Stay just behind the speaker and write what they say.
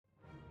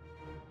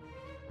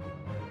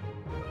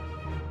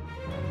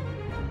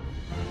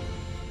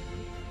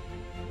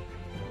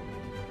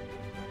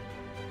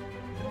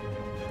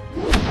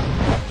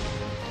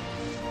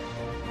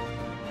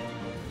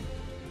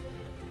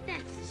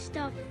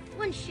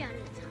shadow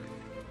time.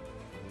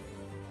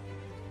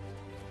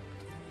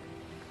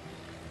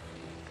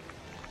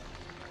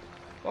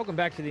 Welcome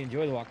back to the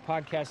Enjoy the Walk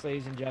podcast,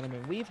 ladies and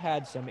gentlemen. We've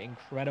had some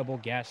incredible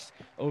guests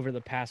over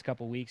the past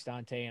couple weeks,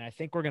 Dante, and I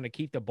think we're going to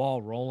keep the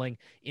ball rolling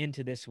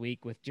into this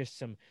week with just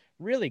some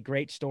really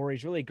great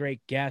stories, really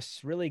great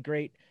guests, really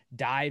great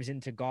dives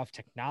into golf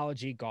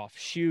technology, golf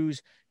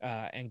shoes,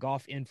 and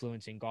golf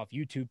influencing, golf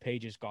YouTube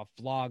pages, golf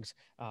vlogs.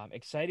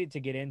 Excited to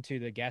get into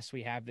the guests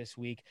we have this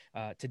week.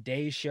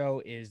 Today's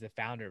show is the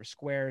founder of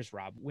SQAIRZ,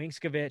 Rob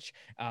Winkskovich,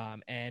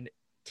 and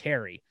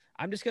Terry.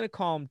 I'm just going to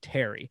call him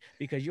Terry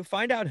because you'll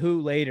find out who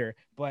later,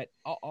 but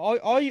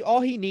all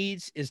he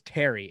needs is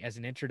Terry as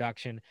an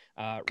introduction.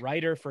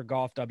 Writer for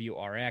Golf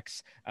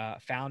WRX,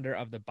 founder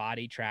of the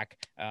Bodi Trak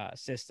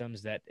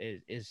systems that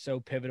is so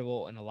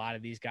pivotal in a lot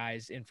of these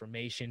guys'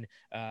 information,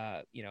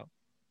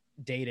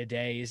 day to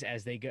days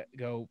as they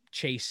go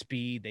chase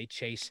speed, they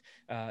chase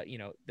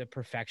the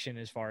perfection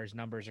as far as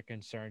numbers are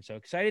concerned. So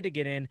excited to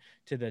get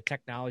into the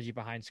technology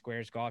behind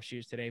SQAIRZ golf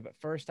shoes today. But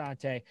first,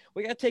 Dante,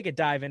 we got to take a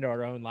dive into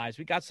our own lives.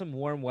 We got some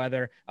warm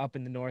weather up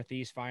in the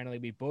Northeast. Finally,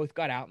 we both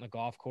got out on the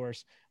golf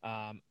course.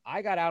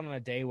 I got out on a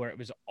day where it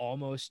was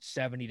almost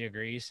 70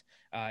 degrees.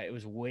 It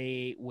was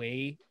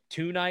way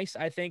too nice,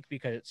 I think,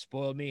 because it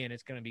spoiled me and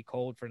it's going to be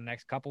cold for the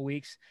next couple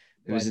weeks.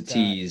 It was a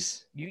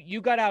tease.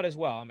 You got out as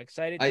well. I'm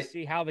excited to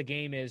see how the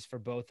game is for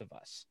both of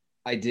us.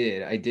 I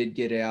did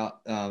get out.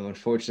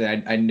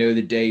 Unfortunately, I know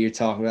the day you're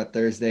talking about,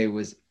 Thursday,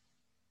 was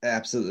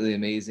absolutely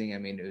amazing. I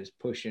mean, it was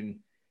pushing,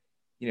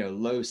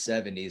 low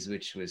 70s,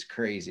 which was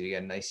crazy. We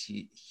got a nice,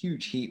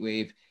 huge heat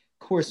wave.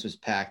 Course was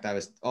packed. I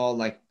was all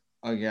like,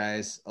 our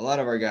guys, a lot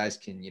of our guys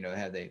can,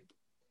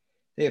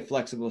 they have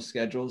flexible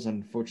schedules.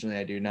 Unfortunately,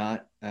 I do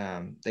not.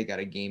 They got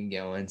a game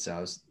going, so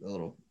I was a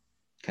little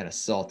kind of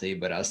salty,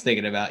 but I was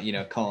thinking about,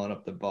 calling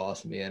up the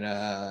boss and being,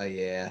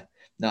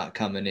 not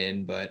coming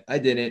in, but I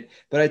didn't.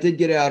 But I did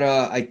get out.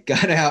 I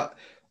got out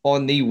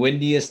on the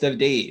windiest of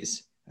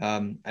days.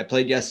 I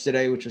played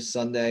yesterday, which was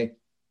Sunday,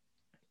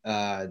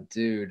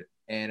 dude.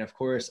 And of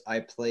course,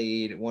 I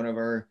played one of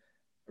our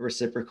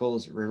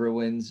reciprocals,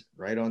 Riverwinds,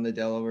 right on the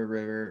Delaware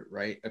River,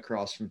 right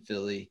across from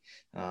Philly.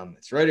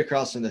 It's right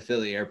across from the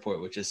Philly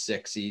airport, which is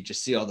sick. So you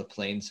just see all the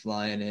planes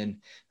flying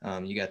in.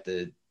 You got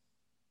the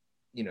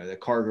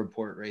cargo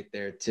port right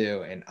there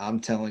too. And I'm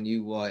telling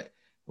you what,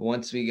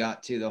 once we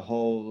got to the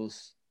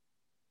holes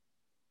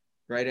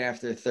right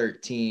after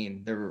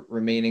 13, the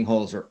remaining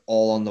holes were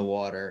all on the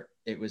water.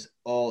 It was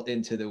all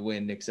into the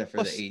wind except for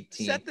the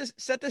 18.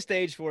 Set the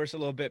stage for us a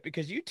little bit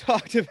because you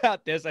talked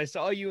about this. I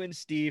saw you and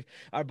Steve,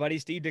 our buddy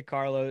Steve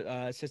DiCarlo,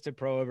 assistant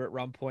pro over at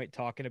Rum Point,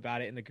 talking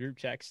about it in the group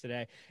checks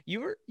today.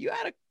 You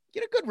had a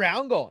good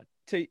round going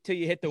till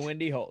you hit the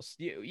windy holes.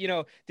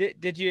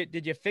 Did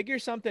you figure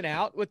something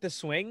out with the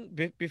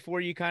swing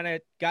before you kind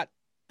of got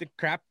the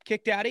crap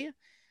kicked out of you?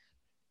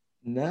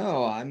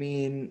 No, I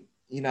mean,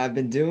 I've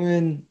been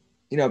doing,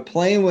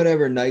 playing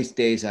whatever nice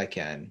days I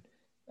can.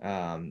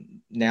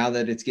 Now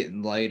that it's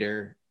getting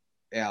lighter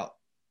out,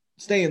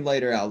 staying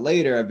lighter out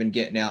later, I've been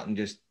getting out and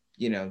just,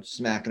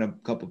 smacking a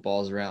couple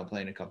balls around,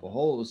 playing a couple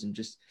holes, and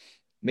just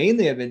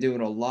mainly I've been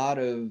doing a lot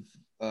of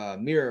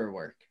mirror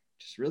work,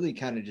 just really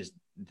kind of just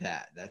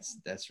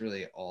that's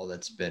really all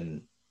that's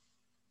been,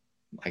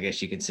 I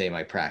guess you can say,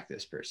 my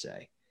practice per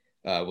se,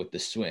 with the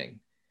swing.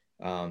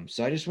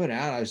 So I just went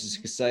out. I was just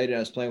excited. I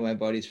was playing with my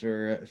buddies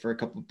for a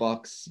couple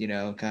bucks,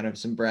 kind of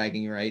some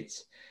bragging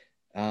rights.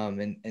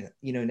 And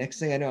next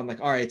thing I know, I'm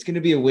like, all right, it's going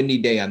to be a windy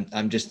day.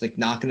 I'm just like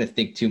not going to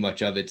think too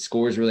much of it.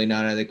 Score's really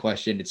not out of the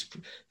question. It's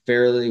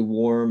fairly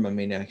warm. I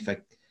mean, I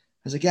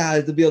was like, yeah,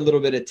 it'll be a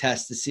little bit of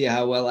test to see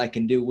how well I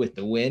can do with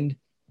the wind,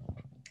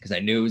 because I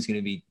knew it was going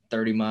to be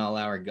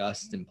 30-mile-an-hour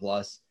gusts and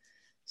plus.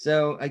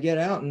 So I get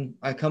out and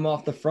I come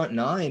off the front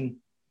nine,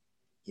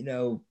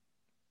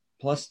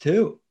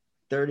 +2,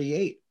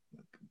 38.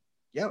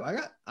 Yeah,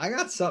 I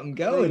got something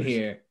going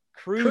here.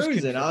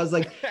 Cruising. I was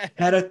like,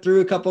 threw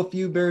a couple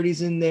few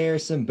birdies in there,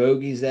 some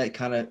bogeys that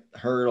kind of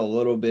hurt a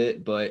little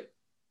bit, but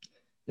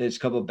there's a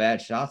couple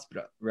bad shots.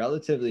 But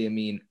relatively, I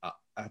mean,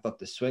 I thought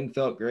the swing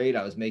felt great.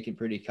 I was making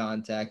pretty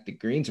contact. The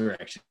greens were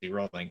actually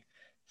rolling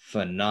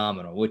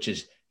phenomenal, which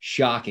is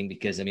shocking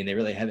because, I mean, they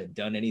really haven't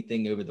done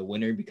anything over the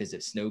winter because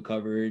of snow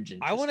coverage.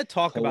 And I want to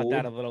talk about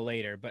that a little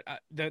later, but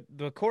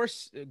the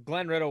course,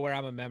 Glen Riddle, where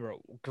I'm a member,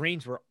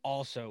 greens were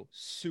also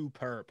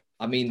superb.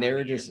 I mean, they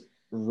were just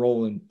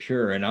rolling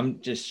pure, and I'm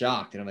just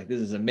shocked. And I'm like,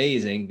 this is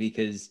amazing,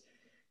 because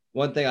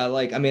one thing I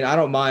like, I mean, I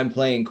don't mind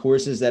playing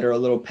courses that are a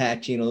little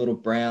patchy and a little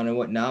brown and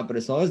whatnot, but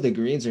as long as the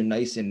greens are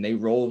nice and they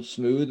roll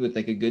smooth with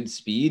like a good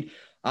speed,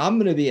 I'm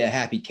going to be a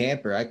happy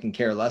camper. I can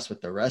care less with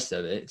the rest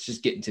of it. It's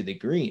just getting to the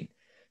green.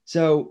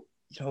 So,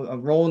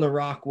 I'm rolling the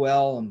rock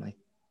well. I'm like,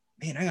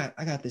 man,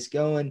 I got this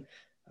going.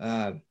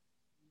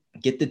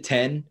 Get the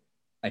 10,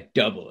 I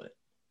double it.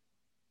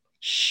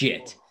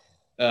 Shit.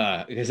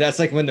 Because that's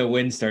like when the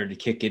wind started to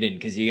kick it in,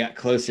 because you got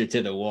closer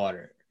to the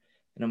water.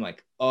 And I'm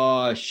like,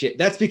 oh shit.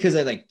 That's because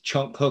I like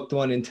chunk hooked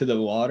one into the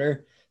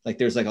water. Like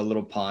there's like a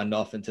little pond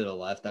off into the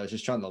left. I was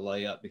just trying to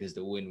lay up because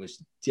the wind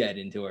was dead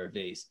into our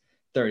face.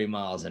 30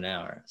 miles an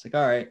hour. It's like,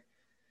 all right,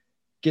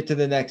 get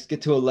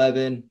to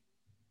 11,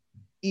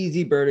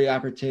 easy birdie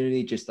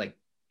opportunity. Just like,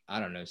 I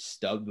don't know,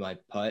 stubbed my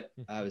putt.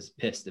 I was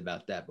pissed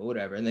about that, but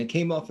whatever. And then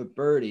came off a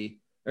birdie,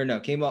 or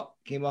no, came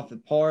off a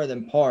par,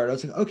 then par. I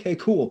was like, okay,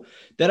 cool.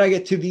 Then I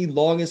get to the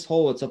longest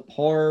hole. It's a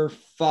par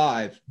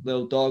 5,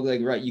 little dog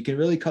leg right. You can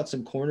really cut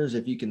some corners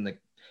if you can like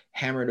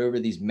hammer it over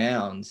these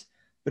mounds,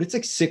 but it's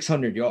like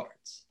 600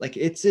 yards. Like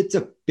it's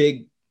a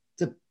big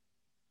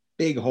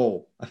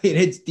hole. I mean,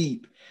 it's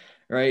deep,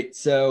 right?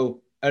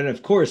 So, and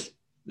of course,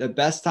 the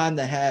best time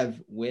to have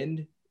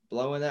wind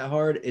blowing that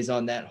hard is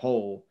on that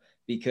hole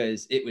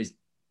because it was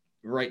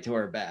right to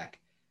our back.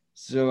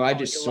 So I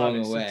just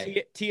swung away.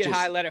 So tee it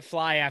high, let it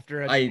fly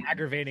after an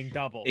aggravating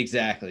double.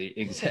 Exactly.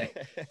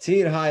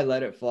 Tee it high,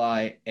 let it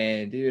fly.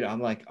 And dude,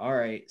 I'm like, all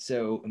right.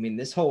 So, I mean,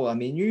 this hole, I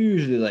mean, you're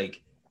usually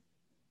like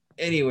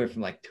anywhere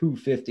from like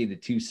 250 to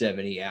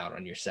 270 out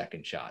on your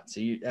second shot.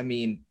 So I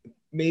mean,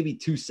 maybe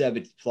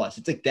 270 plus.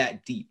 It's like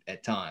that deep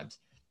at times.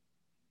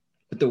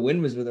 But the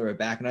wind was with our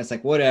back, and I was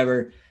like,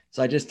 whatever.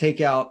 So I just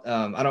take out,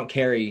 I don't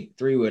carry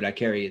 3-wood, I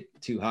carry a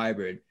 2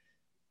 hybrid.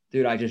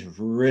 Dude, I just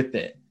rip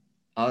it.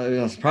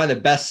 It was probably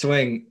the best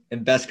swing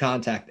and best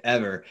contact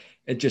ever.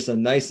 It's just a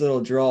nice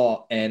little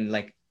draw, and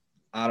like,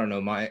 I don't know,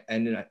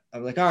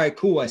 I'm like, all right,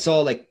 cool. I saw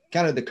like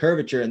kind of the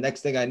curvature, and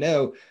next thing I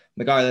know, I'm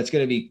like, all right, that's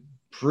going to be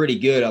pretty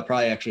good. I'll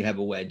probably actually have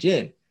a wedge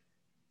in.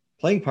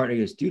 Playing partner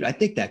goes, dude, I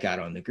think that got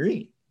on the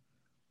green.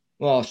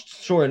 Well,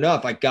 sure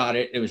enough, I got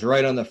it. It was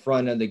right on the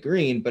front of the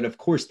green, but of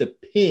course the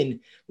pin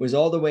was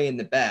all the way in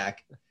the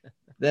back.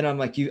 Then I'm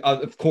like,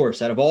 of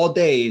course, out of all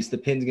days, the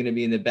pin's going to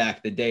be in the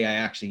back the day I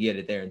actually get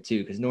it there in 2,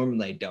 because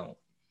normally I don't.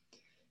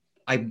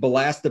 I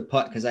blast the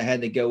putt because I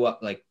had to go up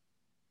like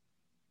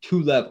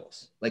 2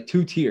 levels, like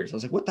 2 tiers. I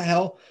was like, what the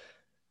hell?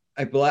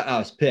 I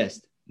was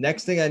pissed.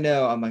 Next thing I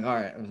know, I'm like, all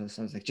right. I was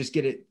like, just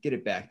get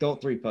it back. Don't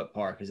 3-putt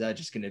par, because that's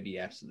just going to be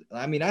absolute.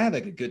 I mean, I have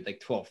like a good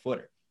like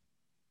 12-footer.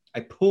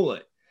 I pull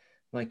it.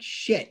 I'm like,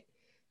 shit.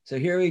 So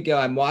here we go.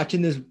 I'm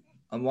watching this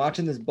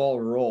ball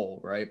roll,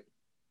 right?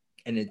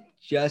 And it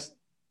just,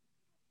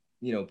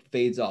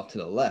 fades off to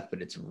the left,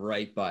 but it's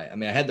right by. I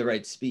mean, I had the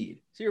right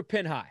speed. So you're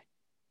pin high.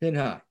 Pin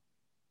high.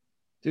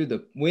 Dude,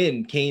 the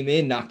wind came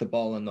in, knocked the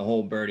ball in the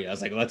whole birdie. I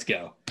was like, let's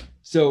go.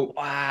 So,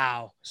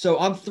 wow. So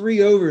I'm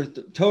 3 over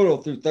total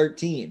through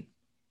 13,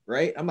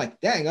 right? I'm like,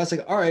 dang. I was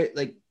like, all right,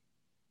 like,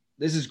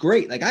 this is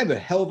great. Like, I have a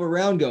hell of a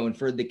round going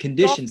for the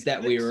conditions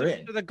that we were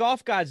in. So the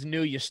golf gods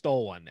knew you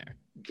stole one there.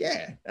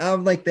 Yeah.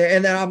 I'm like there.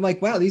 And then I'm like,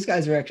 wow, these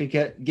guys are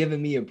actually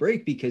giving me a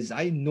break, because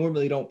I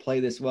normally don't play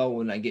this well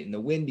when I get in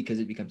the wind, because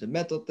it becomes a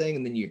mental thing.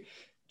 And then you're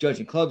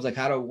judging clubs, like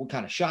what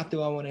kind of shot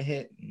do I want to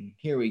hit? And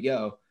here we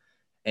go.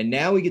 And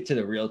now we get to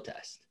the real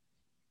test.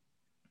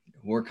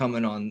 We're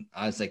coming on.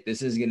 I was like,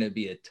 this is going to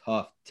be a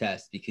tough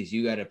test, because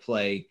you got to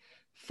play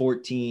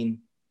 14,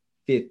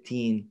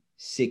 15,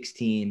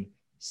 16,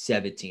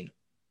 17,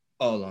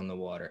 all on the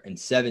water. And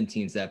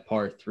 17 is that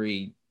par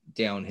 3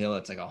 downhill.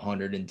 It's like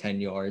 110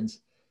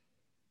 yards,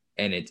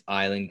 and it's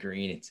island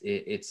green.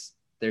 It's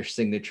their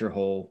signature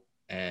hole,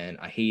 and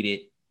I hate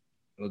it.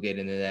 We'll get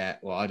into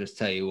that. Well, I'll just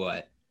tell you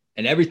what,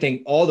 and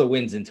everything, all the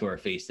wind's into our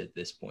face at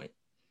this point.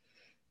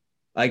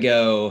 I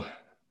go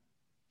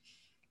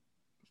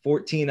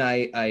 14.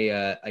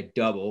 I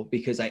double,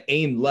 because I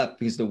aimed left,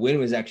 because the wind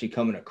was actually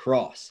coming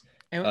across.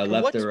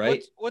 Left to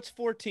right. What's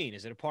 14?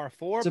 Is it a par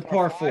 4? It's a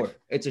par 4.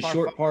 It's a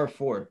short par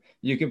 4.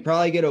 You can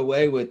probably get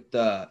away with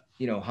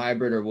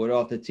hybrid or wood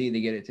off the tee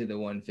to get it to the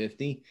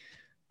 150.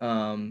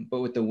 But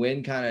with the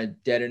wind kind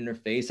of dead in their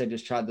face, I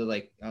just tried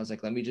to I was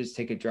like, let me just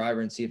take a driver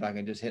and see if I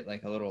can just hit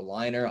like a little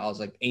liner. I was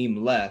like,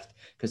 aim left,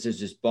 because there's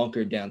this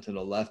bunker down to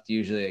the left.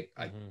 Usually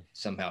I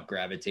somehow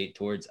gravitate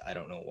towards. I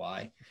don't know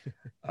why.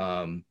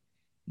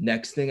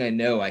 Next thing I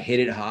know, I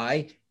hit it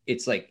high.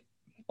 It's like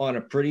on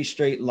a pretty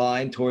straight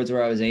line towards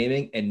where I was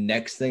aiming. And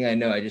next thing I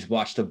know, I just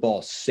watched the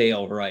ball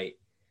sail right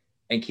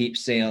and keep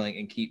sailing.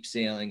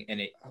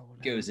 And it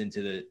goes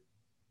into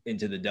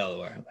the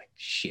Delaware. I'm like,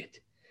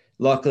 shit.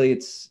 Luckily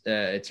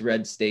it's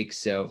red stakes.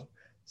 So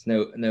it's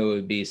no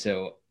OB.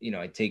 So,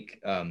 I take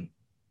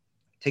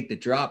the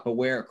drop, but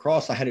where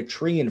across, I had a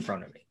tree in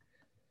front of me.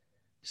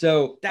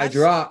 So I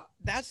drop.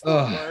 That's the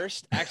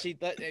worst. Actually,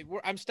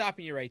 I'm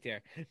stopping you right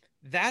there.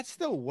 That's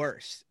the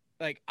worst.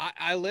 Like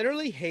I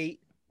literally hate,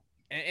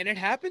 and it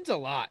happens a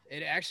lot.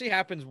 It actually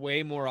happens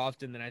way more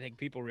often than I think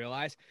people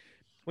realize.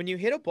 When you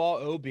hit a ball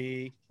OB,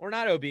 or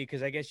not OB,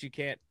 because I guess you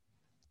can't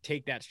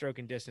take that stroke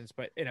and distance,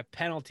 but in a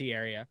penalty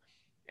area,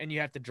 and you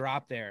have to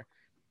drop there,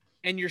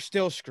 and you're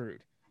still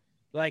screwed.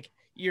 Like,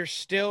 you're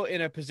still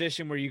in a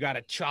position where you got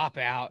to chop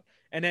out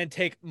and then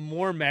take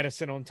more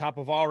medicine on top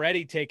of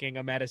already taking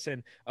a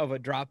medicine of a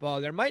drop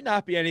ball. There might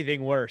not be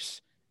anything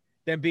worse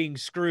than being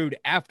screwed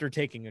after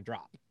taking a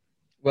drop.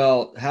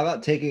 Well, how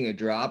about taking a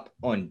drop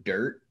on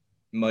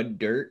mud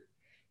dirt,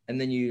 and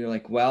then you're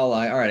like, well,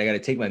 all right, I got to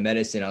take my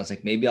medicine. I was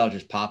like, maybe I'll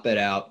just pop it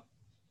out,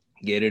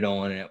 get it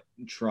on, and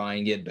try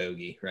and get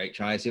bogey, right?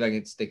 Try and see if I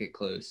can stick it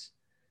close.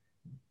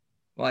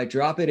 Well, I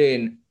drop it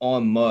in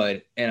on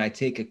mud and I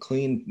take a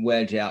clean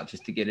wedge out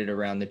just to get it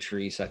around the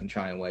tree so I can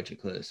try and wedge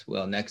it close.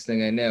 Well, next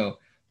thing I know,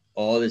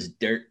 all this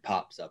dirt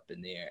pops up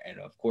in the air. And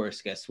of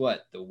course, guess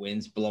what? The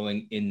wind's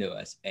blowing into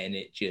us and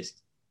it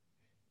just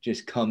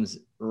comes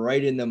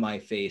right into my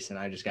face. And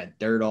I just got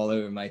dirt all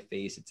over my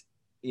face. It's,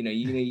 you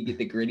get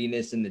the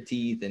grittiness in the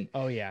teeth and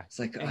Oh yeah. it's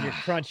like, And you're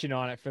crunching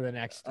on it for the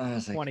next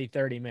 20,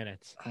 30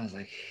 minutes. I was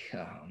like,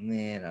 oh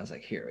man. I was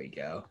like, here we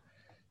go.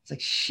 It's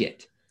like,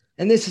 shit.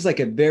 And this is like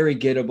a very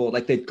gettable,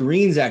 like the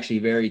green's actually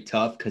very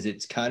tough because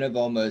it's kind of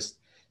almost,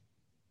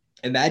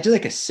 imagine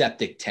like a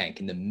septic tank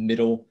in the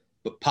middle,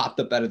 but popped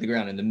up out of the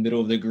ground in the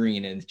middle of the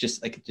green. And it's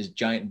just like this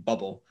giant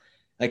bubble.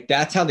 Like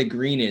that's how the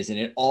green is. And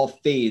it all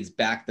fades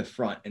back to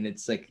front. And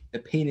it's like a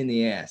pain in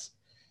the ass.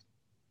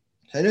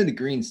 I know the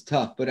green's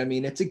tough, but I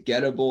mean, it's a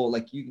gettable,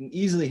 like you can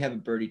easily have a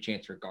birdie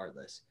chance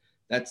regardless.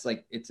 That's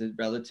like, it's a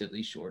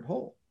relatively short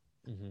hole.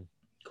 Mm-hmm.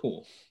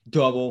 Cool.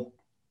 Double.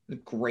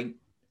 Great.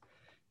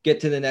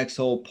 Get to the next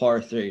hole,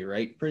 par 3,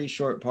 right? Pretty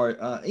short par,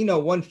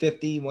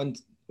 150,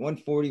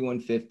 140,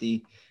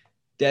 150,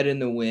 dead in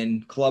the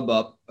wind, club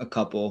up a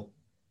couple,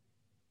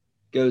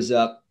 goes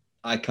up.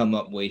 I come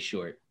up way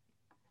short.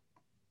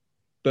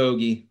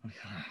 Bogey. Oh,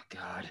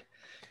 God.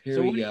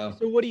 Here we go.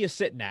 So what are you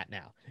sitting at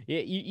now?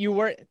 You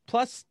were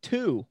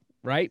 +2,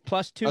 right?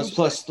 +2. I was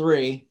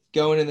 +3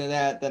 going into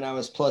that. Then I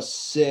was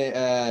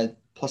 +5.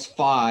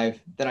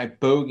 Then I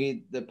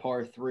bogeyed the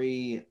par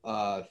 3,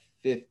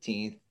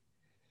 15th.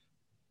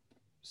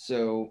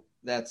 So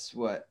that's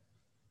what,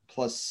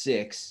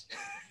 +6.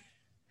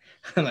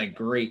 I'm like,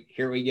 great,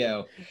 here we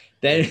go.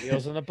 Then the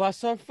wheels on the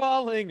bus are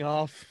falling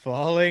off,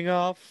 falling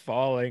off,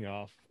 falling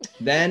off.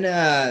 Then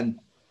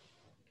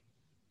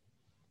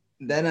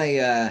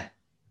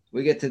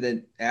we get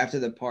to after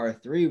the par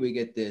 3, we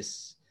get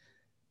this.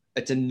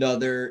 It's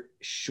another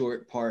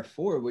short par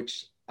 4,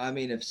 which I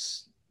mean, if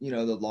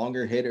the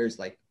longer hitters,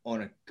 like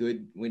on a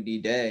good windy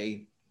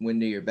day,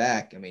 wind to your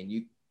back, I mean,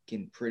 you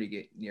can pretty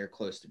get near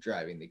close to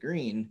driving the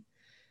green.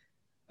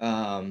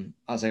 I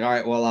was like, all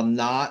right, well, I'm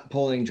not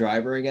pulling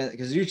driver again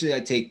because usually I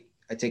take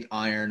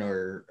iron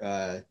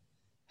or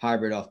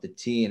hybrid off the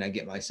tee and I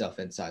get myself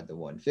inside the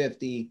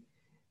 150.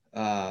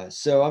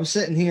 So I'm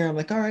sitting here. I'm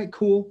like, all right,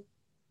 cool.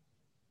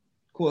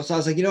 So I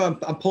was like,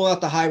 I'm pulling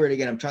out the hybrid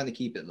again. I'm trying to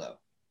keep it low.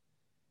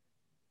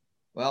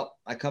 Well,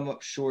 I come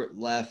up short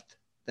left.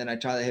 Then I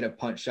try to hit a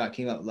punch shot,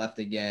 came up left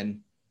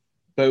again,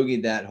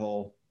 bogeyed that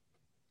hole.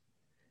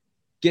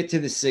 Get to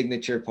the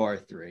signature par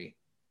 3.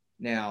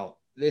 Now,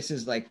 this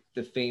is like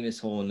the famous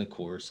hole in the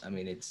course. I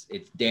mean, it's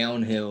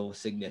downhill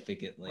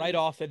significantly. Right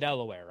off the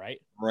Delaware,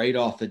 right? Right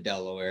off the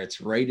Delaware.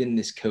 It's right in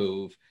this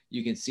cove.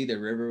 You can see the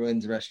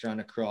Riverwinds restaurant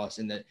across.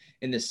 In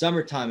the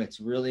summertime, it's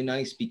really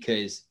nice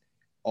because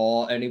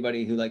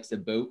anybody who likes to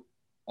boat,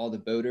 all the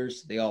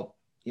boaters, they all,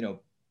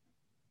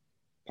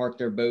 park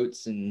their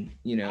boats and,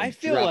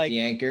 drop the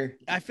anchor.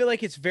 I feel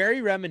like it's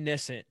very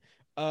reminiscent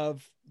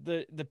of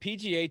the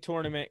PGA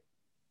tournament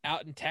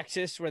out in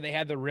Texas where they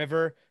had the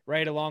river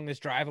right along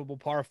this drivable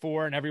par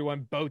 4 and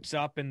everyone boats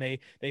up and they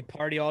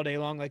party all day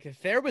long. Like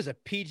if there was a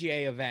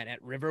PGA event at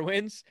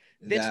Riverwinds,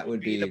 this would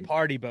be the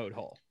party boat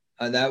hole.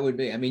 That would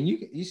be, I mean,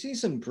 you see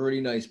some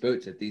pretty nice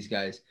boats that these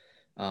guys,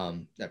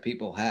 that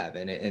people have.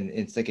 And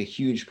it's like a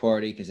huge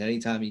party because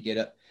anytime you get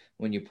up,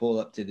 when you pull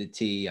up to the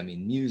tee, I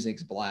mean,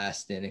 music's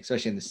blasting,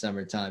 especially in the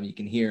summertime, you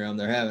can hear them.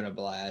 They're having a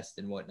blast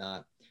and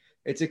whatnot.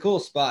 It's a cool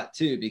spot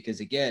too, because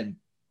again,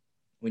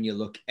 when you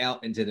look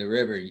out into the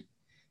river,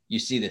 you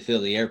see the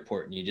Philly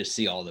airport and you just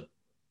see all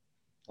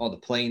the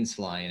planes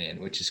flying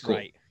in, which is cool.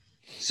 Right.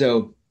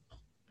 So,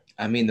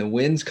 I mean, the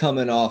wind's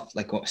coming off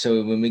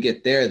so when we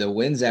get there, the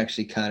wind's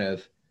actually kind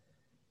of,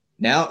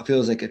 now it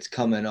feels like it's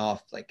coming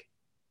off like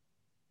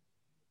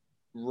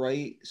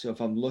right. So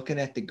if I'm looking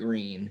at the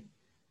green,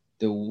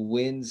 the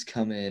wind's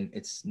coming,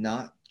 it's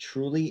not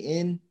truly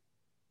in.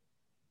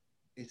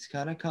 It's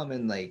kind of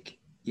coming like,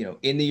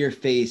 into your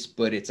face,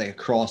 but it's like a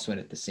crosswind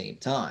at the same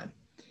time.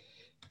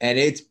 And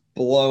it's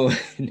blowing,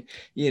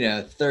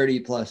 30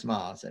 plus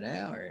miles an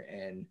hour.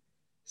 And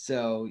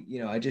so,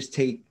 I just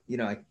take,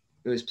 it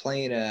was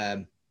playing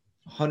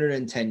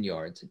 110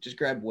 yards. I just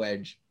grabbed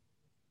wedge.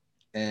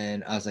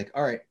 And I was like,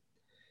 all right.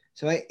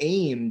 So I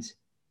aimed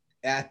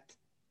at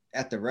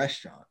the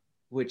restaurant,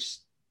 which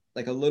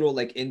like a little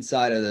like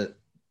inside of the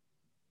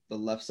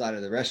left side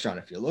of the restaurant,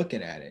 if you're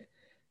looking at it.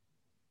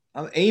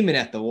 I'm aiming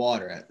at the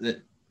water.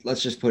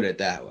 Let's just put it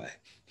that way.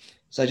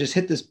 So I just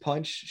hit this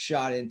punch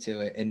shot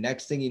into it. And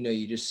next thing you know,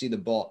 you just see the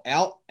ball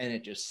out and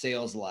it just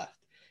sails left.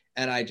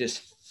 And I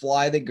just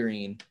fly the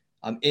green.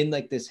 I'm in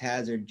like this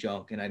hazard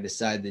junk. And I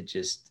decide to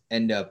just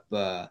end up,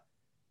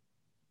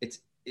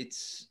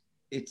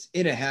 it's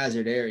in a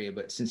hazard area,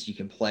 but since you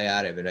can play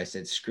out of it, I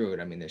said, screw it.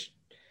 I mean,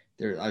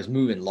 I was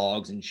moving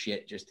logs and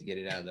shit just to get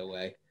it out of the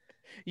way.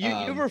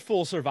 You were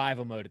full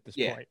survival mode at this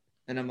point.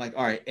 And I'm like,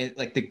 all right. And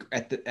like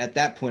at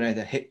that point, I had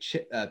to hit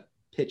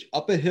pitch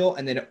up a hill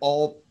and then it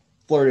all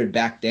flirted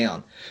back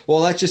down. Well,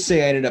 let's just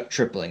say I ended up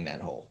tripling that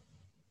hole.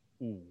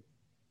 Ooh.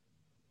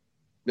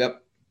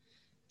 Yep.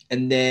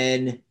 And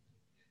then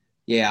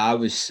Yeah, I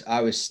was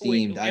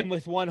steamed. And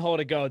with one hole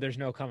to go, there's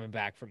no coming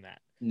back from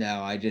that.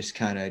 No, I just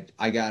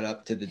I got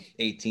up to the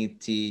 18th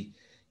tee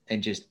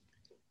and just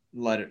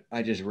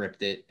I just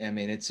ripped it. I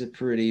mean, it's a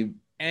pretty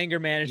Anger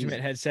management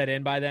easy. had set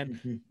in by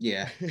then.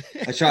 Yeah.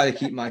 I try to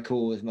keep my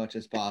cool as much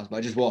as possible.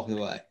 I just walked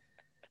away.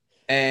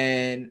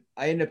 And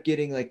I ended up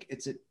getting I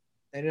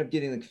ended up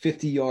getting like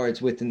 50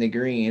 yards within the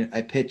green.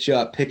 I pitch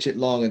up, pitch it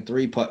long, and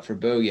three putt for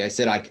bogey. I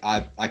said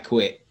I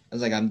quit. I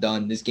was like, I'm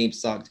done. This game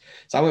sucked.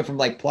 So I went from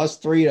like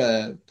 +3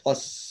 to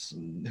plus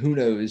who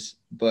knows,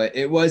 but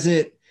it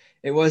wasn't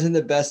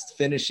the best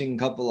finishing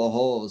couple of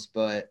holes.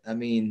 But I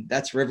mean,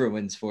 that's river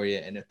winds for you.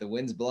 And if the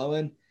wind's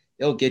blowing,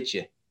 it'll get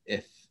you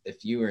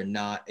if you are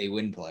not a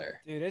wind player.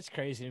 Dude, it's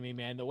crazy to me,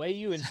 man. The way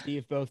you and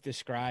Steve both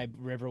describe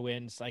river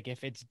winds, like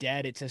if it's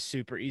dead, it's a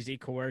super easy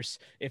course.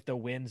 If the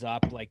wind's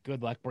up, like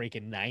good luck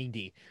breaking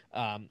 90.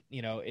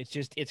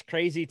 It's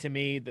crazy to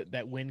me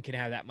that wind can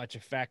have that much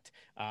effect.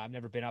 I've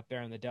never been up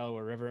there on the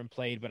Delaware River and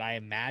played, but I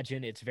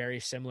imagine it's very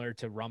similar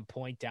to Rum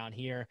Point down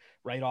here,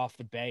 right off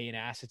the bay in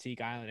Assateague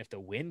Island. If the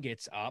wind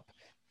gets up,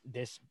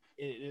 this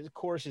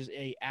course is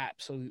a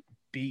absolute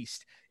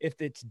beast.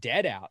 If it's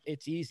dead out,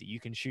 it's easy.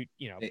 You can shoot,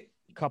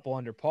 couple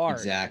under par.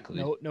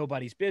 Exactly.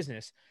 Nobody's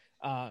business.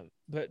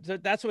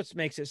 But that's what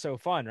makes it so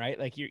fun, right?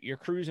 Like you're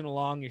cruising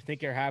along, you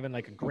think you're having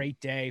like a great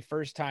day,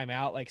 first time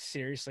out, like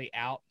seriously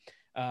out,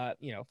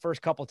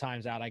 first couple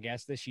times out, I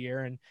guess, this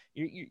year, and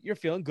you're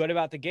feeling good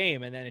about the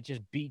game, and then it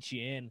just beats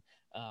you in.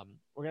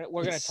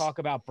 We're gonna talk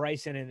about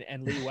Bryson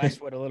and Lee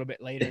Westwood a little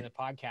bit later in the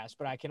podcast,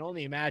 but I can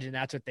only imagine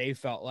that's what they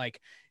felt like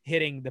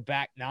hitting the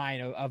back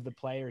nine of the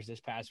players this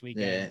past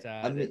weekend.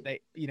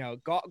 Yeah.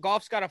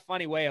 Golf's got a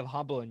funny way of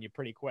humbling you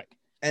pretty quick.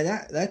 And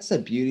that's the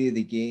beauty of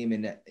the game.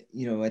 And,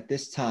 at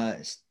this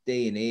time,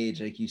 day and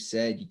age, like you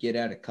said, you get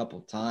out a couple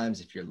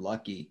times if you're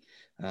lucky,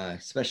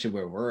 especially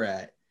where we're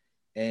at.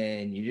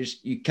 And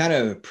you kind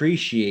of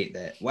appreciate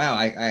that. Wow,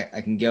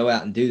 I can go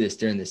out and do this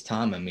during this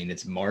time. I mean,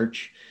 it's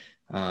March.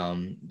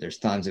 There's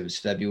times it was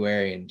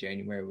February and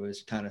January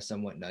was kind of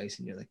somewhat nice.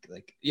 And you're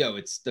like,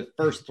 it's the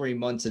first 3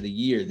 months of the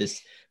year.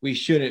 We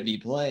shouldn't be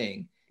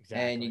playing.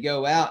 Exactly. And you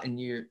go out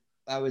and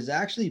I was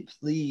actually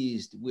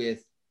pleased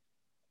with,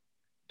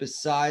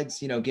 besides,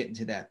 getting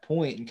to that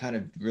point and kind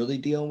of really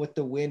dealing with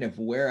the win of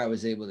where I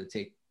was able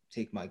to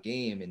take my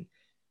game and,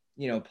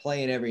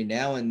 playing every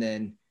now and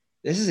then.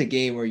 This is a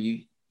game where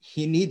you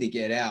need to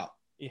get out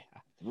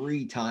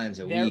 3 times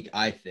a week,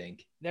 I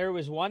think. There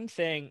was one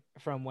thing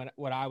from when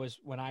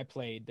I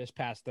played this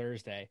past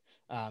Thursday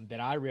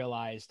that I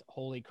realized,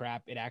 holy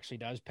crap, it actually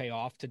does pay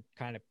off to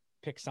kind of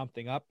pick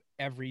something up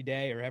every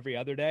day or every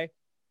other day.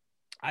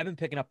 I've been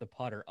picking up the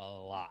putter a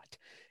lot.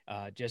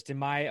 Just in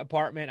my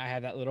apartment, I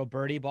have that little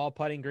birdie ball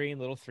putting green,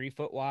 little 3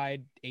 foot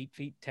wide, 8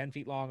 feet, 10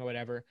 feet long or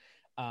whatever.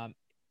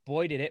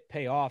 Boy, did it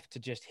pay off to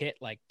just hit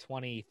like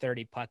 20,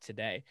 30 putts a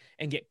day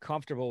and get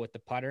comfortable with the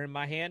putter in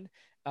my hand.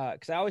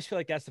 Because I always feel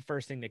like that's the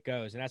first thing that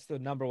goes. And that's the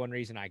number one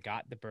reason I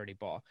got the birdie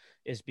ball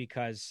is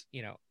because,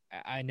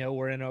 I know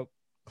we're in a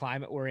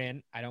climate we're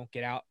in. I don't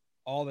get out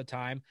all the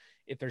time.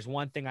 If there's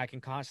one thing I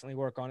can constantly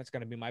work on, it's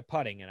going to be my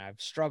putting. And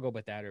I've struggled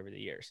with that over the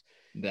years.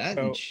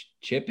 And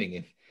chipping.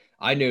 If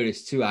I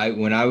noticed too,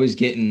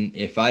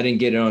 if I didn't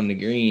get it on the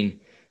green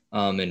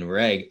in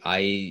reg,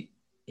 I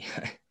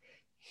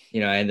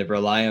had to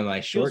rely on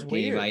my short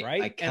game.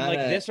 Right? And like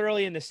this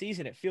early in the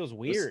season, it feels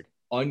weird.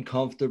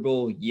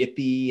 Uncomfortable,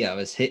 yippy. I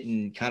was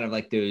hitting kind of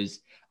like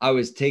those. I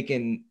was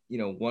taking,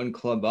 one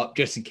club up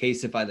just in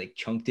case if I like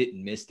chunked it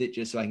and missed it,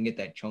 just so I can get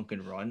that chunk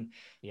and run.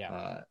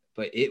 Yeah.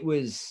 But it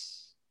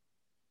was,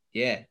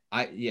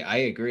 I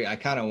agree. I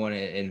kind of want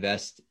to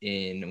invest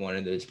in one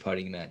of those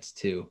putting mats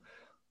too,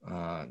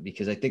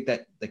 because I think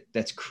that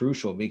that's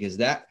crucial because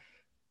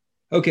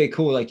okay,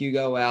 cool. Like you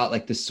go out,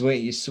 like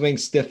you swing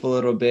stiff a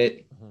little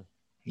bit. Mm-hmm.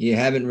 You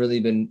haven't really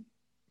been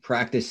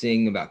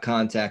practicing about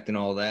contact and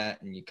all that,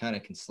 and you kind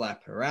of can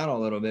slap it around a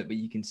little bit, but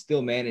you can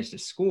still manage to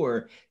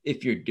score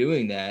if you're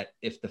doing that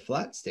if the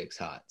flat stick's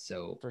hot.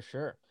 So for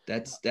sure,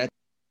 that's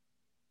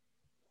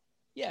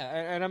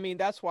yeah. And I mean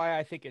that's why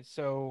I think it's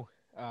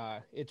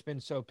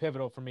been so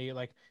pivotal for me.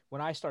 Like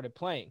when I started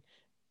playing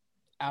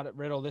out at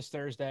Riddle this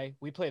Thursday,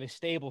 we played a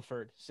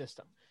Stableford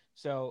system.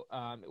 So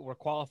we're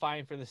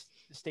qualifying for the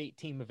state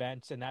team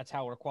events, and that's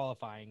how we're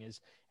qualifying is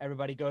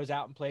everybody goes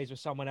out and plays with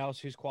someone else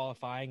who's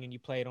qualifying, and you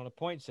play it on a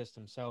point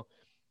system. So,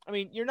 I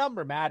mean, your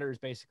number matters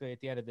basically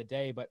at the end of the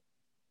day, but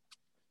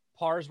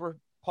pars were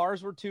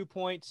 2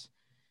 points,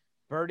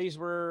 birdies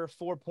were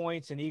 4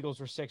 points, and eagles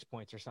were 6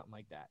 points or something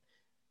like that.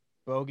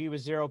 Bogey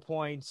was 0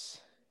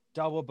 points.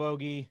 Double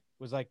bogey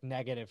was like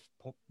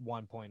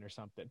 -1 point or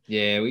something.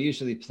 Yeah, we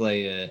usually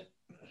play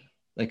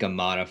like a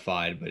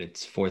modified, but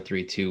it's 4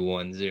 3 2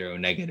 1 0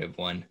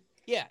 -1.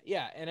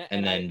 Yeah,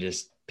 and then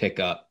just pick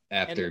up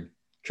after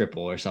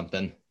triple or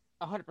something.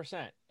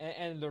 100%.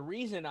 And the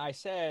reason I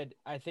said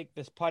I think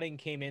this putting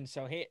came in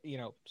so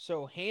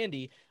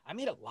handy, I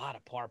made a lot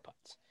of par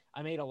putts.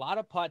 I made a lot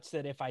of putts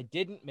that if I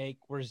didn't make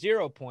were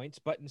 0 points,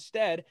 but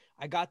instead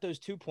I got those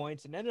 2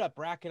 points and ended up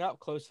racking up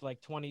close to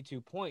like 22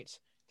 points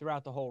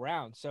throughout the whole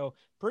round. So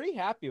pretty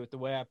happy with the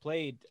way I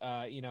played.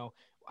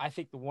 I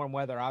think the warm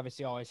weather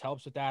obviously always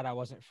helps with that. I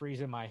wasn't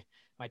freezing my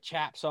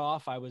chaps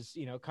off. I was,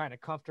 kind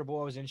of comfortable.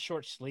 I was in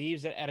short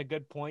sleeves at a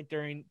good point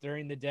during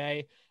the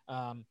day.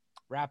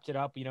 Wrapped it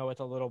up, with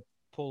a little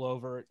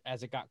pullover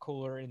as it got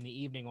cooler in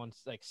the evening on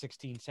like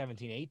 16,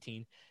 17,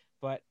 18.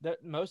 But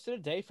most of the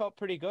day felt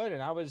pretty good.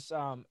 And I was,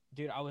 I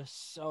was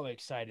so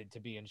excited to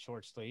be in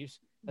short sleeves.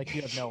 Like,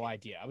 you have no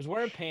idea. I was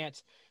wearing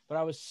pants, but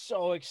I was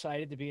so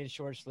excited to be in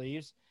short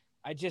sleeves.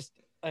 I just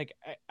I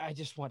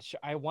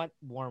want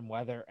warm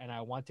weather, and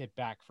I want it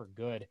back for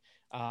good.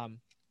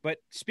 But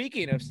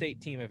speaking of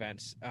state team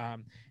events,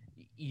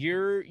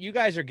 you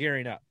guys are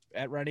gearing up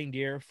at Running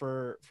Deer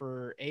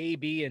for A,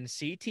 B, and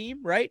C team,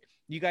 right?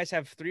 You guys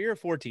have 3 or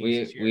 4 teams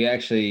this year. We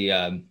actually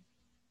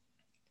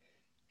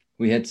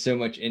we had so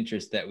much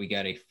interest that we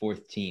got a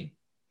 4th team.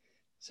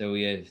 So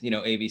we have,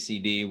 A, B, C,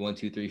 D, 1,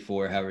 2, 3,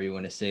 4, however you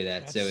want to say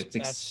that.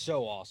 That's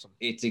so awesome.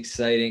 It's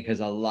exciting because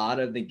a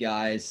lot of the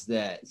guys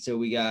so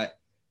we got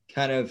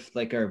kind of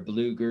like our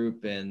blue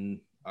group and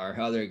our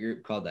other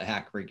group called the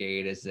Hack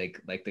Brigade, as they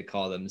like to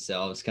call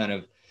themselves, kind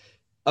of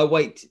a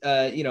white,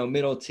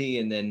 middle T,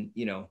 and then,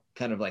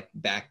 kind of like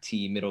back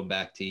T, middle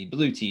back T,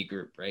 blue T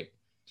group, right?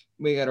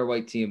 We got our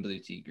white T and blue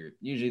T group.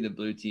 Usually the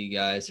blue T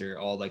guys are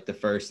all like the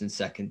 1st and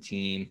 2nd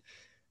team.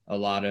 A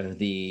lot of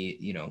the,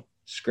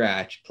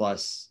 scratch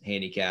plus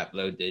handicap,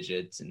 low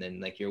digits. And then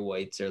like your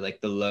whites are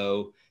like the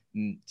low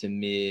to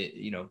mid,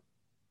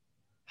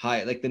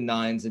 high, like the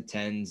 9s and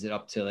 10s and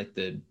up to like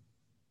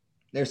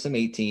there's some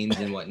 18s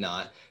and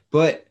whatnot.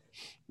 But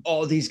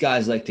all these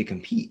guys like to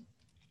compete.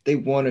 They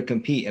want to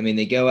compete. I mean,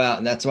 they go out,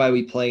 and that's why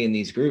we play in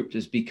these groups,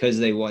 is because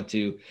they want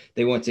to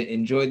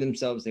enjoy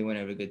themselves. They want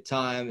to have a good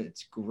time.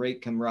 It's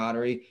great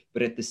camaraderie,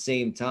 but at the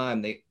same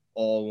time, they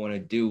all want to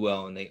do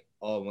well, and they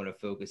all want to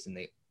focus, and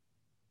they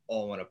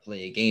all want to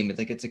play a game. It's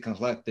like, it's a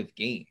collective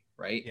game,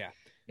 right? Yeah.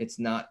 It's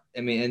not,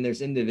 and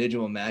there's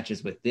individual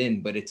matches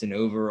within, but it's an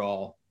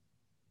overall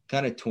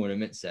kind of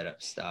tournament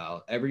setup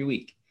style every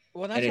week.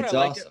 Well, that's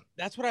awesome.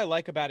 That's what I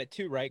like about it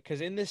too, right?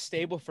 Because in this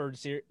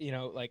Stableford,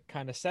 like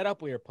kind of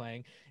setup we were playing,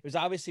 it was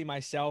obviously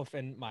myself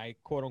and my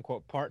quote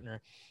unquote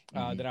partner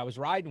that I was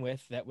riding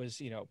with that was,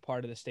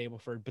 part of the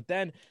Stableford. But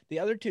then the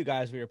other 2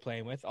 guys we were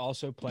playing with,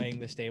 also playing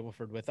the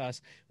Stableford with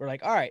us, were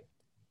like, all right,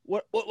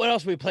 what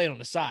else are we playing on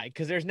the side?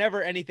 Because there's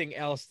never anything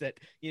else that,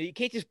 you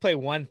can't just play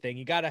one thing.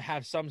 You got to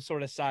have some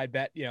sort of side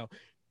bet,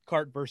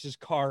 cart versus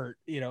cart,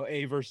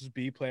 A versus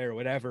B player or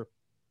whatever.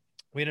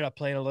 We ended up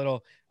playing a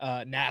little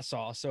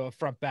Nassau, so a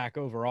front back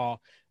overall,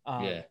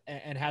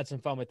 and had some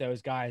fun with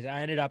those guys.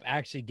 I ended up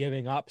actually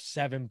giving up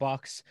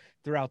 $7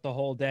 throughout the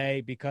whole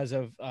day because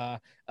of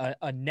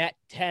a net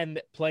 10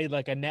 that played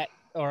like a net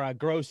or a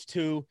gross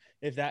 2,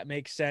 if that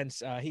makes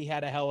sense. He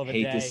had a hell of a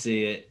day. Hate to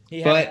see it.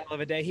 He had a hell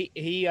of a day.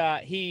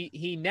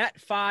 He net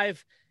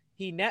 5.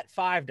 He net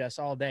 5'd us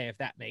all day, if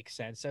that makes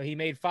sense. So he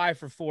made 5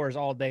 for 4s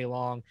all day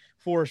long,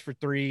 4s for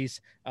 3s.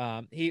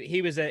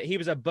 He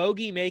was a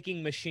bogey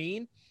making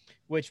machine,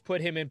 which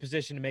put him in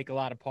position to make a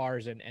lot of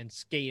pars and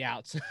skate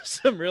out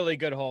some really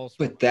good holes.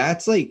 But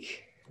that's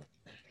like,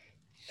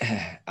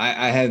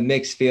 I have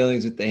mixed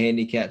feelings with the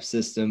handicap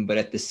system, but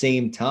at the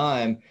same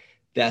time,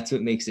 that's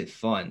what makes it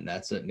fun.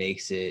 That's what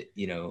makes it,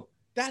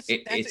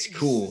 it's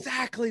cool.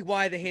 Exactly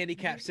why the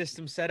handicap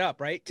system's set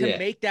up, right? To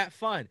make that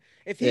fun.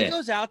 If he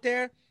goes out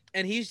there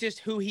and he's just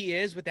who he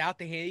is without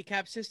the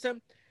handicap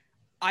system,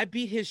 I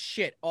beat his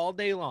shit all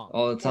day long.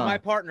 All the time. Or my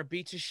partner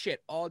beats his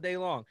shit all day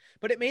long.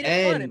 But it made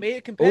it fun. It made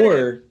it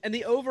competitive. And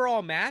the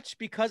overall match,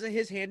 because of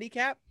his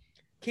handicap,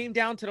 came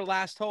down to the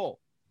last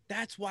hole.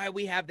 That's why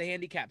we have the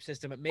handicap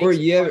system. It makes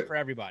it fun for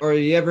everybody. Or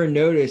you ever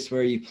notice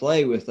where you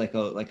play with like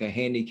a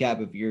handicap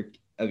of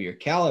your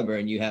caliber,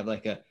 and you have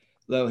like a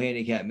low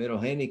handicap, middle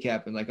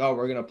handicap, and like, oh,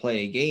 we're gonna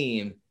play a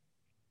game,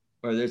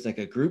 or there's like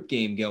a group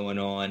game going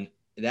on.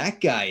 That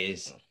guy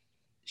is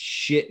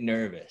shit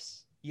nervous.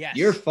 Yes.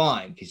 You're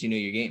fine because you know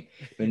your game.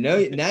 But now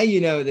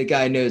the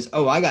guy knows,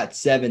 oh, I got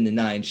 7 to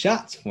 9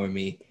 shots for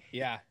me.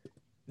 Yeah.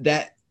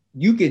 That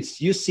you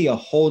see a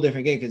whole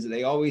different game, because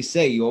they always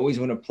say you always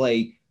want to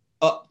play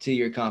up to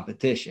your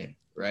competition,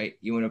 right?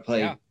 You want to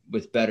play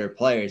with better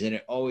players, and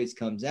it always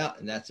comes out,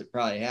 and that's what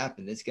probably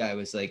happened. This guy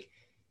was like,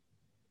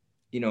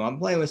 I'm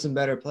playing with some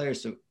better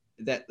players, so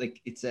that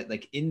like it's that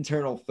like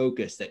internal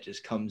focus that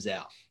just comes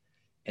out.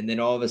 And then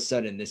all of a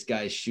sudden this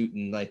guy's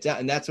shooting lights out.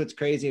 And that's what's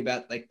crazy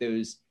about like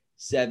those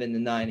 7 to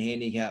 9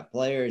 handicap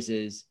players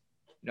is,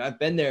 I've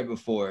been there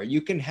before.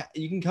 You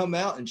can come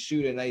out and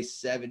shoot a nice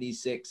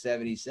 76,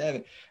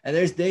 77. And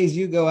there's days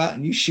you go out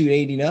and you shoot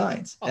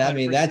 89s. I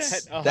mean,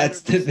 that's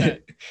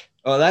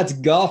that's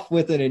golf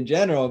with it in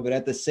general. But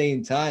at the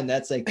same time,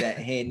 that's like that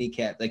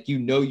handicap, like,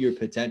 your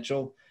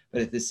potential,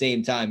 but at the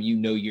same time,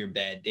 your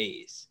bad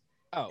days.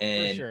 Oh,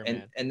 for sure,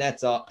 man. And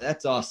that's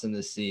awesome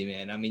to see,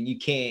 man. I mean, you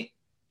can't,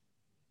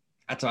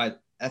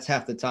 that's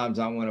half the times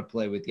I want to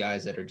play with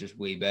guys that are just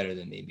way better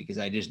than me, because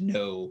I just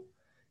know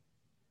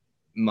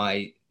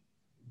that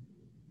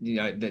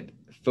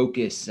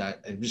focus.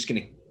 I'm just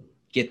going to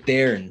get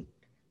there and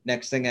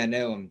next thing I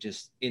know, I'm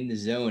just in the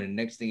zone, and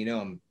next thing you know,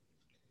 I'm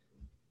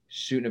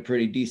shooting a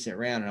pretty decent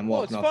round, and I'm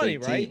Well, walking it's off funny,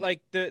 18. right?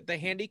 Like the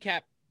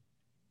handicap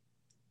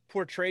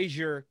portrays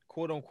your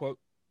quote unquote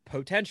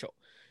potential.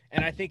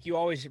 And I think you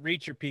always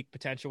reach your peak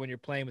potential when you're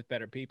playing with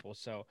better people.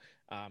 So,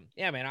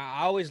 yeah, man,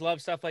 I always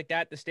love stuff like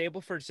that. The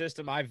Stableford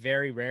system, I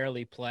very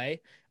rarely play.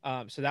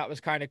 So that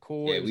was kind of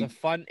cool. Yeah,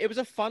 It was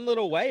a fun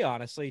little way,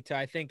 honestly, to,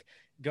 I think,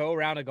 go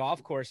around a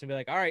golf course and be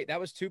like, all right, that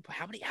was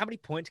how many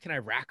points can I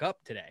rack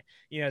up today?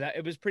 You know, that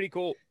it was pretty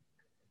cool.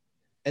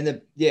 and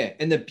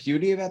the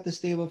beauty about the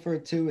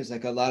Stableford too is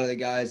like a lot of the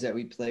guys that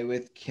we play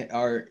with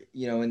are,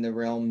 in the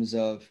realms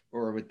of,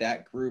 or with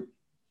that group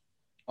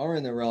are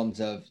in the realms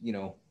of,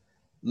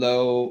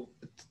 low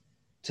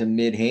to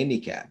mid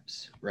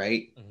handicaps,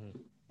 right? Mm-hmm.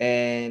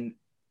 And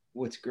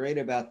what's great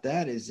about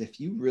that is if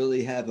you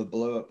really have a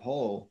blow up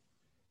hole,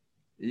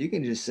 you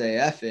can just say,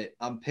 F it,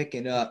 I'm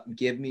picking up,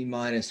 give me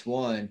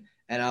 -1,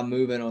 and I'm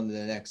moving on to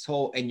the next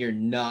hole, and you're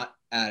not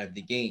out of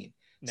the game.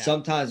 No.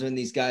 Sometimes when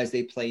these guys,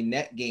 they play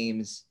net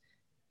games,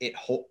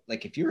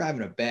 like if you're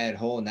having a bad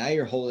hole, now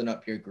you're holding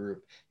up your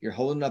group, you're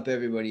holding up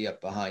everybody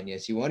up behind you.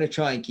 So you want to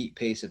try and keep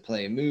pace of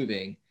play and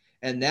moving.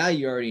 And now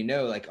you already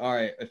know, like, all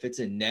right, if it's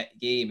a net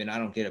game and I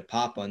don't get a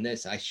pop on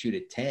this, I shoot a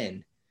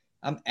 10,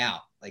 I'm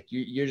out. Like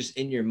you're just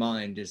in your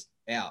mind, just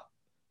out.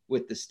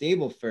 With the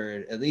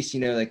Stableford, at least,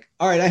 like,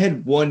 all right, I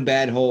had one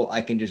bad hole,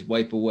 I can just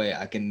wipe away.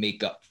 I can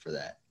make up for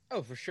that.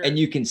 Oh, for sure. And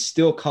you can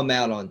still come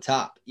out on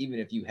top, even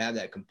if you have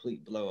that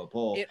complete blow up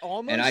hole.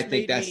 And I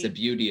think that's the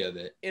beauty of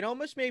it. It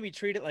almost made me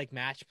treat it like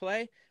match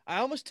play. I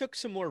almost took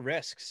some more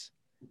risks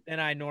than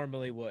I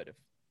normally would have.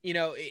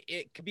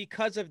 It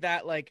because of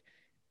that, like,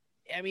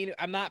 I mean,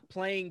 I'm not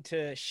playing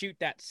to shoot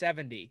that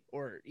 70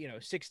 or,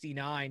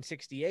 69,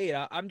 68.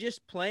 I'm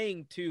just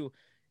playing to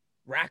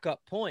rack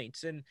up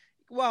points. And,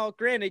 well,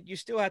 granted, you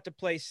still have to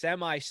play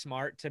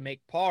semi-smart to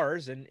make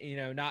pars and,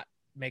 not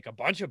make a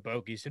bunch of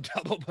bogeys and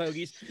double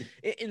bogeys.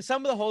 In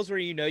some of the holes where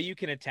you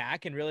can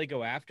attack and really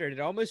go after it, it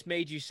almost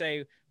made you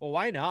say, well,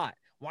 why not?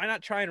 Why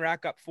not try and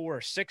rack up 4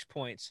 or 6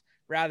 points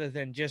rather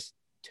than just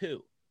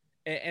 2?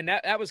 And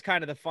that was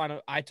kind of the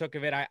fun I took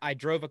of it. I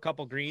drove a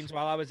couple greens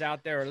while I was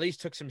out there, or at least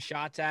took some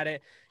shots at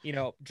it.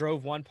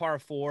 Drove one par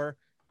 4,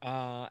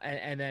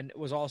 and then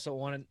was also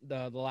on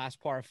the last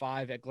par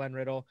 5 at Glen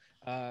Riddle,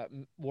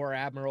 War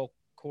Admiral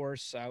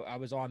course. I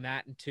was on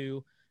that in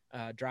 2,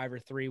 driver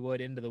 3-wood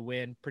into the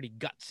wind, pretty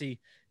gutsy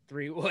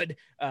 3-wood.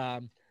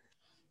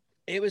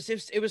 It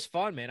was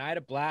fun, man. I had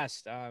a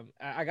blast.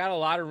 I got a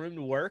lot of room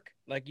to work.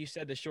 Like you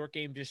said, the short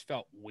game just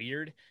felt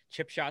weird.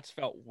 Chip shots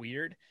felt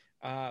weird.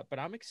 But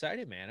I'm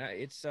excited, man.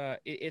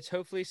 It's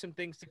hopefully some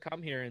things to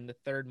come here in the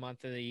 3rd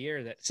month of the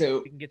year that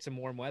we can get some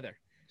warm weather.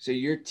 So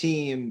your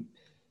team,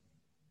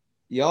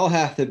 y'all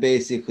have to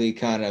basically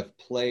kind of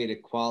play to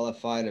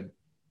qualify to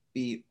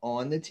be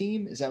on the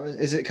team. Is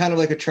it kind of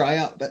like a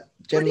tryout, but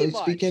generally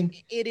speaking?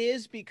 It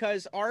is,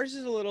 because ours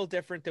is a little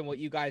different than what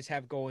you guys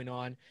have going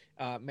on.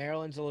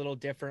 Maryland's a little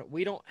different.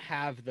 We don't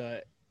have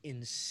the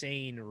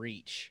insane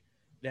reach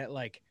that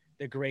like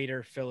the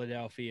greater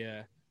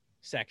Philadelphia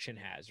section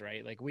has,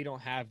 right? Like we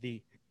don't have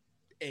the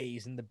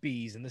A's and the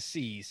B's and the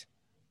C's.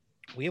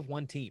 We have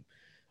one team.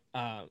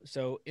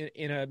 So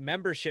in a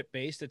membership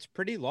base that's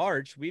pretty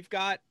large, we've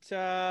got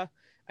I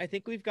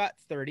think we've got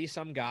 30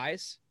 some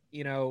guys,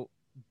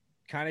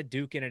 kind of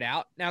duking it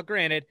out. Now,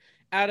 granted,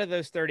 out of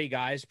those 30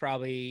 guys,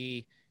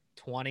 probably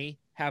 20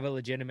 have a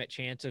legitimate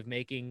chance of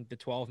making the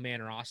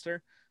 12-man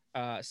roster,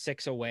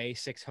 6 away,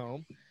 6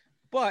 home.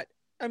 But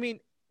I mean,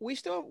 we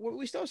still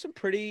have some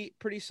pretty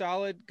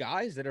solid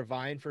guys that are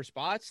vying for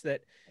spots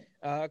that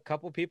a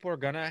couple people are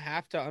going to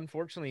have to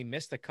unfortunately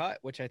miss the cut,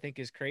 which I think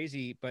is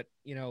crazy. But,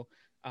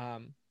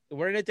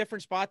 we're in a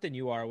different spot than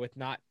you are with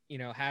not,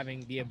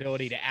 having the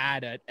ability to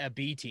add a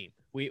B team.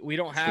 We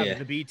don't have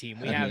the B team.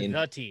 We have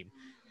the team.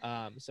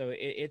 So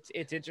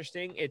it's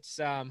interesting.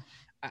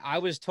 I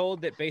was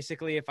told that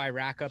basically if I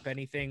rack up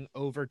anything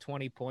over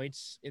 20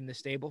 points in the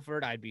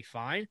Stableford, I'd be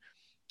fine.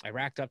 I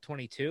racked up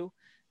 22.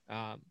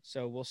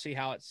 So we'll see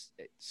how it's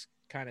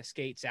kind of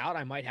skates out.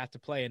 I might have to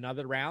play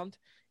another round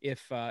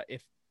if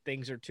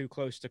things are too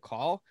close to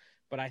call,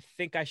 but I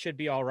think I should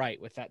be all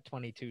right with that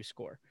 22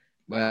 score.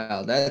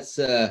 Wow. That's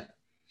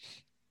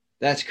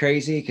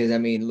crazy. Cause I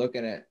mean,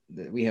 looking at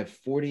we have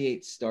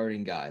 48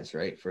 starting guys,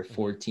 right, for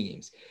 4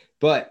 teams,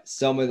 but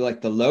some of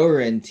like the lower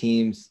end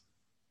teams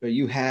where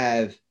you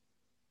have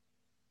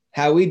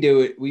how we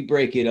do it. We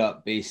break it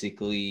up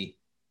basically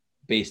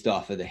based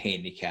off of the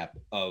handicap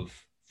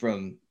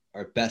from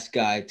our best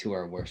guy to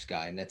our worst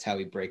guy. And that's how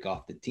we break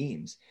off the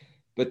teams.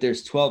 But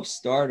there's 12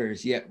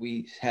 starters, yet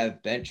we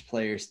have bench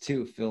players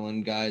too, fill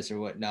in guys or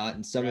whatnot.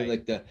 And some of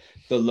like the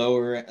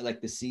lower, like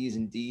the C's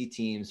and D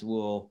teams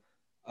will,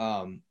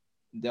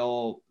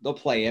 they'll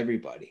play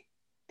everybody.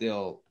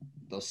 They'll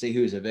see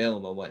who's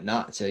available and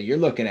whatnot. So you're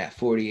looking at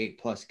 48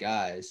 plus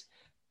guys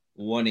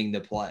wanting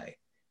to play.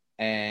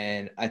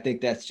 And I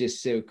think that's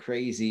just so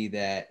crazy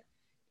that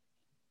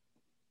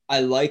I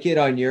like it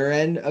on your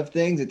end of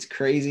things. It's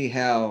crazy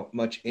how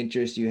much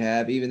interest you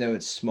have, even though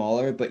it's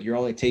smaller, but you're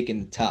only taking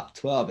the top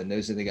 12, and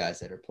those are the guys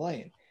that are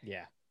playing.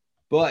 Yeah.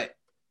 But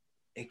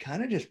it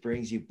kind of just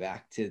brings you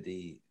back to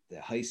the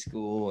high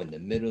school and the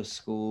middle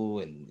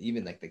school and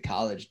even like the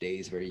college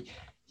days where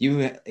you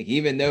like,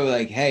 even though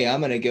like, hey, I'm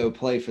gonna go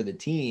play for the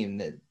team,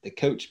 that the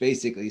coach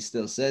basically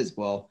still says,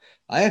 well,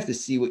 I have to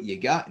see what you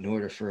got in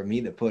order for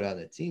me to put on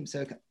the team.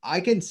 So I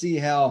can see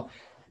how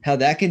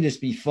that can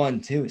just be fun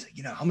too. It's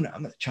like, I'm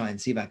gonna try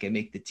and see if I can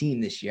make the team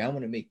this year. I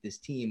want to make this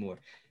team, or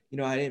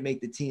I didn't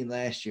make the team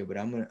last year, but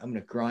I'm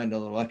gonna grind a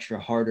little extra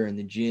harder in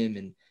the gym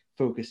and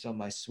focus on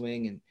my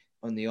swing and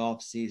on the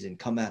off season,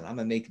 come out. I'm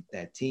gonna make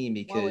that team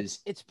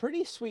because it's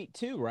pretty sweet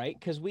too, right?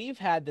 Because we've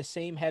had the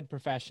same head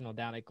professional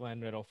down at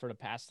Glen Riddle for the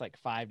past like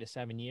 5 to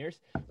 7 years.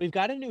 We've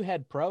got a new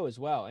head pro as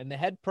well, and the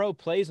head pro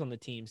plays on the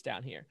teams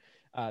down here.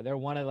 They're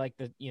one of like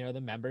the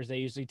members. They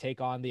usually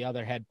take on the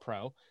other head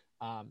pro.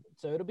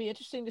 So it'll be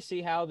interesting to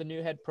see how the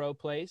new head pro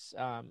plays.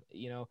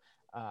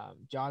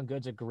 John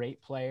Good's a great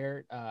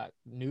player,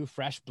 new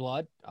fresh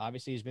blood.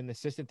 Obviously, he's been the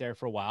assistant there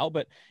for a while,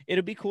 but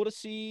it'll be cool to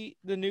see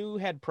the new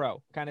head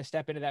pro kind of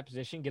step into that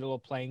position, get a little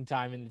playing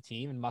time in the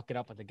team, and muck it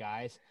up with the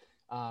guys.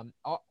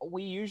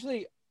 We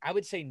usually, I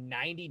would say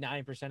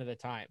 99% of the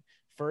time,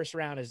 first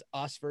round is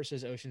us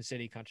versus Ocean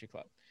City Country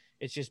Club.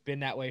 It's just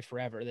been that way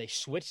forever. They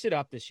switched it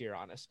up this year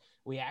on us.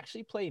 We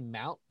actually play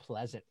Mount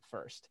Pleasant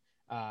first.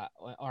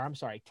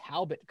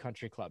 Talbot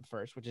Country Club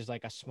first, which is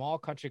like a small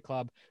country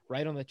club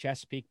right on the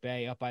Chesapeake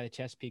Bay, up by the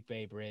Chesapeake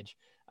Bay Bridge.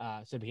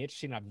 So it'd be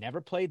interesting. I've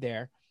never played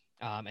there.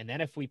 And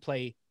then if we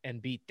play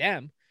and beat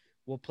them,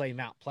 we'll play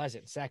Mount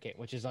Pleasant second,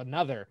 which is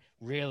another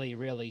really,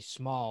 really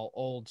small,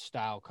 old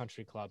style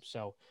country club.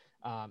 So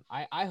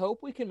I hope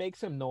we can make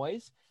some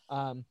noise.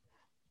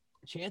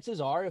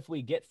 Chances are, if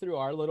we get through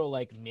our little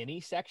like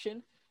mini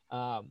section,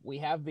 we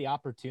have the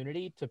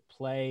opportunity to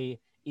play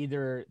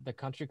either the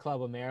Country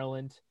Club of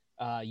Maryland,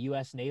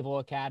 U.S. Naval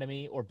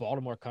Academy, or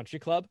Baltimore Country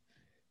Club.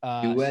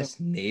 U.S.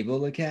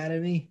 Naval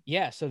Academy.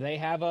 Yeah, so they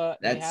have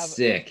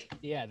sick.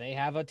 Yeah, they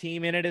have a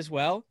team in it as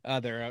well.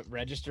 They're a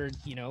registered,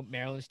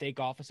 Maryland State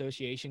Golf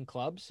Association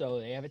club, so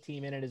they have a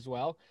team in it as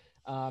well.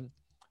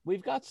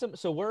 We've got some,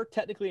 so we're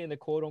technically in the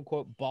quote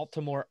unquote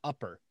Baltimore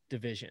upper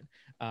division.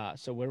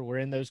 So we're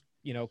in those,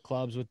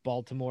 clubs with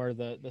Baltimore,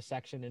 the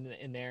section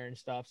in there and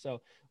stuff.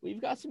 So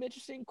we've got some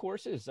interesting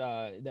courses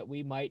that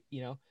we might,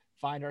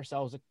 find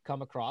ourselves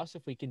come across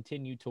if we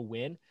continue to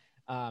win.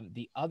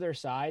 The other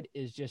side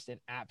is just an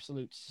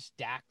absolute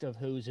stacked of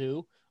who's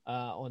who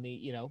on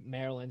the,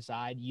 Maryland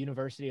side.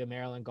 University of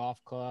Maryland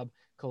Golf Club,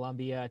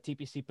 Columbia,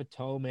 TPC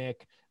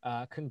Potomac,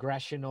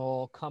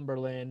 Congressional,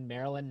 Cumberland,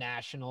 Maryland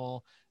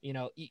National.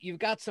 You've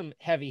got some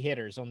heavy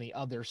hitters on the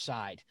other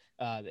side,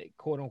 the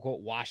quote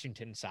unquote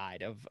Washington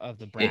side of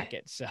the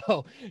bracket. Yeah.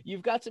 So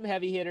you've got some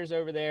heavy hitters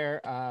over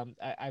there.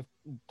 I've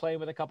played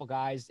with a couple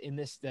guys in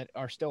this that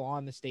are still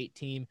on the state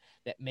team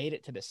that made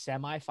it to the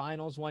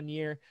semifinals one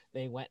year.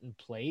 They went and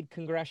played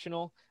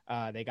Congressional.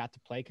 They got to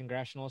play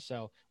Congressional.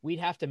 So we'd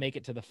have to make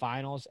it to the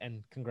finals,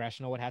 and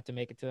Congressional would have to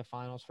make it to the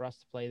finals for us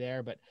to play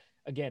there. But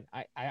again,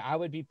 I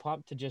would be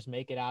pumped to just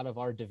make it out of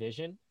our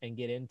division and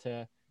get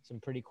into some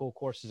pretty cool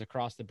courses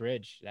across the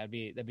bridge. That'd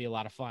be a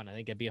lot of fun. I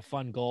think it'd be a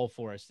fun goal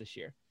for us this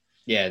year.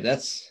 Yeah,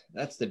 that's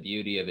the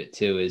beauty of it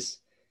too, is,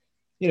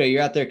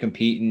 you're out there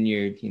competing,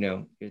 you're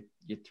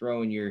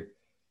throwing your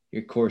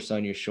course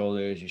on your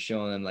shoulders, you're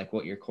showing them like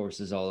what your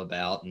course is all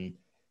about. And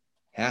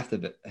half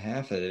of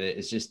it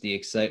is just the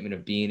excitement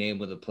of being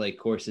able to play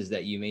courses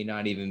that you may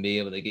not even be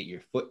able to get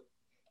your foot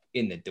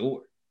in the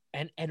door.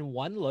 And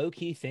one low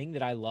key thing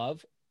that I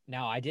love,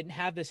 now I didn't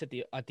have this at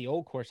the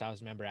old course I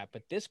was a member at,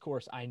 but this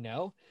course, I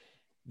know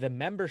the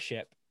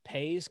membership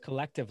pays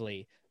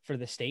collectively for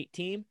the state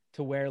team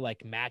to wear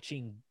like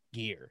matching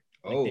gear.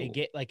 Like they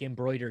get like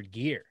embroidered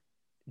gear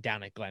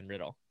down at Glen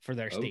Riddle for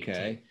their state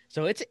team.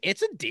 So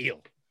it's a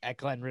deal at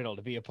Glen Riddle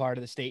to be a part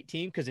of the state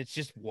team, because it's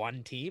just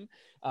one team.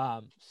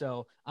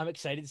 So I'm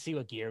excited to see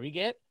what gear we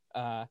get.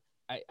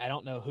 I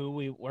don't know who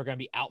we're going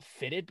to be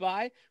outfitted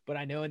by, but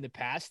I know in the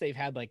past they've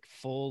had like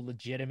full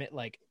legitimate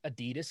like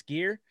Adidas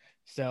gear.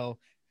 So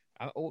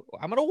I'm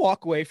going to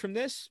walk away from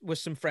this with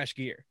some fresh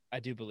gear, I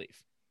do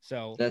believe.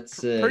 So that's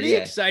pretty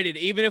excited.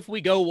 Even if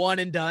we go one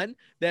and done,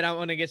 then I'm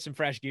going to get some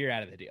fresh gear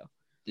out of the deal.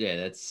 Yeah,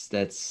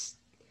 that's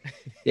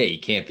yeah, you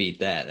can't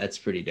beat that. That's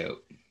pretty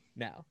dope.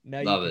 No,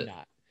 Love you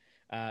cannot.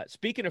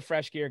 Speaking of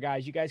fresh gear,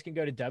 guys, you guys can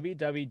go to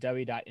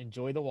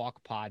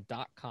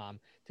www.enjoythewalkpod.com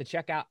to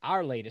check out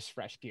our latest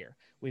fresh gear.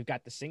 We've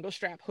got the single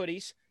strap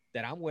hoodies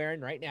that I'm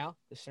wearing right now,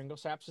 the Single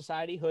Strap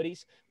Society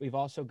hoodies. We've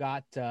also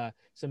got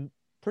some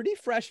pretty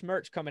fresh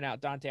merch coming out,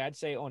 Dante, I'd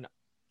say on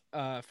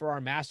for our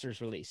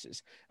Masters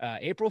releases.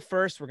 April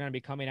 1st, we're going to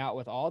be coming out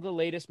with all the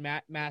latest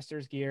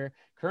Masters gear.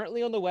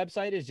 Currently on the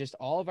website is just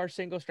all of our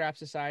Single Strap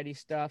Society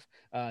stuff.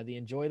 The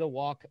Enjoy the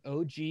Walk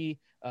OG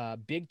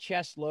Big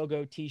Chest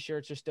logo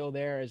t-shirts are still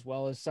there, as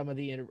well as some of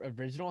the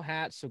original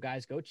hats. So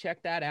guys, go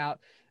check that out.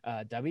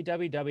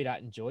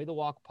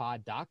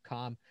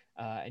 www.enjoythewalkpod.com.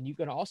 And you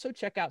can also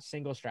check out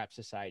Single Strap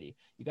Society.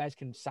 You guys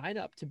can sign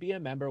up to be a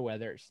member,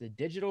 whether it's the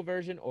digital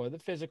version or the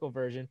physical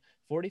version.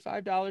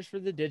 $45 for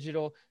the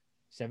digital,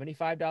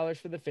 $75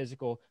 for the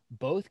physical.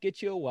 Both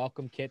get you a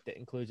welcome kit that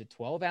includes a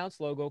 12-ounce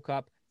logo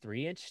cup,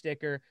 3-inch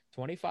sticker,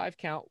 25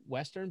 count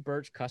Western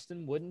Birch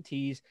custom wooden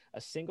tees,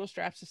 a Single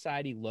Strap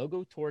Society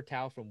logo tour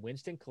towel from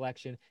Winston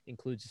Collection,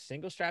 includes a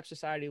Single Strap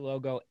Society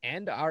logo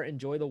and our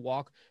Enjoy the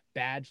Walk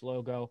badge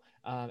logo,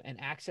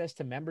 and access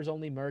to members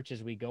only merch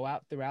as we go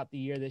out throughout the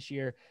year this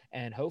year.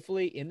 And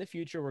hopefully in the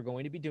future, we're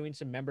going to be doing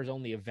some members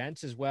only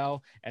events as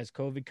well as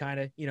COVID kind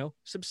of,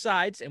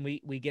 subsides, and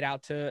we get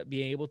out to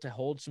be able to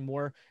hold some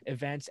more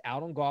events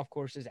out on golf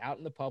courses, out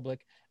in the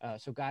public.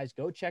 So guys,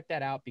 go check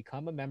that out.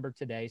 Become a member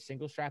today.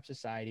 Single Strap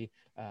Society,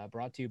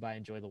 brought to you by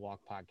Enjoy the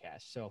Walk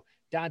podcast. So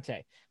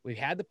Dante, we've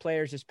had the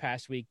players this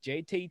past week.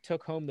 JT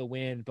took home the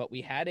win, but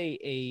we had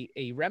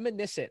a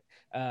reminiscent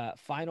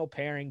final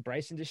pairing,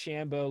 Bryson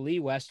DeChambeau, Lee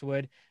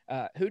Westwood.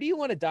 Who do you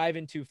want to dive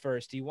into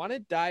first? Do you want to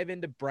dive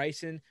into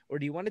Bryson or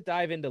do you want to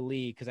dive into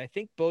Lee? Because I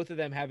think both of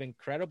them have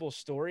incredible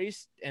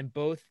stories and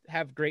both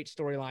have great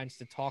storylines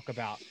to talk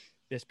about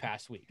this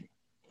past week.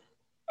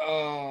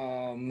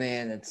 Oh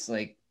man, it's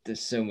like there's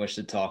so much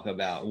to talk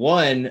about.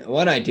 One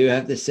I do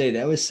have to say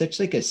that was such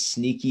like a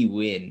sneaky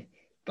win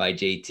by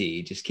JT.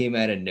 It just came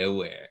out of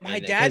nowhere. My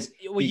dad,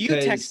 you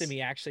texted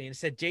me actually and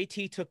said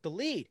JT took the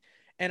lead.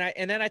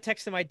 And then I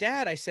texted my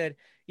dad. I said,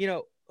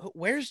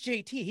 where's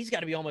JT? He's got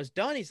to be almost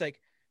done. He's like,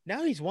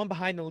 now he's one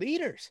behind the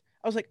leaders.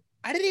 I was like,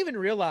 I didn't even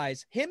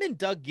realize him and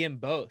Doug Gim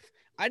both.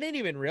 I didn't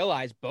even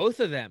realize both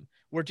of them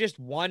were just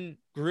one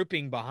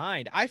grouping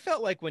behind. I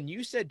felt like when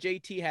you said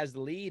JT has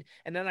the lead,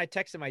 and then I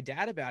texted my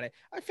dad about it,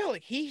 I felt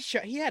like he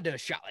had to have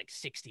shot like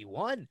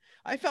 61.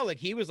 I felt like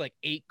he was like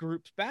 8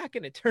 groups back,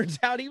 and it turns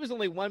out he was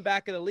only one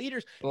back of the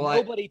leaders. Well,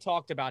 nobody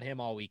talked about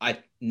him all week.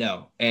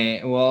 No.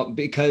 And well,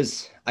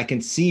 because I can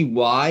see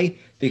why,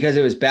 because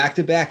it was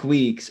back-to-back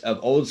weeks of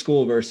old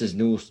school versus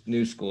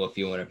new school, if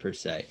you want to per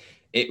se.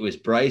 It was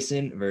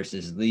Bryson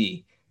versus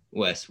Lee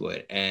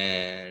Westwood,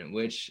 and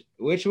which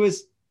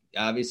was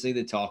obviously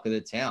the talk of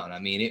the town. I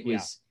mean,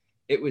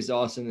 it was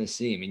awesome to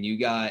see. I mean, you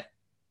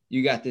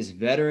got this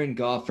veteran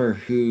golfer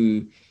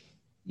who,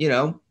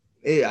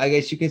 I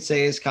guess you could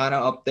say is kind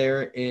of up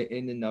there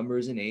in the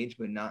numbers and age,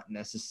 but not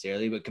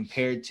necessarily. But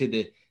compared to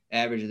the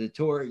average of the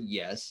tour,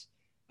 yes.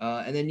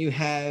 And then you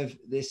have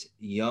this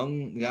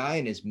young guy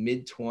in his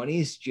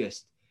mid-20s,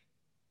 just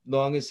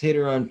longest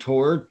hitter on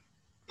tour,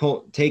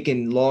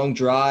 taking long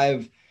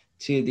drive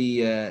to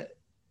the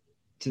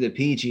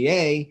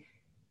PGA,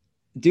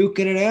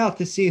 duking it out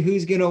to see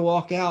who's going to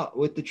walk out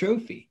with the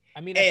trophy.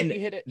 I mean, and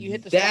you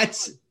hit the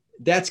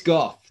that's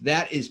golf.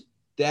 That is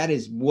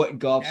what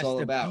golf's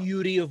all about. That's the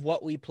beauty of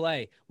what we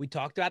play. We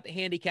talked about the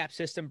handicap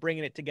system,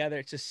 bringing it together.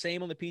 It's the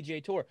same on the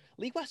PGA Tour.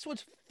 Lee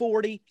Westwood's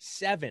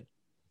 47.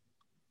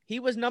 He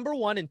was number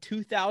 1 in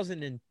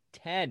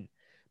 2010.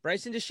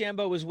 Bryson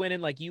DeChambeau was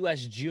winning like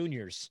U.S.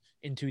 juniors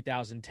in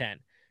 2010.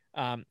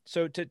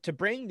 So to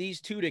bring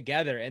these two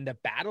together and to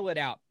battle it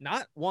out,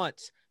 not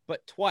once,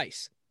 but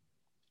twice.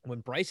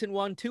 When Bryson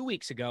won 2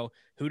 weeks ago,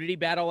 who did he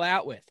battle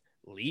out with?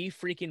 Lee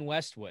freaking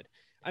Westwood.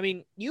 I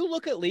mean, you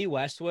look at Lee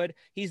Westwood,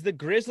 he's the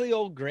grizzly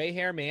old gray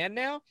hair man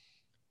now.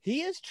 He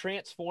has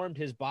transformed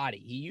his body.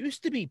 He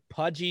used to be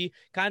pudgy,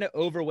 kind of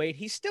overweight.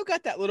 He's still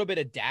got that little bit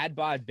of dad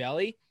bod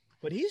belly,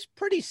 but he's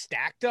pretty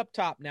stacked up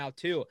top now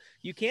too.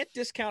 You can't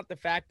discount the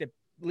fact that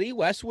Lee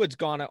Westwood's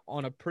gone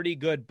on a pretty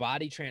good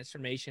body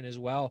transformation as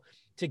well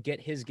to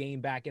get his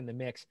game back in the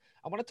mix.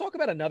 I want to talk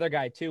about another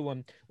guy too.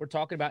 When we're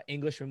talking about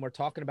Englishman, we're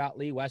talking about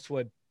Lee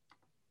Westwood.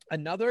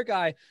 Another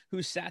guy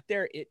who sat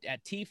there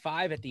at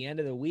T5 at the end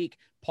of the week,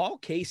 Paul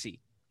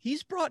Casey.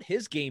 He's brought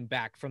his game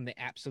back from the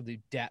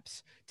absolute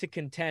depths to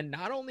contend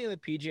not only on the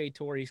PGA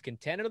Tour, he's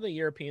contended on the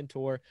European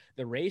Tour.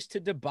 The race to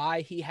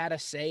Dubai, he had a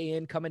say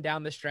in coming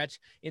down the stretch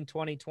in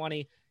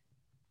 2020.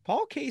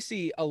 Paul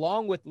Casey,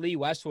 along with Lee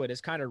Westwood,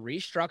 has kind of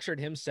restructured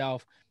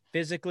himself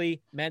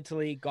physically,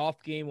 mentally,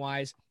 golf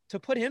game-wise, to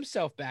put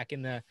himself back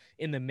in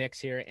the mix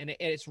here. And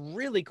it's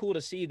really cool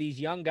to see these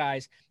young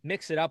guys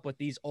mix it up with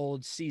these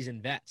old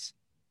seasoned vets.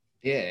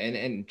 Yeah,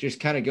 and just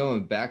kind of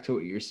going back to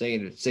what you're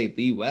saying, to say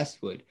Lee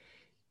Westwood,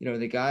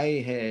 the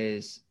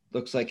guy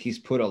looks like he's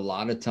put a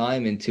lot of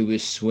time into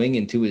his swing,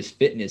 into his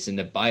fitness and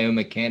the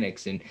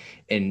biomechanics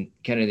and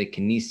kind of the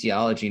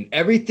kinesiology and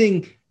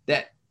everything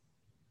that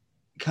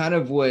kind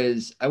of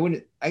was,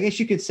 I guess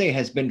you could say,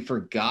 has been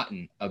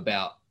forgotten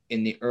about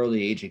in the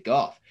early age of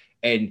golf.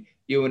 And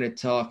you want to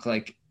talk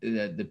like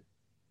the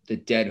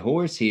dead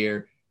horse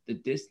here, the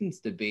distance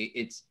debate.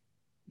 It's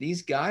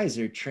these guys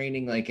are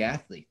training like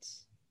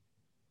athletes.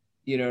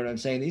 You know what I'm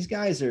saying? These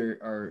guys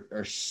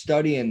are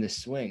studying the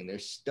swing. They're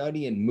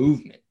studying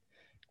movement.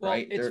 Well,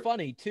 right? It's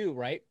funny too,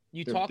 right?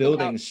 They're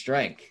building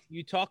strength.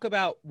 You talk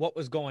about what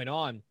was going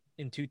on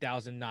in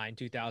 2009,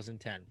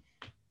 2010.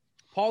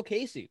 Paul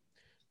Casey,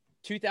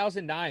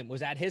 2009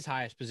 was at his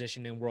highest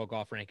position in world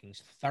golf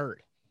rankings, 3rd.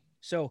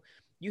 So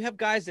you have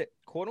guys that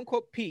quote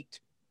unquote peaked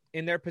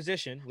in their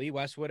position, Lee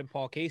Westwood and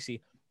Paul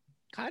Casey,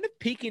 kind of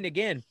peaking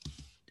again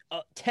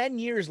 10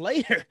 years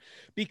later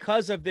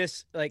because of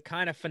this like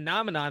kind of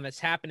phenomenon that's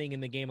happening in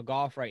the game of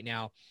golf right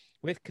now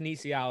with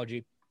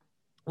kinesiology,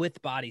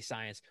 with body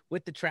science,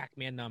 with the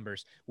TrackMan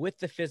numbers, with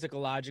the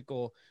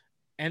physiological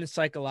and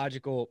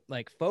psychological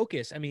like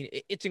focus. I mean,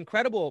 it's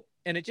incredible.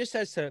 And it just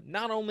says to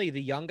not only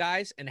the young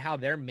guys and how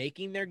they're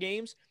making their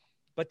games,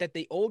 but that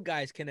the old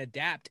guys can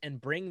adapt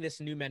and bring this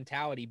new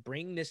mentality,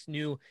 bring this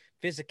new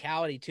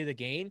physicality to the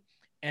game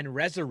and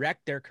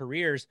resurrect their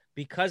careers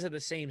because of the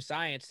same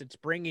science that's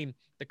bringing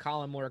the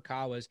Colin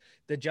Morikawas,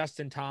 the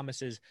Justin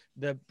Thomases,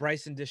 the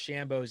Bryson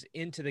DeChambos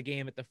into the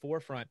game at the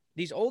forefront.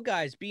 These old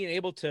guys being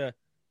able to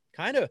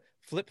kind of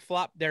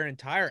flip-flop their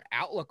entire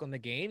outlook on the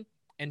game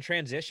and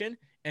transition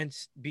and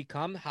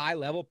become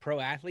high-level pro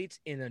athletes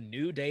in a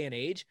new day and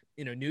age,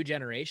 in a new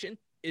generation,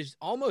 is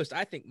almost,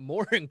 I think,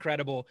 more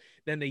incredible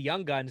than the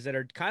young guns that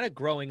are kind of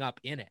growing up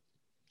in it.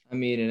 I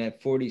mean, and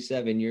at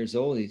 47 years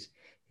old, his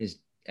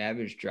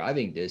average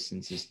driving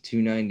distance is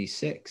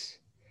 296.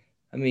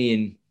 I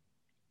mean,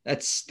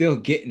 that's still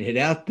getting it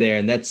out there,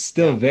 and that's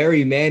still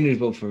very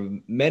manageable for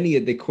many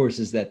of the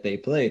courses that they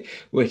play,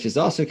 which is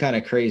also kind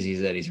of crazy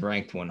is that he's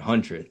ranked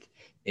 100th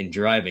in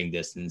driving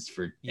distance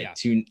for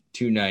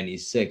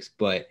 296.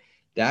 But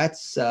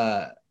that's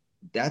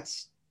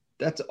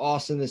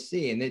awesome to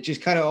see. And it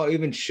just kind of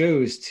even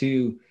shows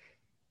to,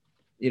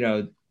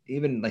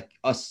 even like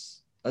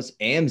us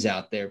AMs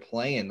out there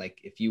playing,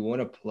 like if you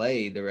want to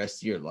play the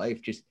rest of your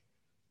life, just,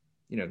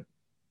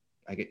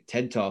 I get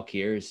TED Talk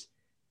here is,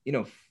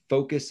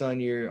 focus on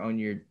your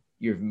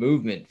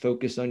movement,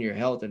 focus on your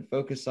health, and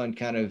focus on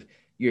kind of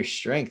your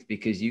strength,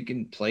 because you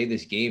can play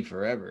this game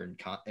forever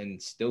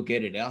and still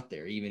get it out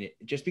there.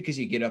 Just because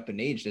you get up in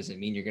age doesn't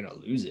mean you're going to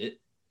lose it.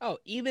 Oh,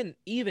 even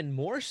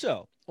more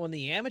so on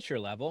the amateur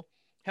level.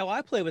 Hell,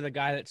 I play with a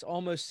guy that's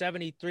almost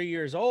 73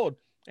 years old,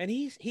 and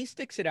he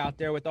sticks it out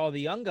there with all the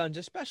young guns,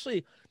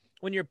 especially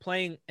when you're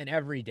playing an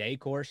everyday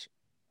course,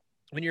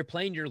 when you're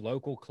playing your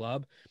local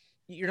club.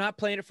 You're not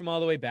playing it from all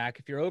the way back.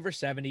 If you're over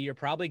 70, you're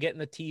probably getting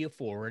the tee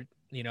forward.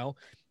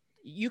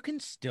 You can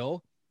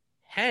still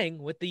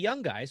hang with the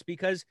young guys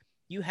because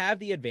you have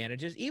the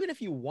advantages. Even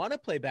if you want to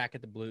play back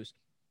at the Blues,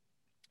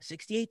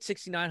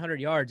 6,900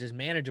 yards is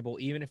manageable,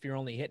 even if you're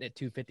only hitting at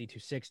 250,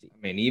 260.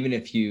 I mean, even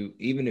if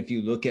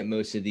you look at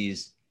most of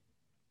these,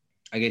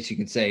 I guess you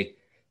can say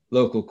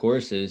local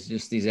courses,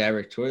 just these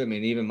average tours. I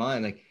mean, even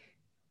mine,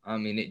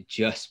 it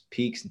just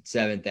peaks at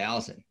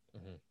 7,000.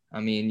 Mm-hmm. I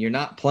mean, you're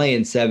not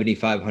playing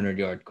 7,500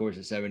 yard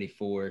courses,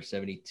 74,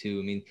 72.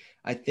 I mean,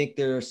 I think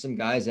there are some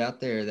guys out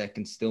there that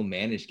can still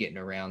manage getting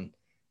around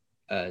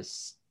a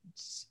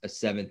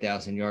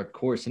 7,000 yard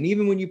course. And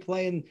even when you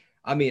play in,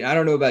 I mean, I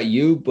don't know about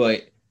you,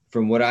 but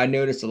from what I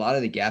noticed, a lot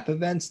of the gap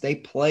events, they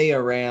play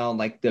around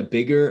like the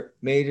bigger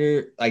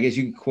major, I guess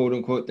you can quote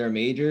unquote their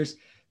majors.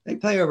 They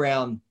play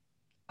around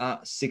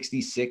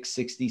 66,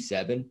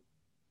 67.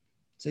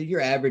 So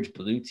your average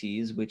blue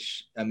tees,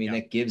 which, I mean,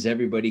 that gives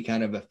everybody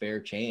kind of a fair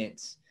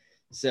chance.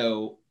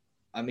 So,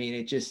 I mean,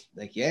 it just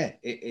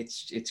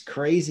it's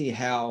crazy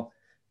how,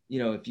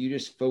 if you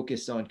just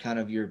focus on kind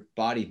of your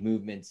body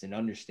movements and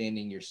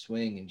understanding your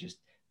swing and just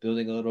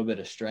building a little bit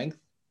of strength,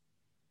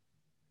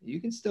 you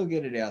can still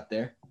get it out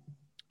there.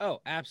 Oh,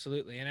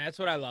 absolutely. And that's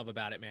what I love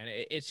about it, man.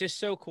 It's just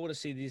so cool to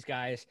see these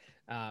guys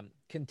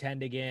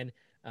contend again.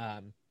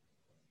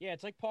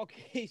 It's like Paul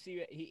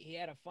Casey. He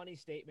had a funny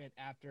statement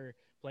after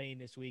playing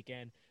this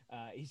weekend.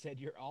 He said,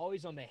 "You're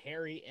always on the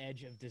hairy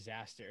edge of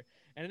disaster."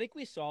 And I think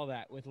we saw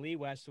that with Lee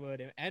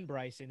Westwood and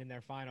Bryson in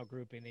their final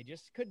grouping. They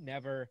just could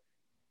never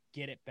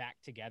get it back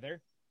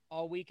together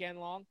all weekend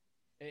long,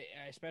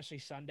 especially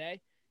Sunday.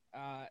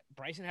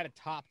 Bryson had a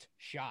topped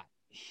shot.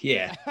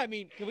 Yeah. I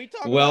mean, can we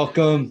talk about that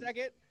for a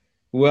second?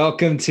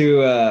 Welcome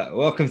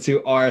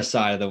to our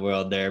side of the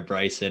world there,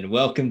 Bryson.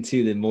 Welcome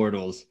to the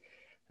mortals.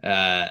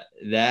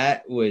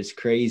 That was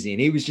crazy. And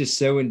he was just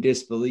so in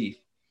disbelief.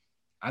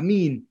 I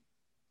mean,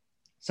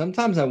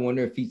 sometimes I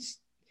wonder if he's,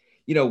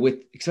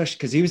 especially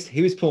because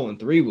he was pulling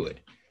 3-wood,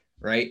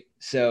 right?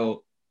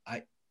 So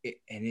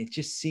it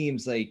just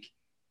seems like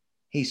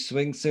he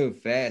swings so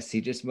fast.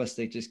 He just must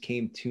have just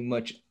came too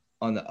much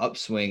on the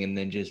upswing and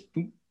then just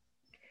boom,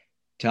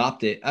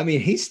 topped it. I mean,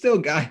 he's still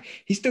got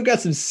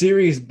some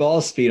serious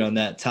ball speed on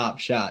that top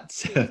shot.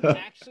 So. It's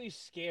actually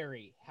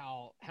scary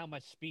how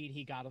much speed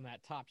he got on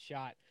that top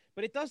shot.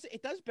 But it does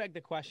beg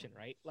the question,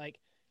 right? Like,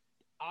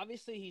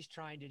 obviously he's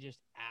trying to just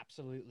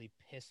absolutely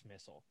piss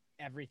missile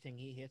everything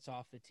he hits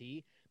off the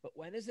tee. But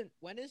when is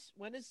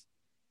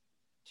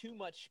too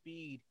much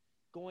speed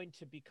going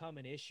to become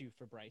an issue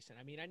for Bryson?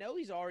 I mean, I know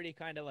he's already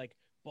kind of like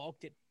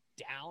bulked it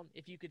down,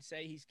 if you could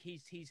say. He's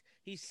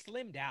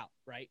slimmed out,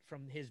 right,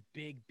 from his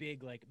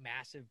big like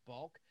massive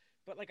bulk.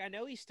 But like, I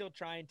know he's still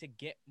trying to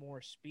get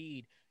more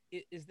speed.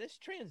 Is this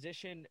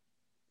transition,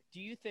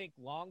 do you think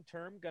long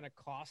term going to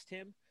cost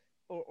him?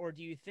 Or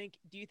do you think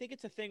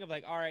it's a thing of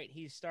like, all right,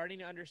 he's starting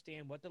to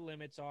understand what the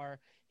limits are.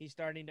 He's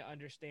starting to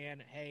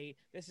understand, hey,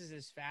 this is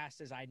as fast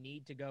as I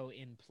need to go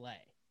in play.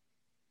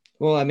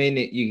 Well, I mean,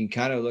 you can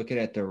kind of look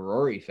at the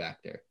Rory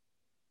factor.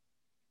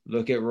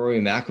 look at Rory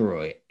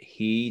McIlroy.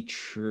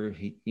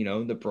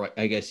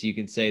 I guess you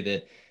can say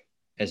that,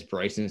 as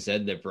Bryson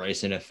said, the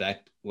Bryson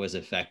effect was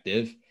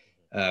effective.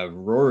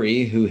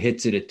 Rory, who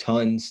hits it a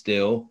ton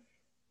still,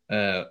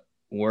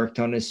 worked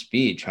on his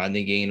speed, trying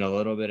to gain a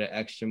little bit of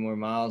extra more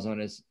miles on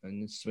his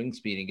swing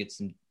speed and get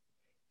some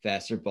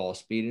faster ball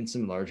speed and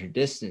some larger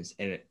distance.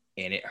 And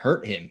it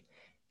hurt him.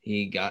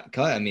 He got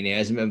cut. I mean, he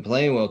hasn't been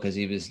playing well because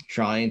he was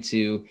trying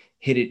to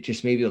hit it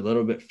just maybe a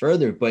little bit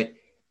further. But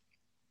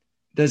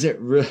does it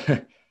really?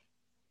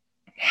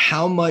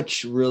 How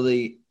much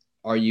really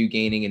are you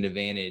gaining an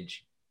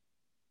advantage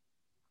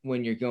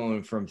when you're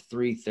going from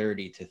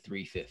 330 to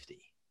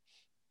 350?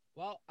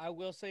 Well, I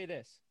will say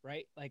this,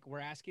 right? Like, we're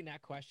asking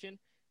that question.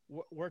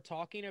 We're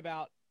talking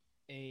about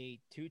a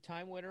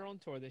 2-time winner on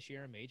tour this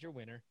year, a major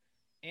winner.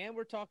 And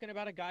we're talking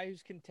about a guy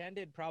who's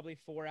contended probably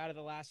 4 out of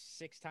the last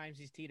 6 times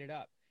he's teed it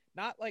up.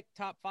 Not like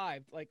top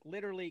 5, like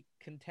literally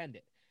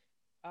contended.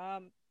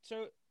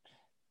 So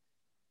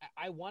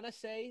I want to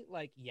say,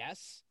 like,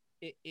 yes,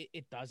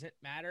 it doesn't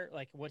matter.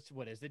 Like,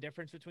 what is the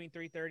difference between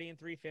 330 and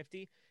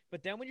 350?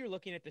 But then when you're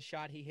looking at the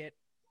shot he hit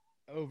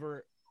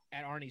over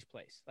at Arnie's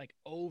place, like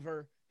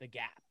over the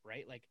gap,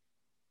 right? Like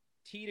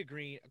tee to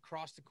green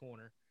across the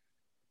corner,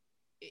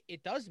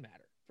 it does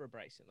matter for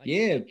Bryson. Like,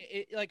 yeah,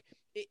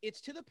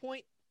 it's to the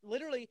point,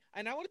 literally.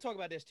 And I want to talk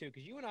about this too,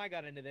 because you and I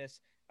got into this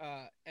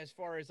as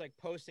far as like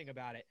posting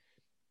about it.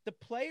 The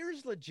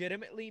players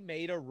legitimately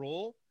made a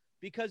rule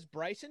because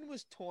Bryson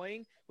was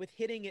toying with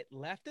hitting it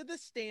left of the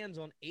stands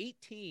on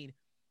 18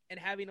 and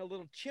having a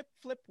little chip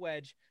flip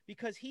wedge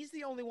because he's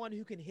the only one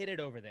who can hit it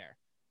over there.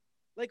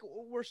 Like,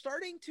 we're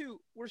starting to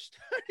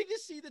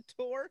see the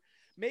tour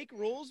make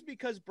rules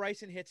because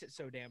Bryson hits it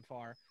so damn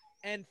far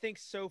and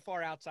thinks so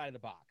far outside of the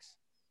box.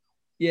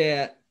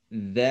 Yeah,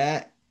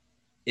 that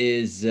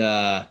is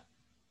yeah,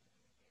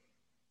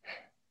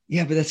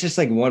 but that's just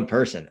like one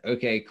person.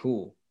 Okay,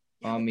 cool.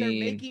 Yeah, but they're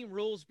making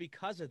rules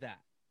because of that.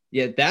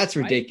 Yeah, that's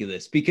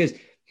ridiculous. Right?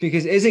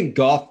 Because isn't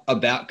golf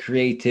about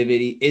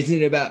creativity?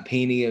 Isn't it about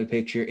painting a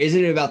picture?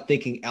 Isn't it about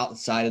thinking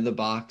outside of the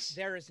box?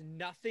 There is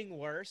nothing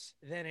worse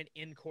than an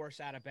in-course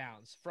out of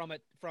bounds from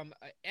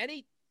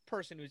any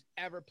person who's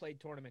ever played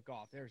tournament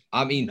golf. There's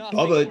nothing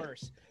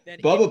worse than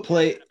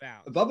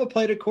Bubba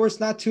played a course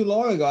not too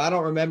long ago. I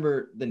don't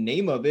remember the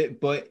name of it,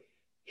 but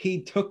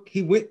he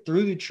went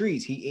through the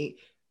trees.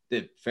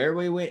 The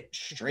fairway went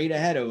straight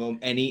ahead of him,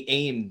 and he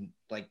aimed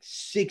like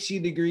 60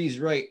 degrees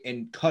right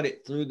and cut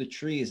it through the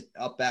trees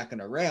up, back,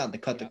 and around to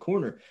cut the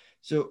corner.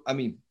 So, I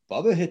mean,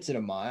 Bubba hits it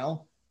a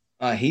mile.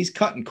 He's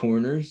cutting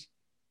corners.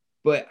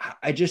 But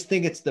I just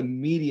think it's the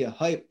media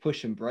hype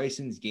pushing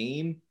Bryson's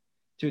game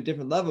to a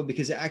different level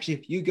because actually,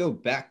 if you go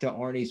back to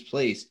Arnie's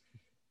place,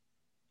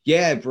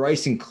 yeah,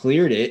 Bryson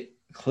cleared it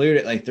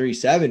like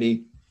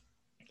 370,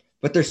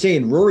 but they're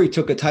saying Rory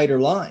took a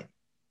tighter line.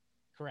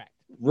 Correct.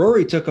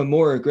 Rory took a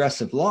more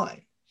aggressive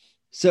line.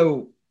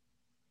 So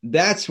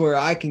that's where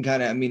I can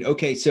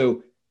okay,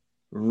 so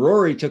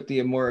Rory took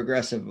the more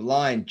aggressive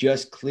line,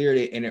 just cleared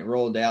it, and it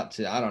rolled out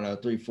to, I don't know,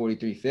 340,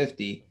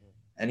 350.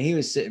 And he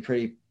was sitting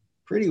pretty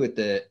with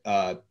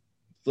the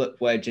flip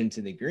wedge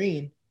into the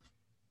green.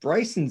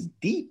 Bryson's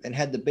deep and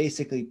had to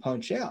basically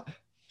punch out.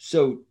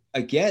 So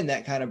again,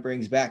 that kind of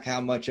brings back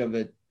how much of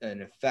an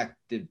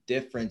effective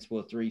difference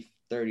will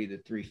 330 to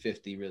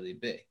 350 really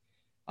be.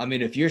 I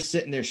mean, if you're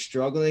sitting there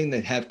struggling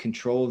to have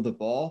control of the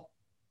ball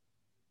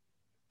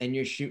and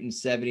you're shooting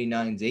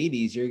 79s,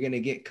 80s, you're going to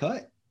get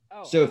cut.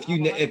 Oh, so if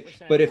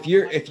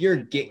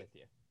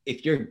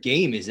your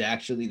game is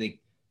actually like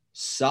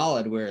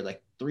solid, where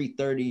like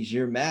 330 is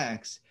your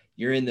max,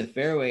 you're in the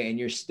fairway and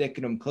you're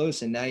sticking them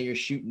close, and now you're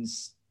shooting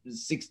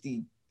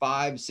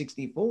 65,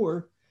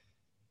 64.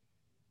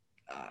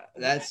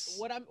 That's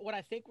what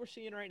I think we're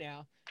seeing right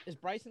now is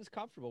Bryson's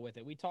comfortable with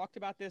it. We talked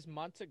about this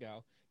months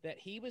ago, that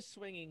he was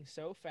swinging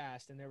so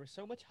fast and there was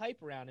so much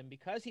hype around him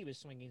because he was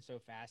swinging so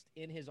fast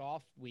in his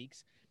off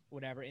weeks,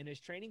 whatever, in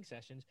his training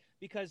sessions,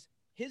 because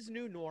his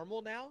new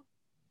normal now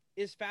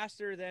is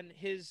faster than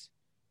his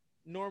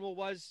normal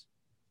was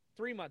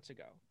 3 months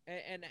ago.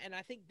 And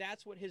I think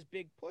that's what his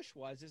big push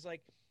was, is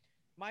like,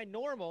 my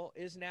normal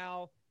is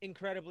now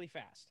incredibly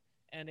fast,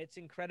 and it's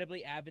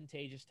incredibly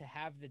advantageous to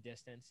have the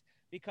distance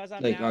because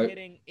I'm now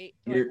hitting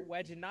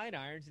wedge and 9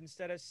 irons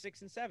instead of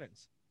 6 and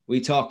 7s. We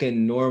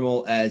talking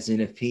normal as in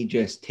if he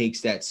just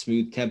takes that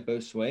smooth tempo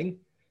swing?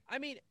 I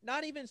mean,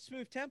 not even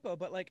smooth tempo,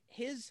 but like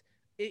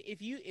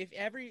if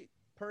every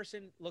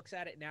person looks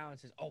at it now and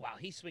says, oh, wow,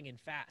 he's swinging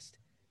fast.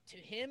 To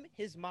him,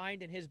 his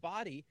mind and his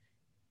body,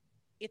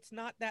 it's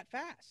not that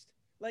fast.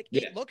 Like,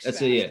 it looks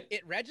fast.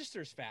 It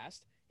registers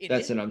fast.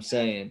 That's what I'm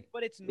saying.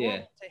 But it's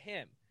normal to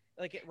him.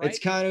 Like, it's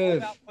kind of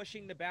about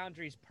pushing the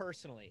boundaries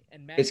personally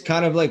and mentally. It's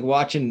kind of like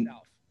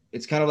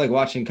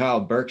watching Kyle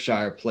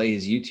Berkshire play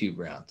his YouTube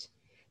rounds.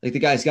 Like, the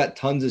guy's got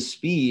tons of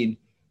speed,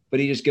 but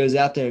he just goes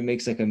out there and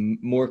makes like a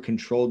more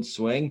controlled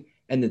swing,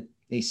 and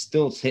he's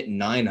still hitting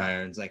 9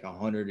 irons like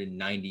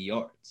 190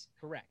 yards.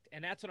 Correct.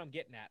 And that's what I'm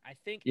getting at. I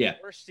think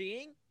we're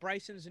seeing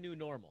Bryson's new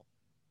normal.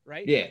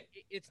 right? Yeah.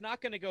 It's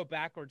not going to go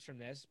backwards from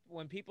this.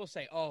 When people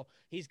say, oh,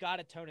 he's got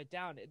to tone it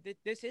down,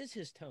 this is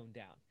his tone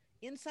down.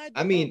 Inside the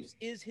I mean, ropes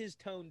is his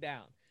tone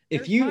down.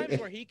 if There's you, times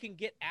where he can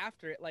get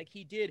after it like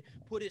he did,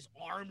 put his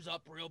arms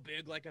up real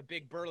big like a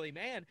big burly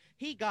man.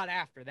 He got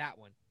after that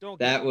one. Don't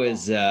get that me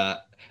was, wrong.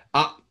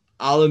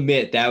 I'll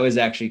admit that was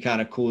actually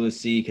kind of cool to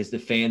see because the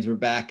fans were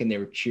back and they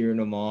were cheering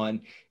him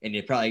on, and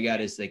it probably got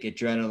his like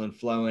adrenaline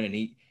flowing.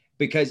 And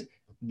because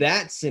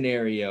that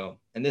scenario,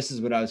 and this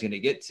is what I was going to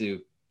get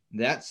to,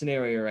 that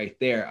scenario right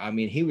there. I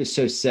mean, he was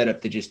so set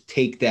up to just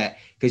take that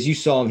because you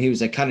saw him. He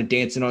was like kind of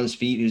dancing on his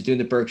feet. He was doing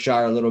the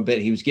Berkshire a little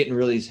bit. He was getting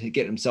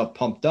himself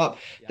pumped up.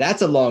 Yeah.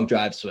 That's a long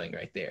drive swing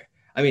right there.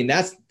 I mean,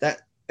 that's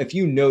that. If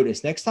you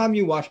notice, next time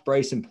you watch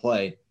Bryson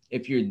play,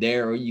 if you're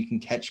there or you can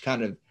catch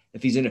kind of,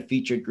 if he's in a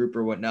featured group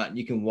or whatnot, and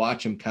you can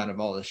watch him kind of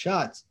all the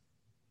shots.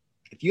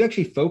 If you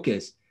actually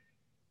focus,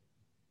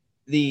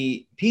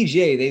 the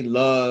PGA, they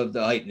love the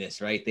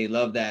hypeness, right? They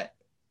love that.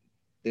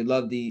 They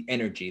love the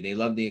energy. They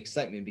love the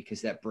excitement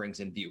because that brings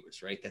in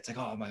viewers, right? That's like,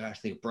 oh my gosh, I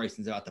think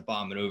Bryson's about to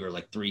bomb it over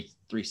like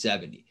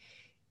 370.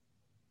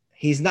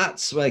 He's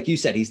not, like you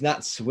said, he's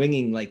not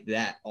swinging like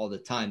that all the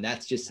time.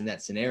 That's just in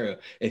that scenario.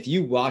 If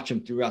you watch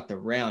him throughout the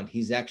round,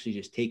 he's actually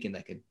just taking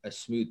like a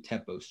smooth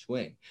tempo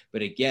swing.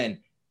 But again,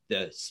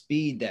 the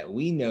speed that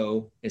we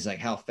know is like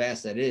how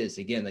fast that is.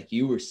 Again, like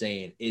you were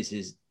saying, it's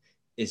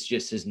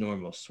just his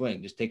normal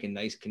swing, just take a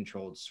nice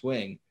controlled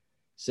swing.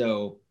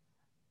 So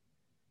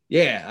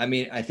yeah, I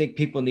mean, I think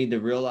people need to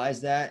realize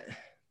that,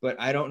 but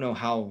I don't know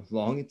how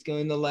long it's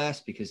going to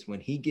last because when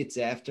he gets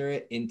after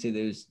it into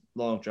those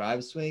long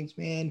drive swings,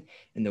 man,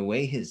 and the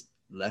way his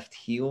left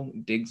heel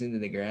digs into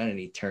the ground and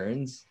he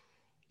turns,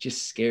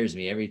 just scares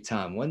me every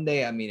time. One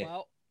day, I mean,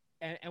 well,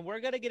 and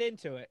we're gonna get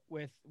into it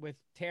with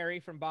Terry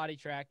from Body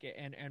Trak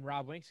and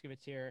Rob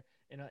Winkskivitz here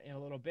in a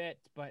little bit,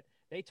 but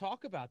they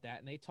talk about that,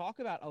 and they talk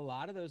about a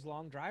lot of those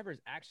long drivers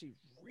actually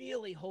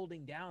really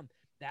holding down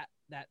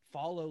that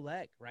follow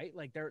leg, right?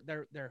 Like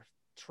their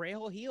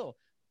trail heel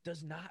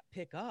does not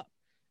pick up.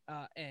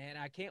 And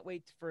I can't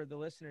wait for the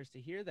listeners to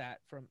hear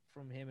that from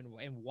him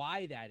and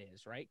why that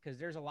is, right? Because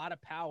there's a lot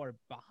of power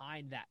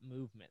behind that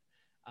movement.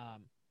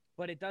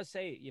 But it does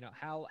say, you know,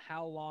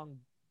 how long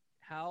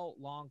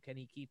can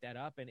he keep that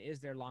up, and is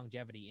there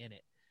longevity in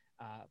it?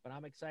 But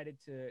I'm excited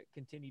to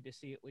continue to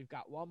see it. We've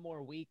got one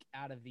more week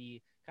out of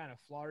the kind of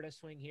Florida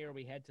swing here.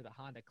 We head to the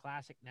Honda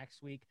Classic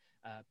next week,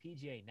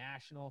 PGA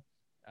National.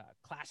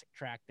 Classic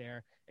track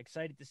there.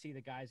 Excited to see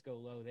the guys go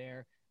low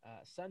there.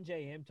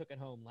 Sunjay Im took it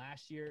home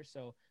last year,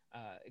 so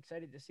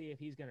excited to see if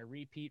he's going to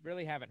repeat.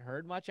 Really haven't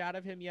heard much out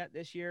of him yet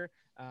this year,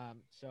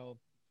 so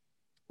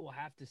we'll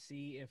have to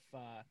see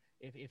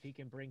if he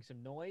can bring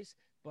some noise.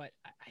 But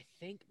I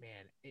think,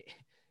 man,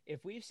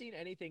 if we've seen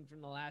anything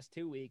from the last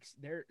 2 weeks,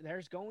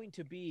 there's going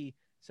to be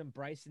some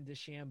Bryson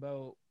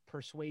DeChambeau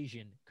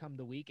persuasion come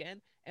the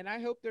weekend, and I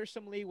hope there's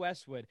some Lee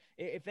Westwood.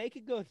 If they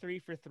could go 3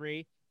 for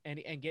 3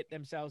 and get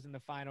themselves in the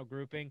final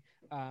grouping,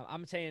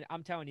 I'm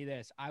telling you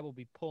this, I will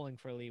be pulling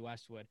for Lee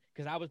Westwood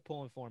because I was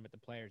pulling for him at the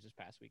Players this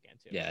past weekend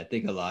too. Yeah, I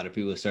think a lot of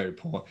people started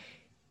pulling.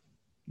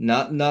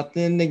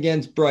 Nothing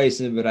against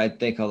Bryson, but I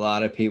think a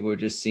lot of people are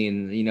just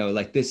seeing, you know,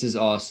 like this is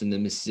awesome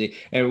to see.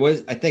 And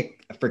I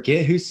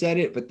forget who said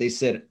it, but they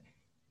said,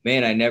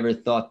 man, I never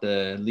thought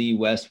the Lee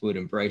Westwood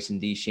and Bryson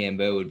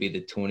DeChambeau would be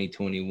the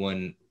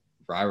 2021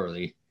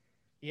 rivalry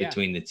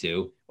between the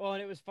two. Well,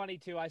 and it was funny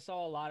too. I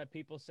saw a lot of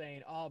people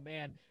saying, "Oh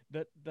man,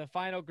 the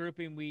final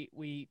grouping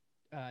we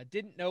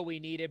didn't know we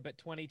needed, but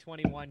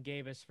 2021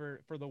 gave us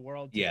for the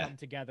world to come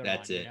together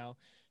that's on." it. You know,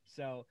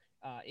 so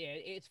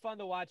it's fun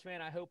to watch, man.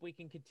 I hope we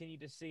can continue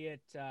to see it.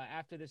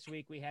 After this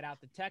week, we head out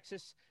to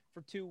Texas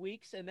for 2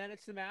 weeks, and then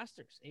it's the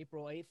Masters,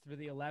 April 8th through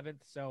the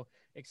 11th. So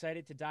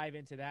excited to dive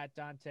into that,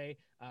 Dante.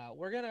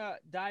 We're going to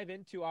dive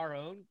into our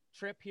own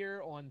trip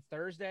here on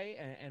Thursday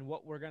and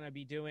what we're going to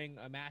be doing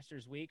a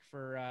Masters week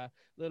for a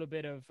little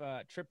bit of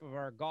a trip of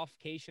our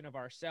golfcation of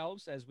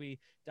ourselves as we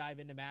dive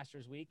into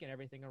Masters week and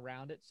everything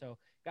around it. So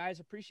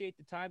guys, appreciate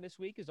the time this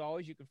week. As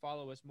always, you can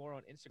follow us more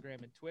on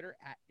Instagram and Twitter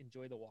at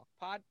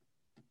EnjoyTheWalkPod.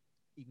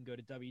 You can go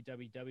to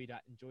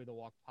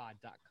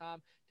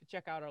www.enjoythewalkpod.com to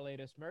check out our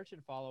latest merch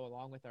and follow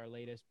along with our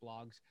latest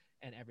blogs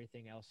and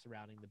everything else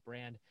surrounding the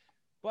brand.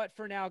 But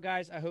for now,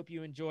 guys, I hope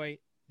you enjoy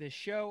this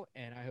show,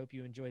 and I hope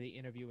you enjoy the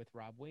interview with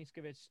Rob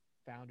Winkskivitz,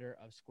 founder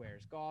of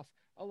SQAIRZ Golf,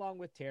 along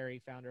with Terry,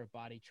 founder of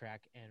Body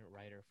Trak and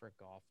writer for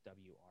Golf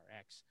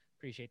WRX.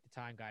 Appreciate the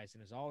time, guys,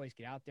 and as always,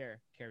 get out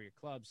there, carry your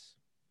clubs,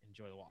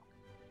 enjoy the walk.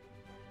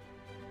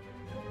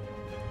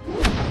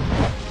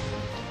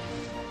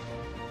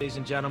 Ladies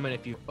and gentlemen,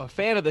 if you're a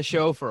fan of the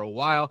show for a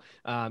while,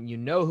 you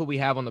know who we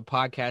have on the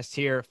podcast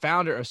here,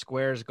 founder of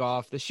SQAIRZ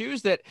Golf. The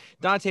shoes that,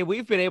 Dante,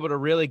 we've been able to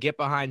really get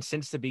behind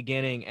since the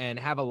beginning and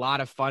have a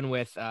lot of fun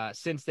with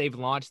since they've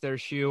launched their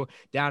shoe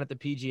down at the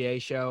PGA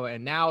show.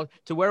 And now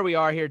to where we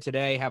are here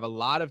today, have a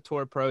lot of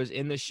tour pros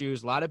in the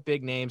shoes, a lot of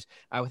big names.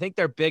 I think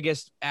their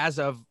biggest as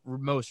of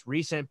most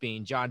recent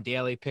being John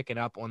Daly picking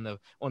up on the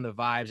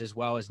vibes, as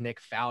well as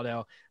Nick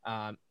Faldo.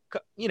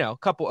 a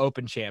couple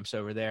open champs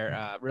over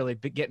there, really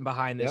getting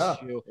behind this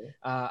shoe.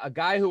 A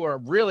guy who we're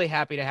really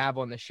happy to have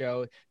on the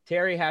show,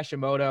 Terry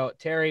Hashimoto.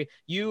 Terry,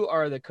 you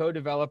are the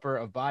co-developer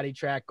of Bodi,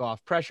 Trak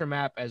Golf Pressure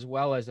Map, as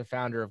well as the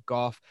founder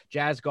of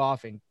Jazz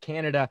Golf in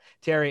Canada.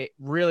 Terry,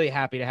 really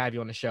happy to have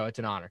you on the show. It's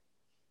an honor.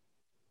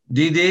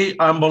 DD,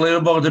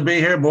 unbelievable to be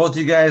here. Both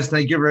you guys,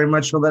 thank you very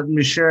much for letting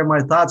me share my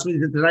thoughts with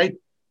you tonight.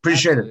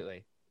 Appreciate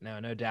it.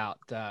 No doubt.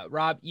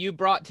 Rob, you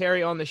brought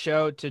Terry on the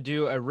show to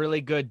do a really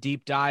good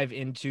deep dive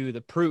into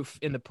the proof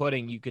in the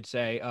pudding, you could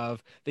say,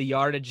 of the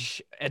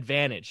yardage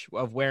advantage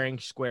of wearing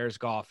SQAIRZ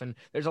golf. And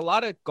there's a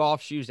lot of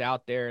golf shoes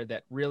out there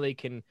that really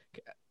can,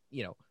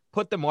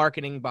 put the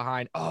marketing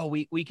behind,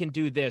 we can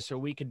do this or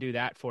we can do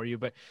that for you.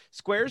 But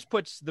SQAIRZ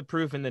puts the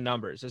proof in the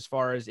numbers as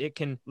far as it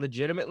can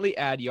legitimately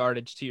add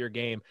yardage to your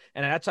game.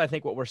 And that's, I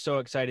think, what we're so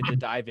excited to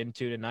dive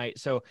into tonight.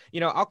 So,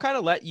 I'll kind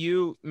of let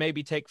you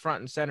maybe take front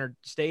and center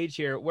stage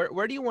here.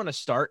 Where do you want to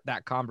start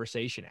that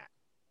conversation at?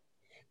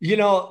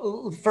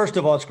 First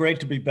of all, it's great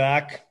to be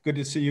back. Good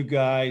to see you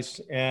guys.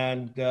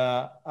 And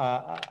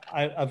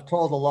I've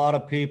told a lot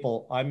of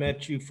people, I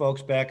met you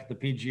folks back at the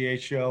PGA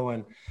show,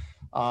 and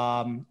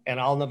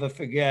I'll never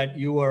forget,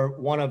 you were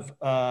one of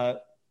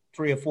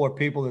 3 or 4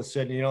 people that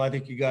said, I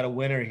think you got a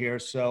winner here.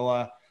 So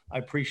I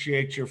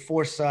appreciate your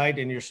foresight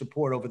and your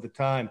support over the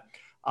time.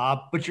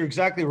 But you're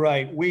exactly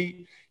right.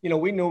 We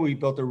knew we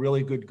built a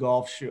really good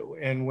golf shoe.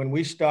 And when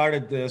we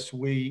started this,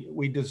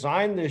 we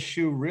designed this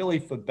shoe really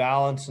for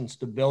balance and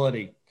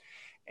stability.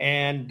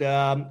 And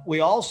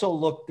we also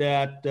looked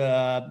at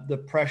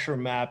the pressure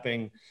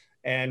mapping,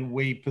 and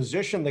we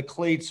positioned the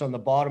cleats on the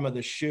bottom of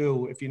the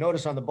shoe. If you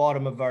notice on the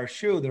bottom of our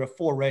shoe, there are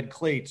 4 red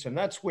cleats, and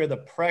that's where the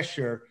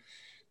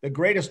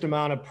greatest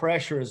amount of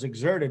pressure is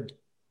exerted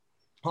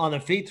on the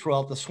feet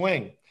throughout the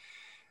swing.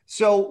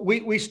 So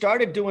we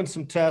started doing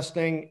some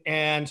testing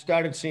and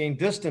started seeing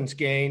distance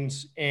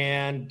gains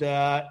and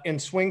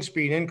swing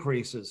speed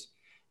increases.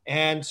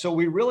 And so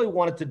we really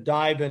wanted to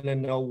dive in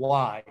and know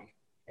why.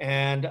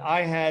 And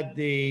I had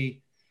the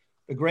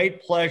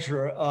great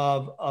pleasure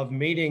of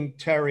meeting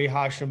Terry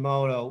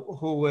Hashimoto,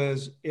 who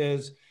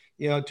is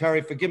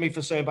Terry, forgive me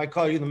for saying, if I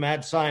call you the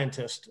mad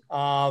scientist,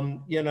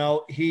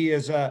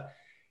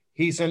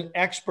 he's an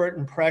expert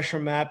in pressure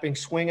mapping,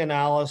 swing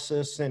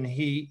analysis, and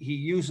he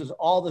uses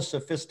all the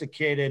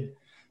sophisticated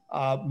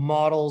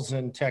models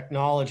and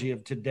technology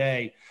of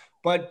today.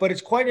 But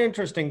it's quite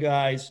interesting,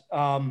 guys,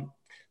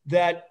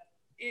 that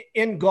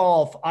in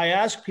golf, I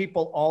ask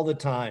people all the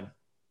time,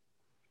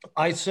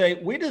 I say,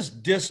 where does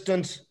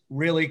distance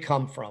really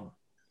come from?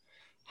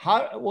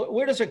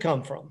 Where does it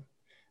come from?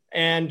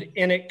 And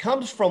it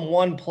comes from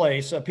one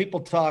place.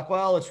 People talk,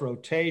 well, it's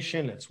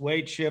rotation, it's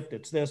weight shift,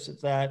 it's this,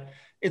 it's that.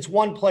 It's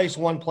one place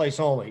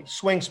only,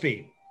 swing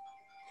speed.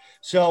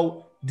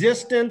 So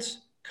distance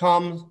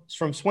comes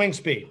from swing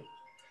speed.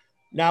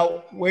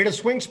 Now, where does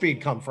swing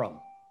speed come from?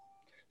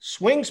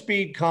 Swing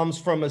speed comes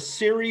from a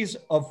series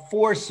of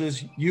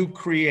forces you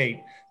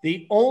create.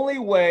 The only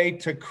way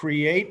to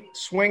create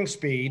swing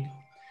speed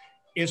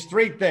is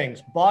 3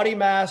 things: body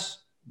mass,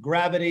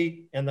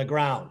 gravity, and the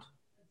ground.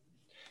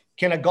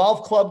 Can a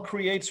golf club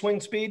create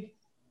swing speed?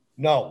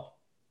 No.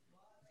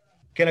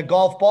 Can a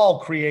golf ball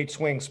create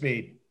swing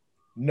speed?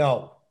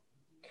 No.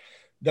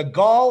 The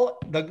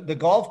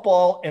golf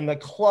ball and the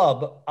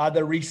club are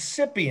the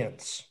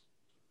recipients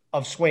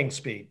of swing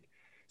speed.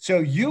 So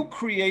you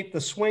create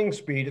the swing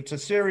speed. It's a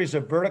series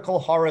of vertical,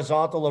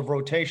 horizontal, of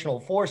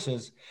rotational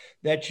forces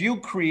that you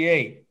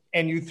create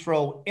and you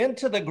throw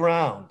into the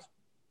ground.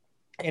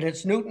 And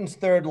it's Newton's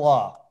 3rd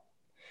law.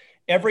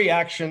 Every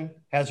action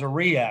has a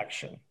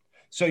reaction.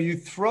 So you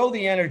throw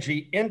the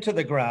energy into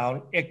the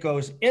ground, it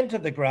goes into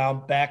the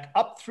ground, back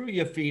up through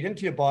your feet,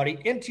 into your body,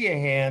 into your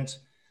hands,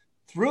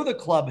 through the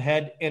club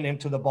head, and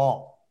into the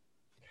ball.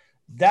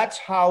 That's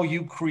how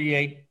you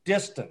create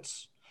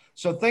distance.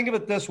 So think of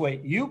it this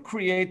way. You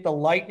create the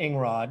lightning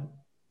rod,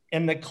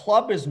 and the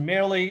club is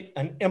merely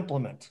an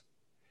implement.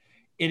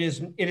 It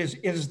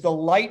is the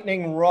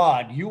lightning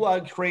rod. You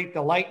create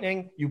the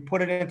lightning, you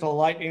put it into the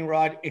lightning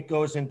rod, it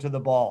goes into the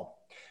ball.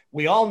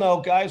 We all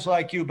know, guys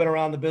like you, been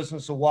around the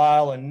business a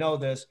while and know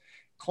this,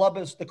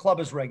 the club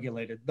is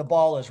regulated. The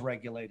ball is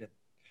regulated.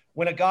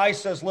 When a guy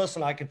says,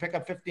 listen, I can pick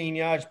up 15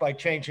 yards by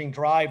changing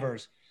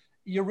drivers,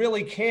 you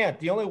really can't.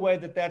 The only way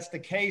that that's the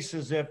case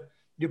is if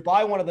you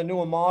buy one of the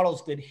newer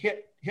models that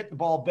hit the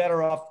ball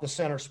better off the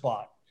center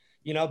spot,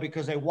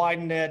 because they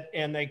widen it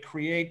and they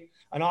create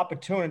an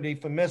opportunity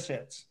for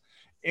mishits.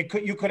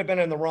 You could have been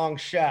in the wrong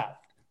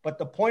shaft. But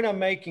the point I'm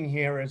making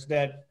here is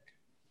that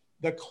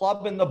the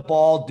club and the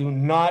ball do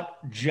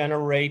not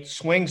generate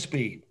swing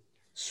speed.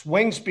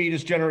 Swing speed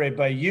is generated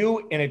by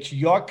you, and it's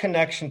your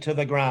connection to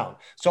the ground.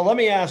 So let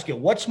me ask you,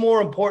 what's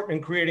more important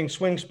in creating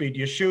swing speed,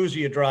 your shoes or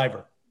your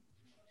driver?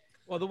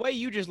 Well, the way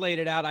you just laid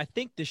it out, I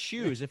think the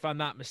shoes, if I'm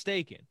not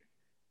mistaken.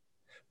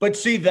 But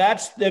see,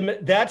 that's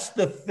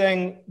the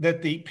thing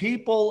that the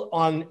people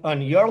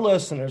on your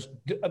listeners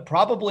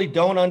probably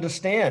don't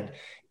understand,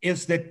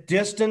 is that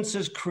distance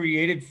is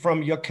created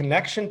from your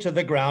connection to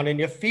the ground and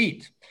your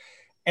feet.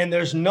 And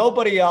there's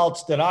nobody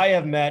else that I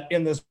have met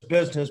in this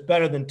business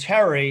better than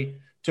Terry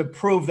to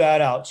prove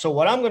that out. So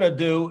what I'm going to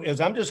do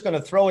is I'm just going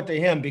to throw it to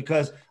him,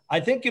 because I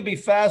think you'd be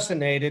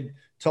fascinated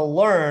to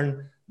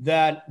learn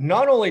that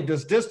not only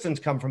does distance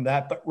come from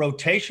that, but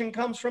rotation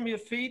comes from your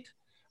feet.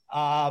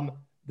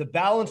 The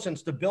balance and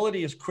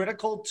stability is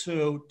critical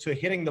to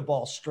hitting the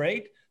ball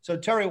straight. So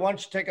Terry, why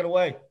don't you take it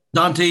away?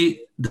 Dante,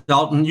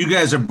 Dalton, you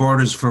guys are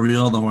boarders for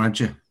real though, aren't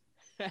you?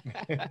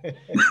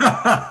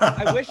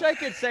 I wish I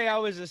could say I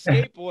was a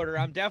skateboarder.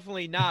 I'm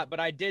definitely not, but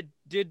I did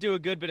do a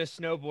good bit of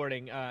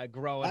snowboarding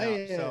growing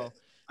up. So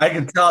I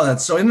can tell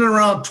that. So in and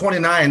around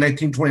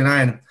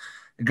 1929,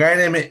 a guy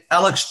named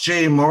Alex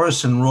J.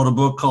 Morrison wrote a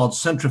book called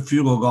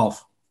Centrifugal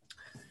Golf.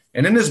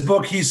 And in this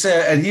book, he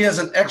said, and he has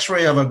an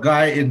x-ray of a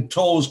guy in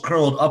toes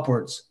curled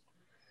upwards.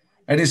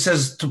 And he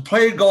says, to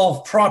play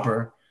golf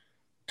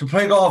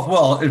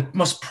well, it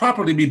must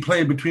properly be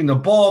played between the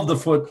ball of the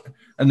foot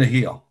and the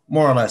heel,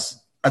 more or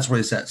less. That's what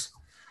he says.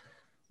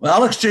 Well,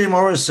 Alex J.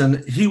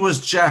 Morrison, he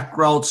was Jack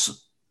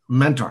Grout's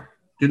mentor.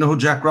 Do you know who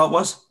Jack Grout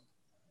was?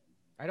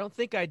 I don't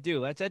think I do.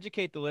 Let's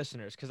educate the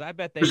listeners, because I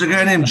bet they. There's a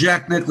guy named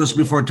Jack Nicklaus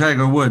before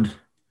Tiger Wood.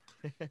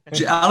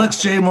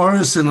 Alex J.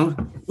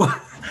 Morrison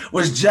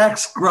was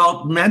Jack's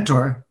Grout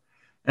mentor,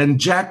 and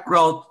Jack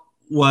Grout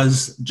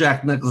was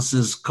Jack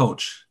Nicklaus's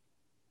coach.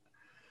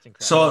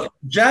 So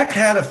Jack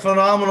had a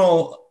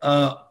phenomenal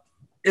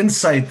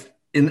insight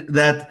in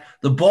that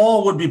the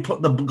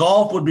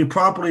golf would be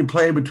properly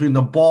played between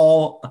the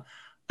ball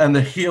and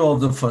the heel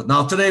of the foot.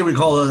 Now today we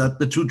call it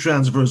the two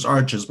transverse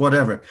arches,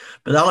 whatever.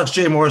 But Alex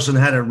J. Morrison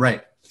had it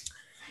right.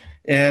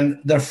 And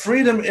the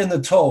freedom in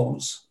the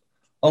toes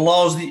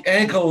allows the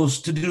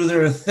ankles to do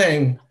their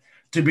thing,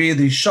 to be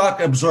the shock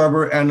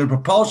absorber and the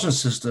propulsion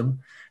system,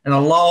 and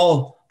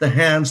allow the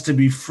hands to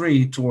be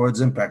free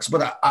towards impacts.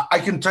 But I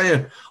can tell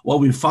you what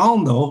we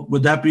found, though.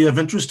 Would that be of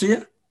interest to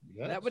you?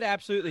 Yes. That would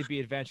absolutely be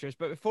adventurous.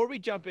 But before we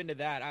jump into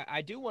that,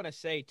 I do want to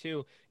say,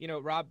 too,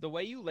 Rob, the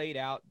way you laid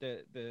out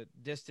the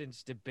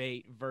distance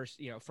debate versus,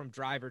 from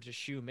driver to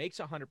shoe makes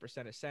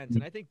 100% of sense.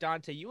 And I think,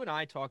 Dante, you and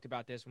I talked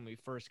about this when we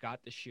first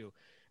got the shoe.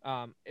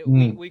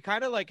 We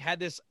kind of had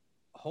this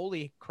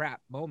holy crap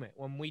moment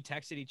when we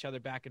texted each other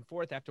back and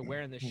forth after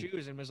wearing the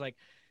shoes and was like,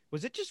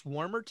 was it just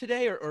warmer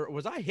today, or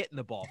was I hitting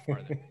the ball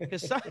farther?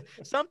 Because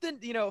something,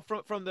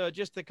 from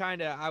the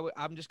kind of,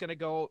 I'm just going to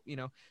go,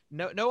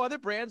 no other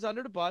brands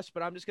under the bus,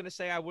 but I'm just going to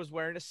say I was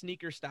wearing a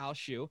sneaker style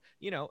shoe,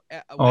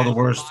 the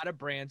worst. A lot of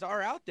brands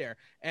are out there.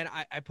 And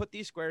I put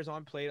these SQAIRZ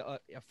on, played a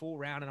full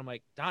round, and I'm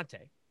like, Dante,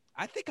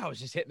 I think I was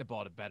just hitting the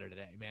ball better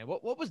today, man.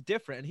 What was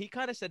different? And he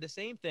kind of said the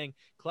same thing.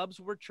 Clubs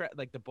were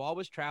the ball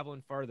was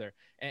traveling further.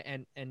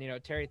 And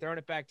Terry, throwing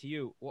it back to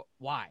you.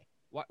 Why?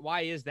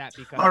 Why is that?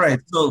 Because all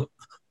right. So,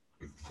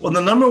 well, the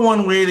number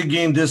one way to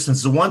gain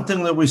distance, the one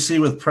thing that we see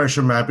with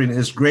pressure mapping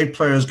is great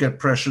players get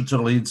pressure to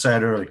the lead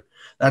side early.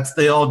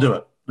 They all do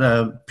it.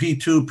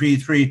 P2,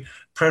 P3,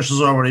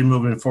 pressure's already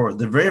moving forward.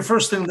 The very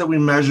first thing that we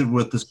measured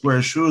with the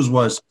SQAIRZ shoes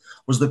was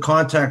the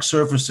contact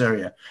surface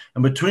area.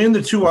 And between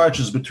the two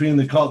arches, between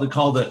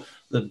the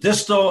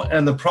distal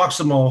and the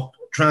proximal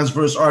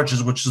transverse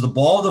arches, which is the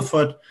ball of the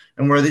foot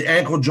and where the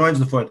ankle joins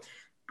the foot,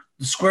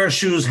 the SQAIRZ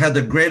shoes had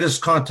the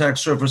greatest contact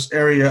surface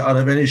area out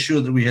of any shoe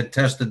that we had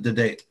tested to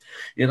date.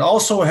 It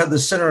also had the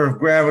center of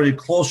gravity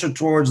closer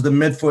towards the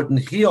midfoot and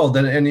heel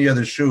than any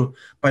other shoe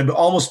by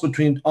almost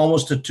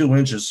to 2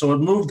 inches. So it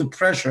moved the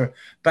pressure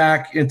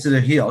back into the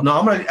heel. Now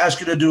I'm going to ask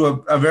you to do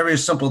a very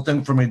simple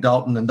thing for me,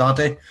 Dalton and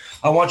Dante.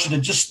 I want you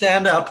to just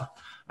stand up,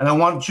 and I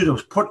want you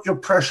to put your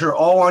pressure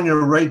all on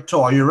your right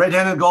toe. Are you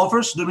right-handed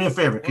golfers? Do me a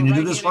favor. Can you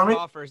do this for me?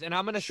 Golfers, and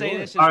I'm going to say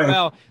this as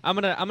well. I'm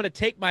going to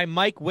take my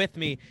mic with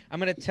me. I'm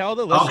going to tell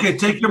the listeners. Okay,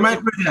 take your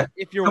mic with you.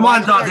 If you're Come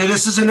on, Dante.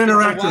 This is an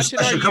interactive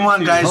session. Come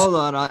on, guys. Hold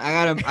on.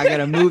 I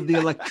gotta move the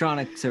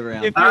electronics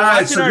around. If you're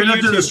watching our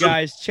YouTube,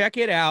 guys, check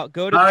it out.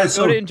 Go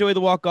to Enjoy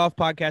the Walk Golf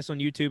podcast on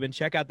YouTube and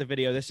check out the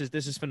video. This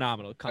is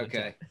phenomenal content.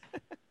 Okay.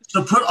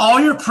 So put all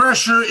your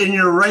pressure in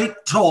your right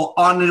toe,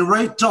 on the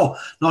right toe.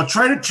 Now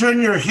try to turn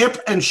your hip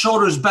and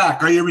shoulders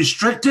back. Are you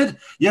restricted?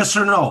 Yes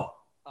or no?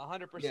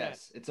 100%.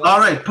 Yes. All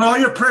right. Put all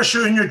your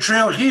pressure in your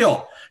trail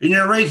heel, in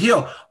your right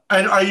heel.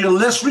 And are you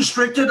less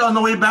restricted on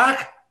the way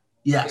back?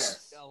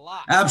 Yes. A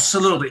lot.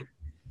 Absolutely.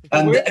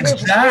 And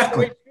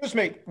exactly. Excuse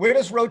me. Where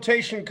does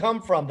rotation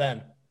come from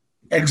then?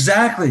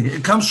 Exactly.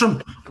 It comes from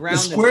the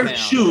SQAIRZ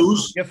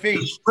shoes. Your feet.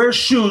 The SQAIRZ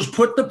shoes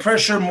put the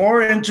pressure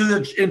more into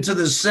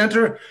the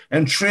center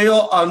and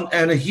trail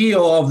and the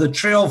heel of the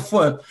trail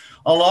foot,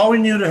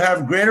 allowing you to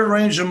have greater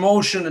range of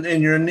motion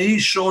in your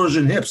knees, shoulders,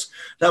 and hips.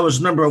 That was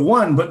number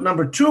one. But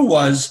number two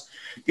was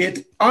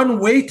it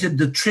unweighted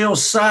the trail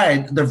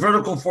side. The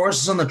vertical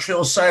forces on the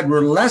trail side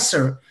were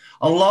lesser,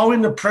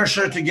 allowing the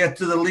pressure to get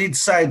to the lead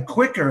side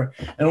quicker.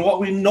 And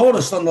what we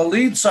noticed on the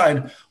lead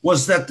side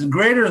was that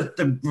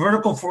the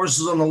vertical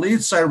forces on the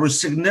lead side were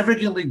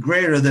significantly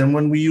greater than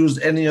when we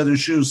used any other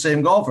shoes,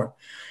 same golfer.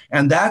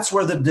 And that's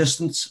where the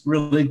distance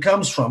really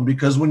comes from,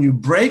 because when you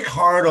brake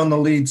hard on the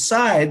lead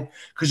side,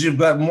 because you've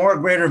got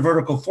greater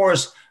vertical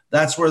force,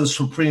 That's where the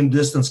supreme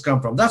distance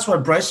come from. That's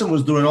what Bryson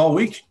was doing all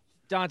week.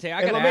 Dante,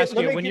 I gotta ask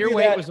you, when your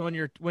weight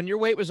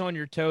was on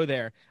your toe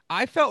there,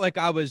 I felt like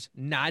I was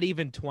not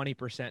even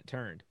 20%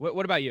 turned.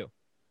 What about you?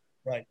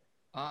 Right.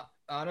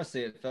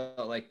 Honestly, it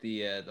felt like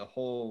the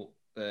whole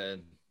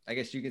I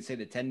guess you could say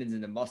the tendons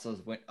and the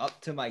muscles went up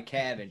to my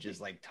calf and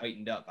just like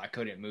tightened up. I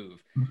couldn't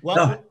move.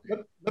 Well,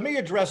 let me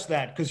address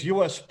that because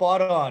you are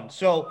spot on.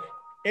 So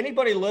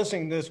anybody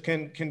listening to this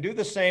can do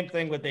the same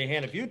thing with their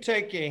hand. If you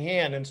take your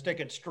hand and stick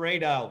it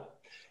straight out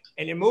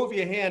and you move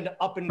your hand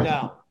up and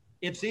down,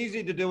 it's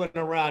easy to do it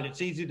around.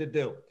 It's easy to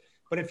do.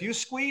 But if you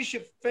squeeze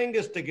your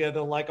fingers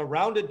together like a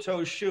rounded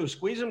toe shoe,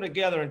 squeeze them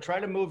together and try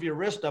to move your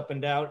wrist up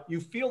and down,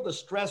 you feel the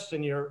stress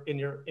in your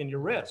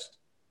wrist.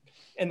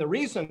 And the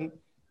reason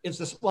is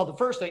this, well, the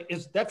first thing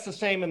is that's the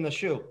same in the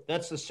shoe.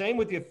 That's the same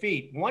with your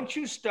feet. Once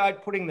you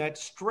start putting that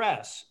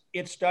stress,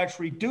 it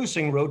starts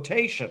reducing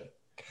rotation.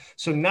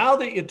 So now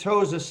that your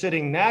toes are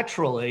sitting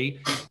naturally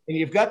and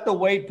you've got the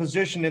weight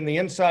positioned in the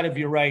inside of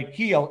your right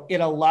heel,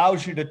 it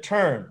allows you to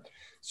turn.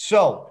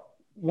 So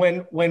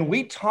when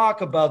we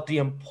talk about the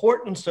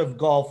importance of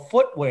golf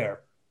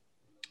footwear,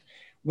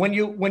 when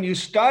you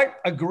start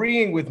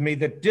agreeing with me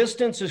that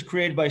distance is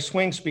created by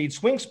swing speed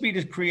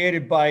is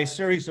created by a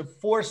series of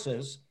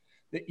forces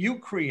that you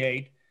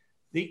create.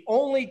 The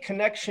only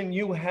connection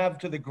you have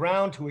to the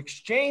ground to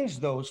exchange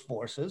those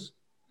forces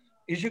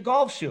is your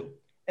golf shoe.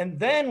 And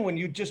then when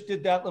you just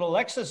did that little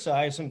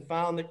exercise and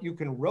found that you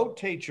can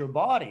rotate your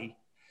body,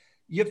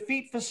 your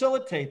feet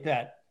facilitate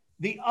that.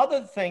 The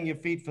other thing your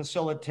feet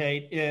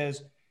facilitate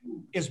is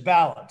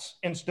balance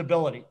and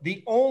stability.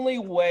 The only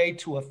way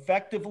to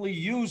effectively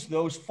use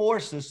those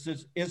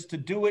forces is to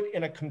do it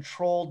in a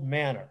controlled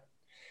manner.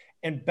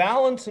 And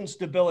balance and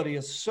stability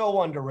is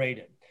so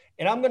underrated.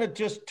 And I'm going to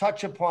just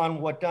touch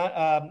upon what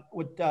Dalton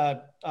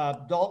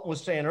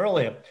was saying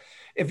earlier.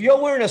 If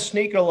you're wearing a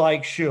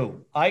sneaker-like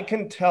shoe, I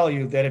can tell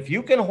you that if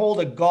you can hold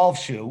a golf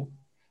shoe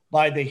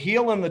by the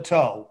heel and the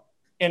toe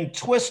and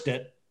twist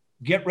it,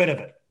 get rid of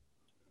it.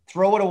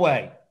 Throw it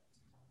away.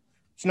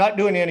 It's not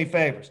doing you any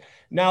favors.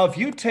 Now, if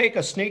you take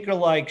a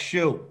sneaker-like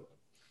shoe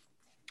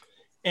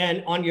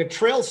and on your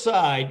trail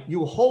side,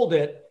 you hold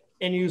it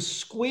and you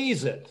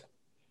squeeze it.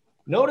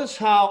 Notice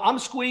how I'm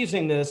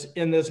squeezing this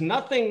and there's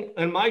nothing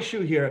in my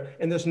shoe here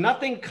and there's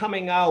nothing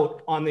coming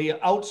out on the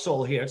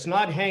outsole here. It's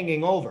not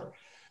hanging over.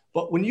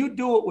 But when you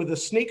do it with a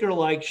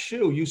sneaker-like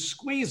shoe, you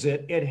squeeze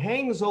it, it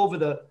hangs over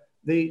the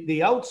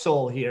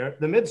outsole here,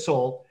 the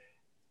midsole.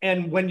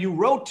 And when you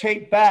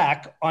rotate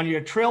back on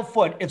your trail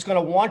foot, it's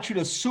going to want you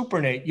to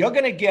supinate. You're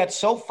going to get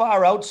so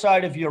far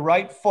outside of your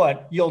right foot,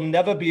 you'll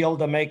never be able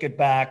to make it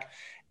back.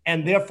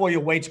 And therefore,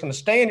 your weight's going to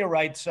stay on your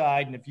right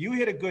side. And if you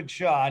hit a good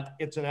shot,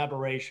 it's an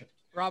aberration.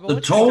 Rob,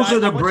 the toes are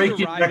the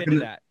braking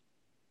mechanism.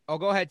 Oh,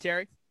 go ahead,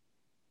 Terry.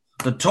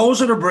 The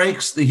toes are the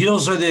brakes, the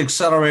heels are the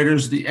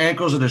accelerators, the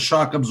ankles are the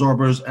shock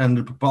absorbers, and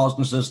the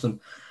propulsion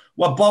system.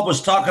 What Bob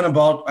was talking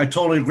about, I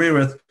totally agree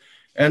with.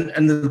 And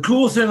the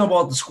cool thing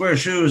about the square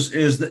shoes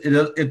is that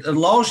it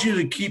allows you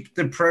to keep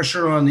the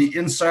pressure on the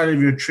inside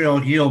of your trail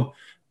heel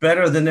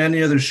better than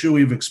any other shoe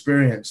we've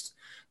experienced.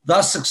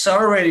 Thus,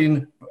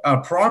 accelerating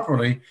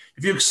properly.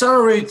 If you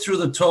accelerate through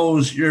the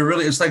toes,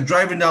 it's like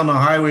driving down the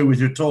highway with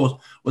your toes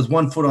with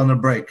one foot on the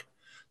brake.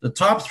 The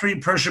top three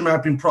pressure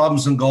mapping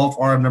problems in golf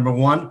are, number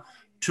one,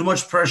 too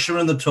much pressure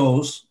in the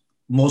toes.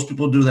 Most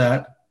people do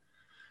that.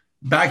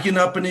 Backing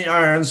up in the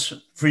irons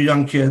for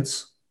young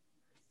kids.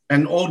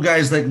 And old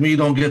guys like me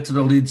don't get to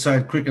the lead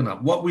side quick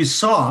enough. What we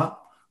saw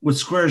with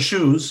square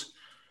shoes,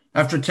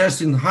 after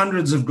testing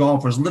hundreds of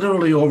golfers,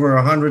 literally over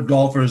 100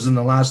 golfers in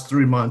the last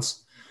 3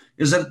 months,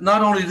 is that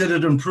not only did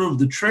it improve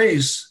the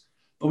trace,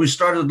 but we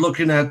started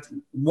looking at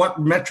what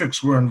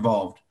metrics were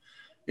involved.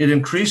 It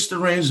increased the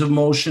range of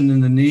motion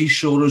in the knees,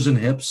 shoulders, and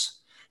hips.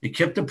 It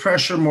kept the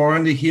pressure more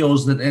on the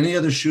heels than any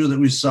other shoe that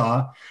we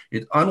saw.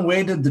 It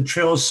unweighted the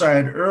trail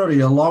side early,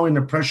 allowing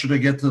the pressure to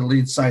get to the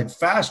lead side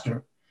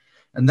faster.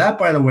 And that,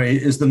 by the way,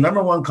 is the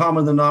number one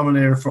common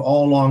denominator for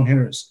all long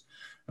hitters.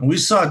 And we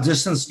saw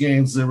distance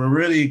gains that were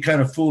really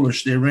kind of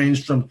foolish. They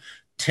ranged from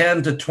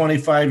 10 to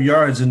 25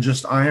 yards in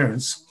just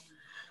irons.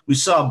 We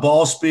saw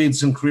ball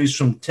speeds increase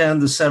from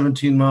 10 to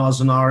 17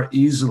 miles an hour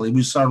easily.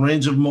 We saw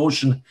range of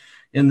motion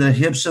in the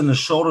hips and the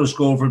shoulders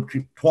go over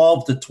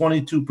 12 to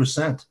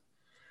 22%.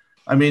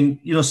 I mean,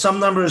 some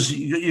numbers,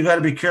 you got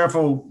to be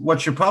careful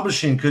what you're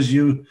publishing because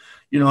you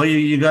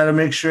got to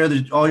make sure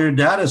that all your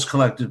data is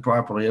collected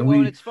properly.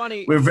 And it's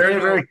funny. We're very,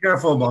 very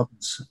careful about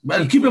this.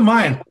 But keep in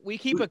mind, we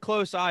keep a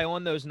close eye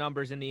on those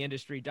numbers in the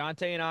industry.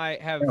 Dante and I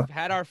have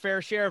had our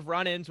fair share of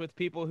run-ins with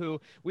people who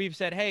we've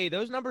said, hey,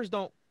 those numbers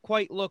don't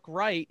quite look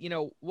right.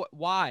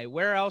 Why?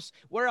 Where else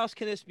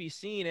can this be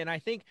seen? And I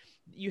think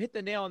you hit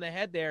the nail on the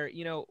head there.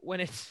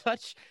 When it's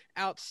such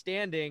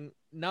outstanding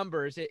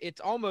numbers, it's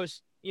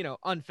almost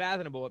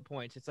unfathomable at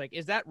points. It's like,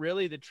 is that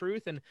really the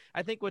truth? And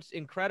I think what's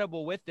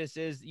incredible with this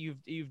is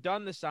you've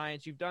done the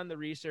science, you've done the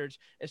research,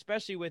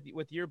 especially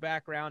with your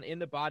background in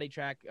the body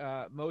track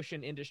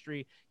motion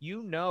industry.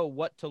 You know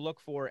what to look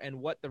for and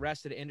what the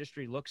rest of the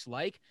industry looks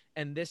like.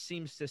 And this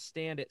seems to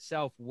stand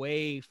itself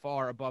way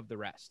far above the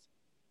rest.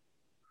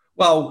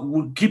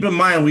 Well, keep in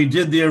mind, we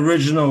did the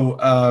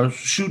original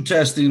shoe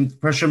testing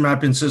pressure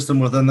mapping system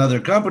with another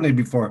company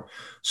before.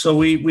 So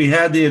we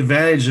had the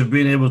advantage of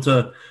being able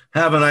to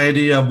have an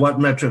idea of what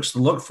metrics to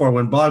look for.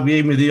 When Bob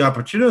gave me the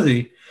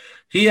opportunity,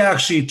 he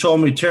actually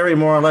told me, Terry,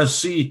 more or less,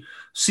 see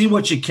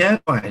what you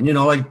can find,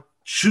 like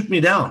shoot me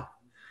down.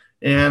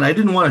 And I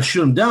didn't want to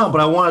shoot him down,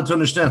 but I wanted to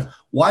understand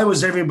why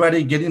was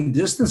everybody getting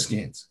distance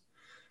gains?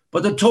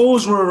 But the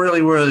toes were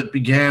really where it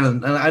began.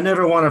 And I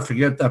never want to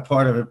forget that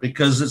part of it,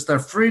 because it's the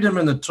freedom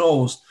in the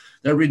toes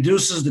that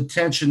reduces the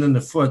tension in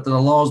the foot, that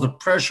allows the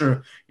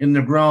pressure in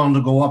the ground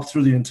to go up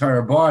through the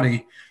entire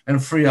body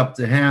and free up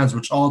the hands,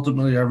 which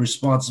ultimately are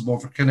responsible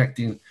for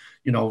connecting,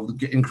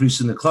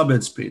 increasing the club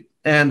head speed.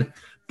 And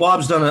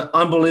Bob's done an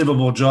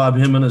unbelievable job,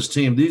 him and his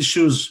team. These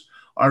shoes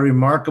are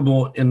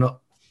remarkable in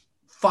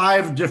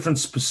 5 different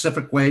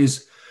specific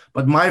ways.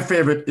 But my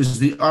favorite is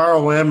the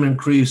ROM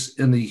increase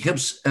in the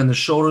hips and the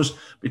shoulders,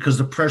 because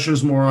the pressure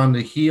is more on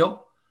the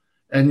heel.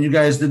 And you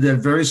guys did that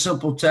very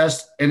simple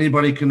test.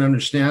 Anybody can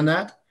understand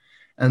that.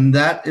 And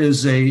that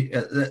is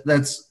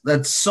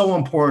that's so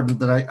important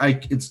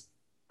that it's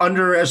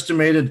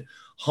underestimated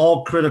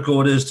how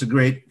critical it is to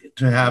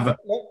have.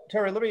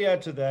 Terry, let me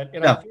add to that.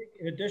 And I think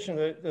in addition,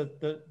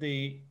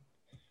 the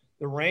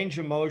range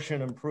of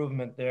motion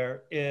improvement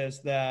there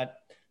is that,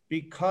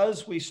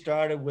 because we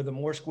started with a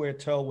more square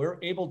toe, we're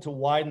able to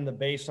widen the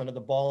base under the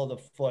ball of the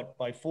foot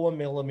by 4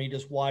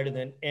 millimeters wider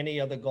than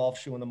any other golf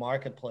shoe in the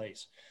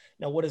marketplace.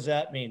 Now, what does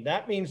that mean?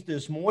 That means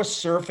there's more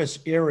surface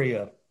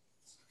area,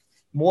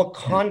 more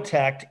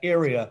contact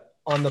area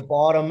on the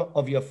bottom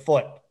of your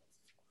foot.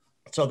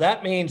 So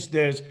that means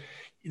there's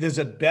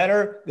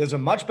a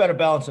much better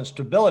balance and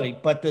stability,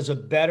 but there's a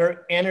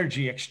better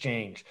energy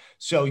exchange.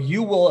 So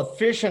you will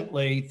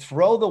efficiently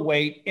throw the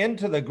weight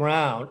into the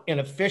ground and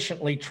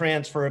efficiently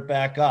transfer it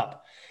back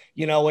up.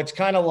 It's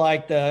kind of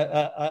like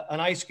an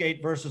ice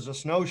skate versus a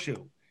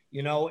snowshoe.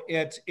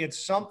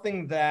 It's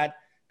something that,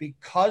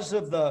 because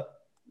of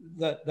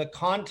the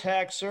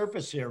contact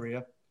surface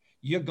area,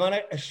 you're going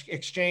to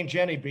exchange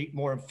energy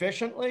more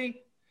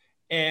efficiently.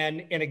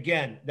 And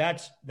again,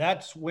 that's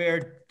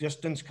where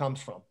distance comes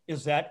from,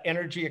 is that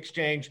energy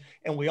exchange.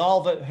 And we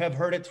all have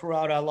heard it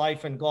throughout our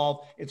life in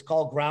golf. It's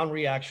called ground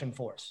reaction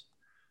force.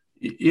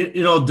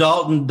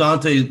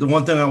 Dante, the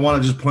one thing I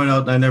want to just point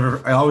out, and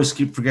I always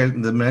keep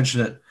forgetting to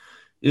mention it,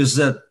 is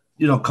that,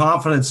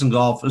 confidence in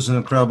golf is an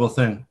incredible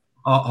thing.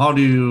 How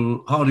do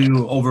you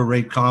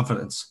overrate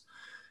confidence?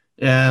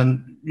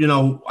 And,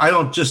 I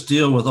don't just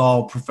deal with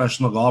all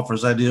professional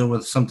golfers. I deal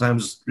with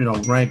sometimes,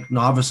 ranked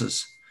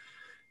novices.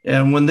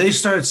 And when they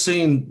start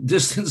seeing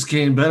distance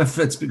gain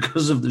benefits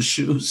because of the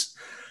shoes,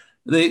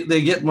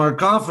 they get more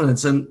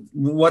confidence. And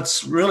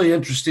what's really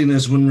interesting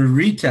is when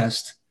we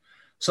retest,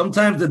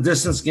 sometimes the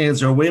distance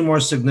gains are way more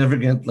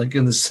significant, like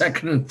in the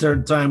second and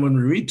third time when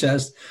we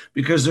retest,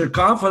 because their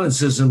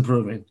confidence is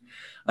improving.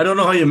 I don't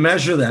know how you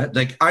measure that.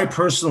 Like, I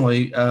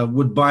personally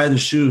would buy the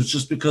shoes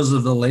just because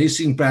of the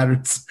lacing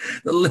patterns.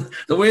 The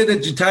way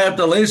that you tie up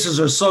the laces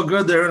are so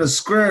good. They're in a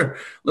square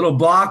little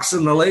box,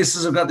 and the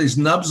laces have got these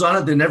nubs on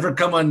it. They never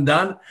come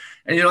undone.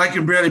 And, I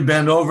can barely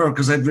bend over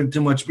because I drink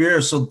too much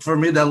beer. So for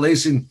me, that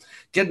lacing,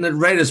 getting it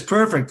right is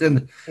perfect.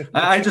 And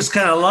I just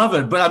kind of love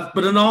it. But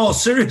in all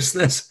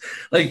seriousness,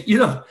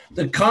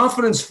 the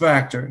confidence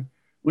factor,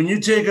 when you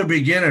take a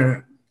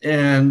beginner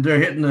and they're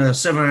hitting a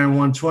 7-iron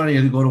 120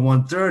 and they go to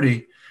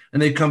 130,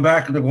 and they come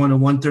back and they're going to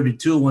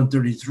 132,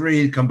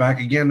 133, come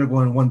back again, they're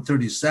going to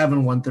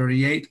 137,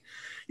 138.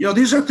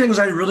 These are things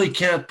I really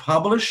can't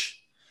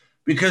publish,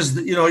 because,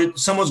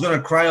 someone's going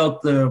to cry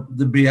out the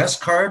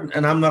BS card,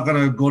 and I'm not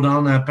going to go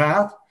down that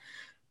path.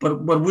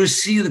 But we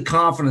see the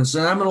confidence,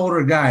 and I'm an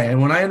older guy.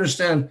 And when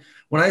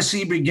I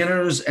see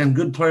beginners and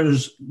good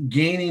players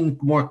gaining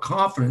more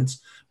confidence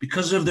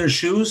because of their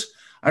shoes,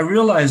 I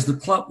realize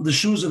the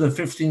shoes are the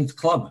 15th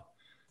club.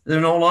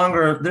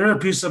 They're a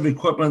piece of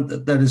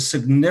equipment that is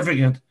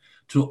significant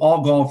to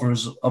all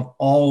golfers of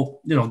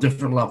all,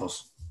 different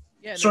levels.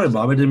 Yeah, sorry,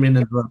 Bob, I didn't mean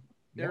to interrupt.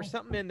 There was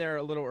something in there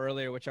a little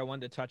earlier, which I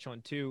wanted to touch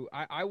on too.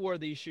 I wore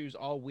these shoes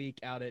all week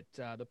out at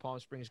the Palm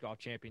Springs Golf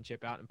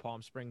Championship out in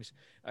Palm Springs,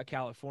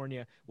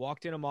 California.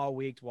 Walked in them all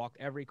week, walked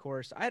every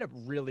course. I had a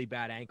really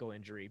bad ankle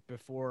injury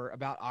before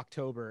about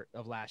October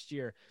of last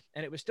year,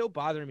 and it was still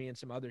bothering me in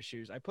some other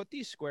shoes. I put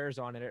these SQAIRZ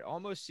on, and it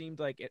almost seemed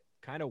like it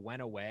kind of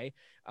went away.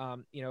 I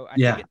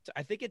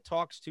think it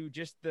talks to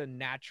just the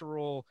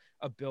natural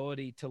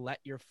ability to let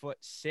your foot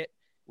sit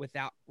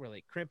without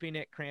really cramping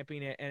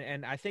it.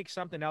 And I think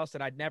something else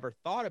that I'd never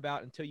thought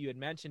about until you had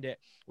mentioned it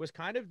was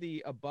kind of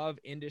the above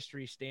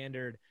industry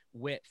standard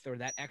width, or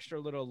that extra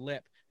little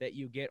lip that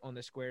you get on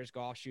the SQAIRZ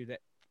golf shoe that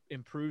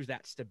improves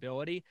that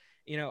stability.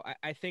 You know,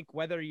 I think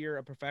whether you're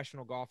a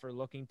professional golfer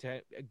looking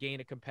to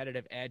gain a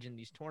competitive edge in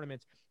these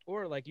tournaments,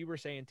 or like you were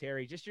saying,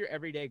 Terry, just your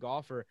everyday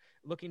golfer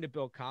looking to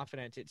build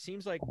confidence, it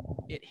seems like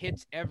it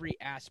hits every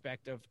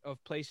aspect of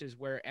places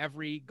where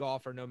every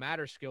golfer, no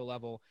matter skill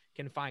level,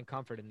 can find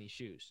comfort in these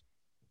shoes.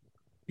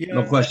 Yeah,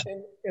 No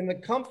question. And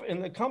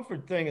the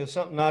comfort thing is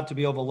something not to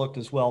be overlooked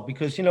as well,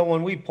 because, you know,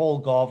 when we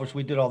polled golfers,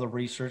 we did all the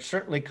research.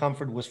 Certainly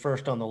comfort was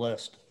first on the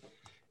list.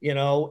 You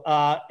know,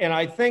 and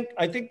I think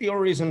the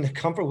only reason the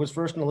comfort was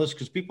first on the list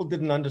because people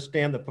didn't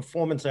understand the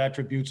performance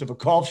attributes of a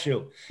golf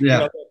shoe.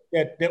 Yeah. You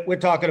know, that we're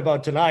talking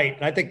about tonight.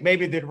 And I think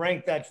maybe they'd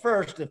rank that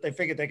first if they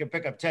figured they could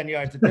pick up 10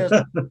 yards of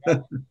distance.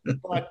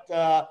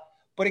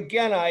 But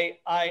again,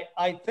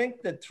 I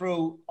think that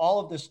through all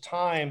of this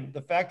time,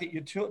 the fact that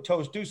your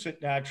toes do sit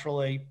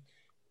naturally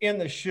in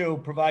the shoe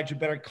provides you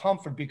better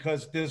comfort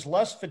because there's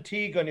less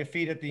fatigue on your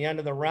feet at the end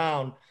of the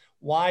round.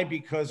 Why?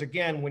 Because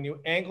again, when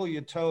you angle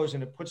your toes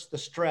and it puts the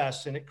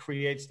stress and it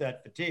creates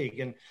that fatigue.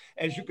 And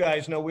as you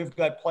guys know, we've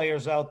got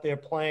players out there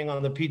playing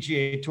on the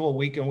PGA Tour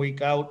week in,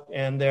 week out,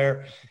 and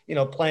they're, you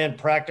know, playing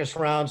practice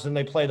rounds and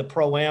they play the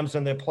Pro-Ams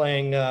and they're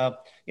playing,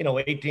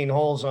 18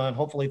 holes on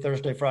hopefully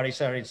Thursday, Friday,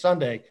 Saturday,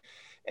 Sunday.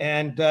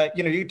 And,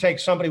 you take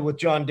somebody with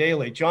John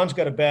Daly. John's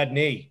got a bad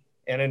knee.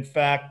 And in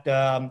fact,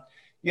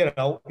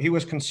 he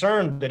was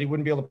concerned that he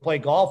wouldn't be able to play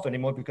golf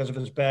anymore because of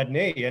his bad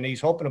knee. And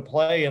he's hoping to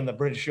play in the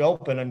British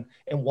Open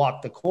and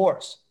walk the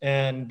course.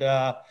 And,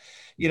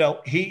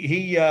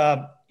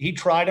 he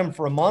tried him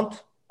for a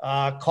month,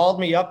 called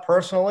me up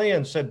personally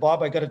and said,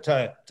 Bob, I got to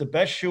tell you, it's the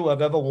best shoe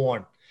I've ever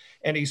worn.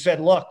 And he said,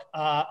 look,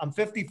 I'm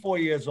 54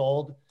 years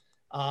old.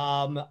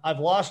 I've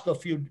lost a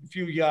few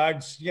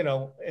yards,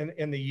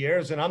 in the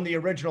years, and I'm the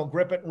original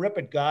grip it and rip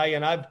it guy.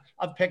 And I've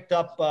picked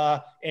up,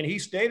 and he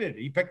stated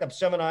he picked up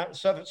 7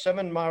 yards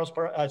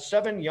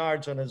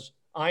on his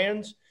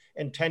irons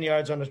and 10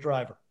 yards on his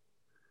driver.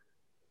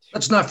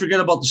 Let's not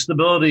forget about the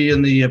stability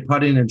in the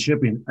putting and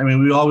chipping. I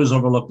mean, we always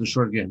overlook the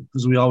short game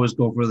because we always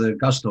go for the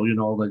gusto,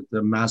 like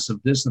the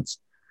massive distance.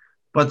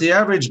 But the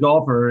average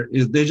golfer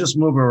they just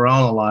move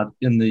around a lot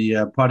in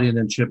the putting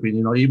and chipping,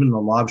 even the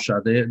lob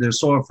shot. They're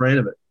so afraid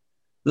of it.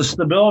 The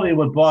stability,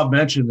 what Bob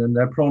mentioned, and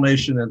that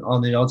pronation and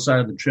on the outside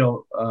of the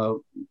trail,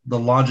 the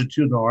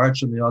longitudinal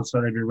arch on the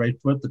outside of your right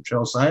foot, the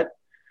trail side,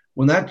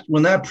 when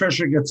that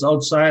pressure gets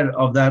outside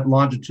of that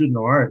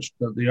longitudinal arch,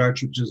 the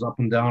arch which is up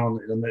and down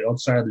on the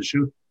outside of the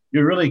shoe,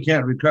 you really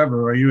can't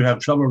recover or you have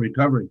trouble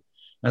recovering.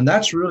 And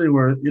that's really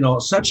where,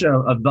 such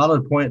a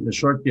valid point in the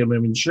short game. I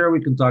mean, sure,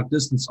 we can talk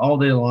distance all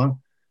day long,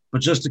 but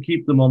just to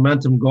keep the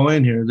momentum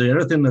going here, the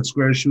other thing that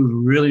SQAIRZ shoes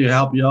really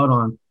help you out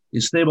on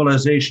is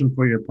stabilization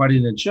for your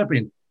putting and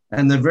chipping.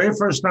 And the very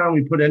first time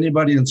we put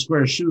anybody in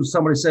SQAIRZ shoes,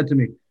 somebody said to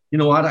me, you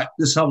know what,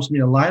 this helps me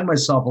align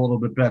myself a little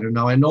bit better.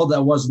 Now, I know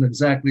that wasn't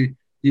exactly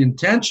the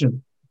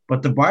intention,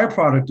 but the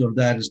byproduct of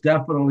that is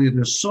definitely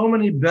there's so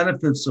many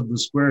benefits of the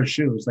SQAIRZ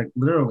shoes, like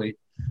literally.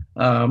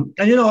 And,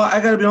 I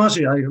got to be honest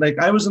with you,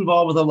 I was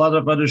involved with a lot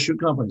of other shoe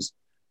companies.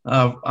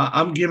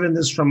 I'm giving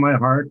this from my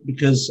heart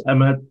because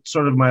I'm at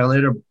sort of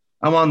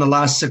I'm on the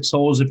last 6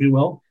 holes, if you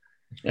will.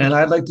 And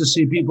I'd like to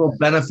see people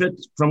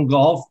benefit from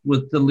golf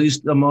with the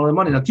least amount of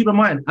money. Now, keep in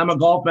mind, I'm a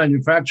golf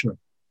manufacturer.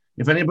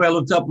 If anybody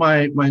looked up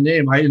my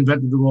name, I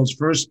invented the world's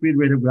first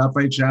speed-rated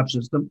graphite shaft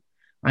system.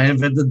 I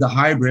invented the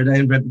hybrid. I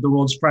invented the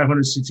world's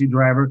 500cc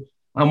driver.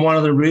 I'm one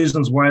of the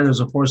reasons why there's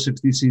a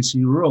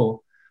 460cc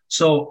rule.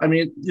 So, I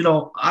mean,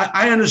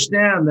 I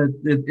understand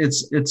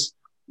that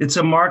it's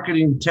a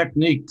marketing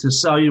technique to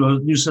sell you a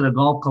new set of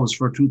golf clubs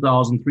for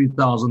 $2,000,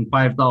 $3,000,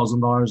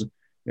 $5,000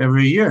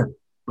 every year.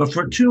 But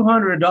for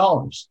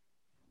 $200,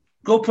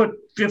 go put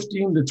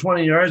 15 to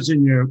 20 yards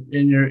in your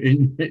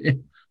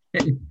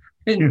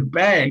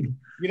bag.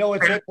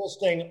 It's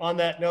interesting on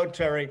that note,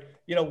 Terry.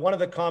 One of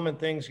the common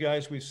things,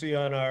 guys, we see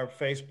on our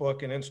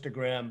Facebook and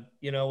Instagram,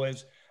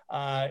 is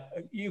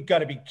you've got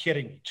to be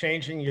kidding.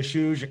 Changing your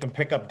shoes, you can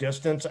pick up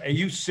distance. Are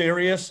you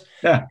serious?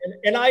 Yeah.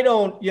 And I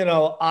don't,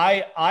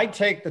 I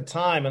take the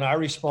time and I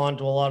respond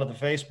to a lot of the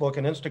Facebook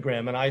and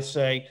Instagram and I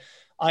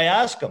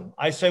ask them,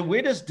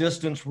 where does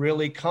distance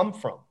really come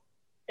from?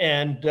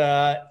 And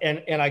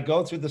I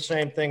go through the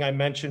same thing I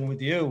mentioned with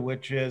you,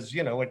 which is,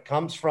 it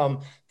comes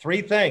from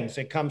 3 things.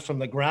 It comes from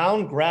the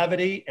ground,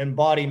 gravity, and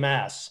body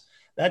mass.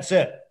 That's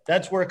it.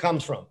 That's where it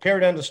comes from.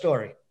 Period. End of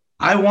story.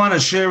 I want to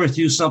share with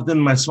you something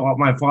my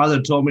father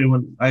told me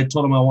when I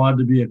told him I wanted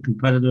to be a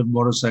competitive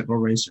motorcycle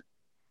racer.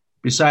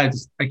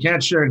 Besides, I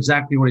can't share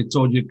exactly what he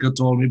told me,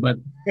 but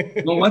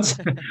once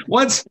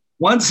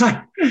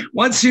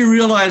he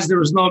realized there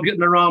was no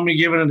getting around me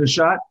giving it a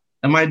shot,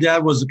 and my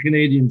dad was a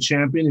Canadian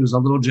champion. He was a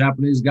little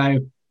Japanese guy,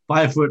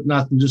 5 foot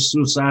nothing, just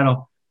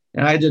suicidal.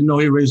 And I didn't know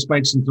he raced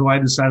bikes until I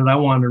decided I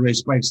wanted to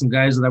race bikes. And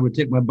guys that I would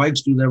take my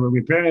bikes to that were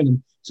repairing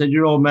them said,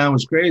 your old man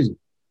was crazy.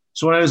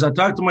 So I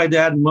talked to my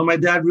dad, and when my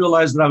dad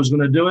realized that I was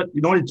going to do it,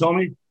 you know what he told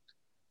me?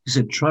 He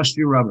said, trust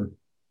your rubber.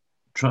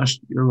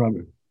 Trust your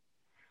rubber.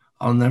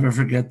 I'll never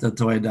forget that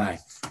till I die.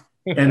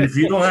 And if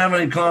you don't have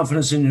any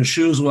confidence in your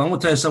shoes, well, I'm going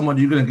to tell you something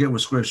you're going to get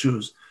with SQAIRZ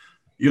shoes.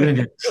 You're going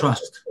to get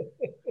trust.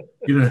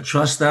 You're going to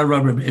trust that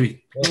rubber,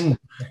 baby.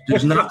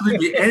 There's not going to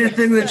be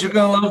anything that you're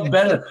going to love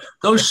better.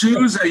 Those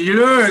shoes are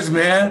yours,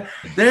 man.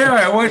 They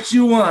are what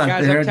you want.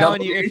 Guys, I'm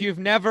telling you, if you've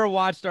never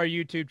watched our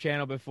YouTube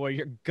channel before,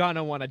 you're going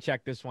to want to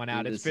check this one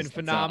out. It's been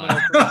phenomenal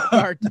from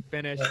start to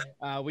finish.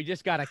 We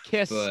just got a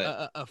kiss,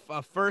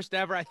 a first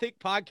ever, I think,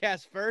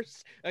 podcast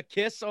first, a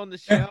kiss on the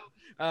show.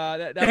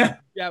 That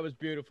was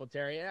beautiful,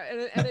 Terry.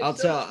 And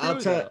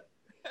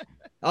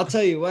I'll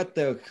tell you what,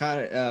 though,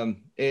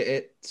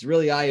 it's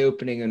really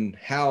eye-opening on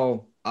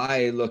how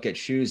I look at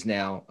shoes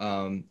now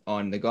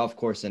on the golf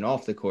course and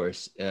off the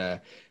course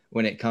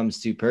when it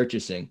comes to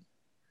purchasing.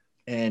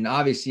 And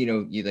obviously,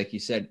 like you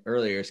said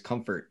earlier, is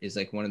comfort is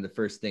like one of the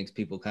first things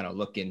people kind of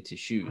look into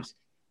shoes.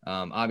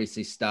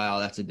 Obviously, style,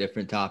 that's a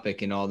different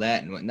topic and all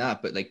that and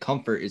whatnot. But like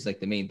comfort is like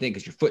the main thing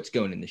because your foot's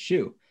going in the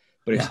shoe.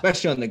 But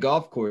especially on the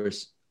golf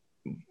course,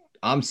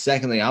 I'm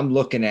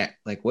looking at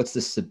like what's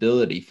the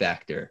stability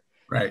factor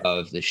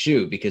of the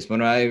shoe, because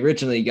when I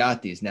originally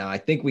got these, now I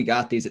think we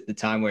got these at the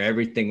time where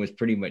everything was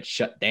pretty much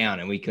shut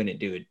down and we couldn't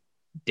do a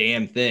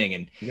damn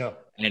thing.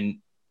 And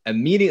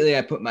immediately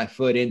I put my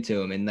foot into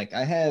them, and like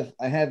I have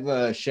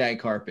a shag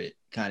carpet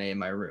kind of in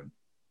my room.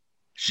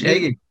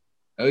 Shaggy.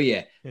 Oh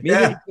yeah.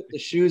 Immediately put the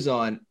shoes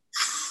on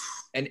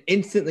and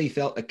instantly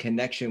felt a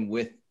connection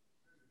with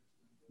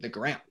the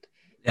ground.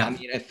 Yeah. I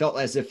mean, it felt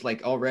as if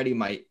like already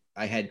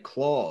I had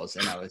claws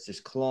and I was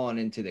just clawing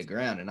into the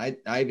ground. And I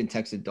even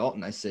texted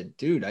Dalton. I said,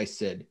 dude,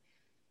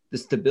 the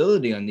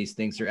stability on these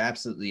things are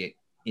absolutely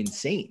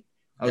insane.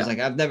 I was like,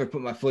 I've never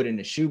put my foot in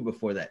a shoe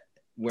before that,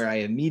 where I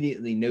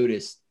immediately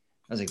noticed,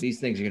 I was like, these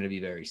things are going to be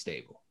very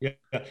stable. Yeah.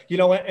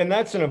 And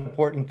that's an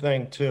important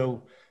thing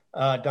too,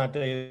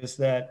 Dante, is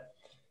that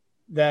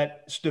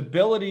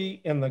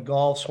stability in the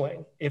golf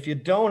swing. If you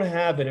don't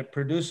have it, it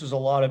produces a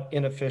lot of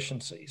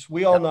inefficiencies.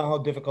 We all know how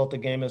difficult the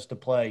game is to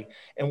play.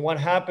 And what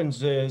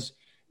happens is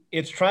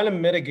it's trying to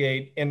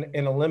mitigate and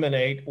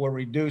eliminate or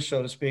reduce,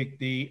 so to speak,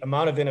 the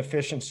amount of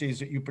inefficiencies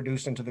that you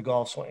produce into the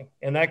golf swing.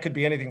 And that could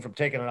be anything from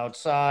taking it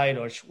outside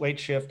or weight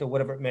shift or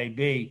whatever it may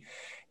be.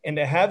 And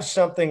to have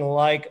something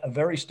like a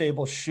very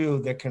stable shoe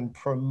that can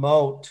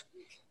promote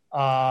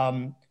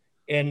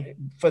and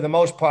for the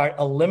most part,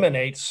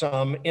 eliminate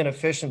some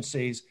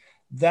inefficiencies,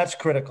 that's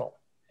critical.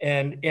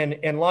 And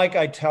like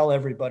I tell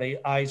everybody,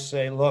 I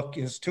say, look,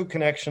 there's two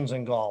connections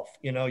in golf,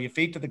 your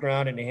feet to the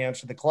ground and your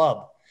hands to the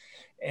club.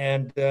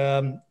 And,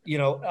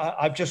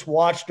 I've just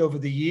watched over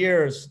the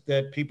years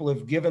that people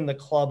have given the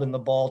club and the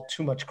ball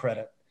too much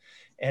credit.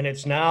 And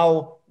it's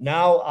now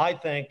I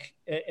think,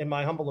 in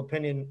my humble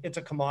opinion, it's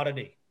a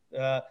commodity.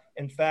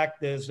 In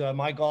fact, there's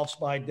My Golf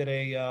Spy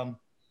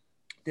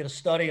did a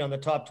study on the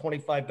top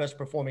 25 best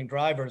performing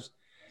drivers,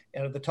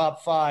 and of the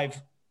top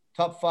five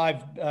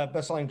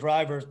best selling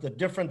drivers, the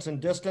difference in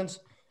distance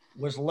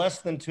was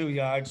less than 2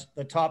 yards.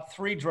 The top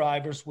three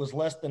drivers was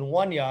less than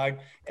 1 yard.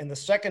 And the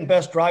second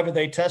best driver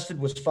they tested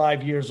was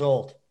 5 years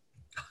old.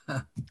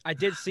 I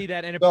did see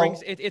that, and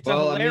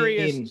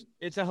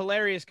it's a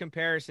hilarious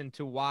comparison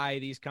to why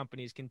these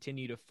companies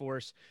continue to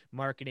force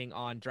marketing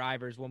on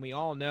drivers when we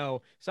all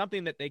know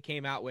something that they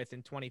came out with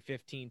in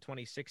 2015,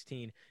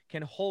 2016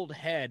 can hold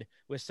head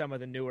with some of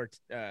the newer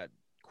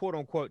quote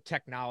unquote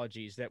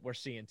technologies that we're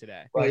seeing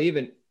today. Well,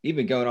 even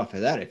going off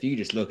of that, if you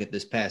just look at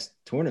this past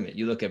tournament,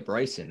 you look at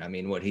Bryson, I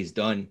mean, what he's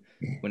done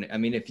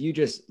if you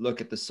just look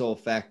at the sole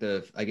fact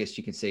of, I guess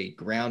you can say,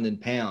 ground and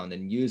pound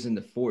and using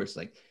the force,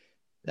 like,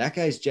 that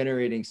guy's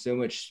generating so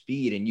much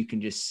speed, and you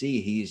can just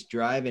see he's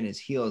driving his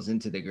heels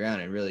into the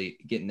ground and really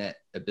getting that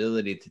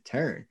ability to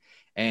turn.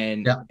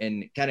 And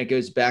kind of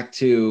goes back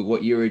to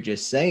what you were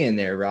just saying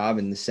there, Rob,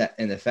 and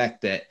the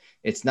fact that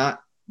it's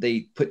not,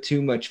 they put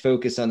too much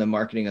focus on the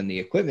marketing on the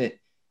equipment.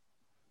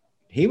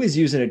 He was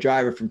using a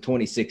driver from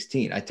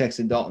 2016. I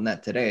texted Dalton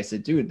that today. I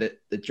said, dude,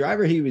 the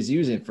driver he was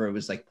using for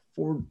was like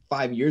 4 or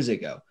 5 years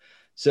ago.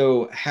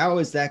 So how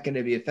is that going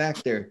to be a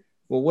factor?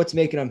 Well, what's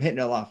making him hitting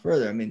a lot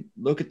further? I mean,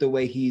 look at the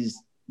way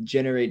he's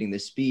generating the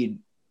speed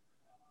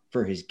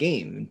for his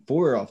game and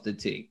 4 off the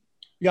tee.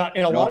 Yeah,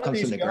 and a lot of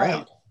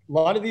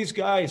these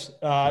guys,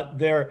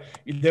 they're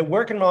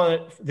working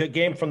on the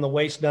game from the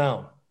waist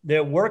down.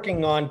 They're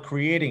working on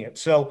creating it.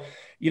 So,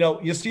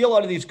 you see a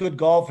lot of these good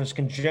golfers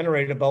can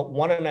generate about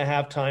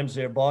 1.5 times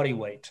their body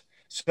weight.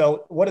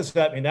 So what does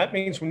that mean? That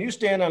means when you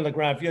stand on the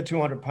ground, if you're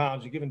 200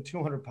 pounds, you're giving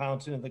 200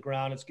 pounds into the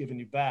ground, it's giving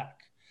you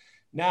back.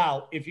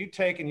 Now, if you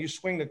take and you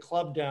swing the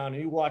club down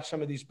and you watch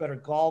some of these better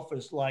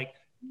golfers like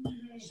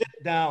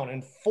sit down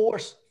and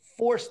force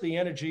the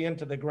energy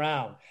into the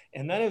ground.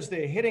 And then as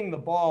they're hitting the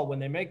ball, when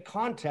they make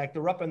contact,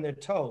 they're up on their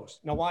toes.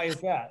 Now, why is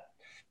that?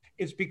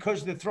 It's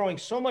because they're throwing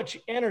so much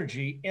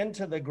energy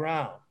into the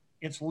ground.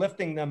 It's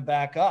lifting them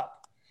back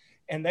up.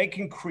 And they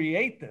can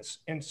create this.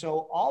 And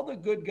so all the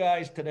good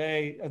guys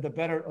today, the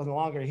better or the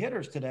longer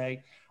hitters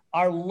today,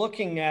 are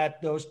looking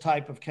at those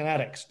type of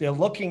kinetics. They're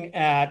looking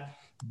at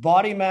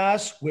body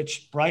mass,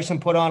 which Bryson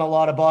put on a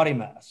lot of body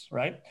mass,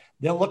 right?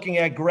 They're looking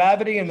at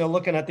gravity, and they're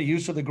looking at the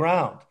use of the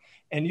ground.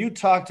 And you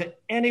talk to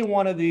any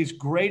one of these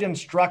great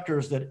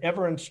instructors that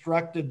ever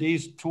instructed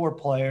these tour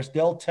players,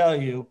 they'll tell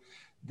you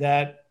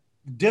that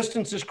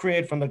Distance is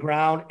created from the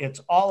ground. It's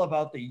all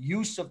about the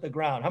use of the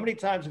ground. How many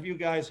times have you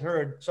guys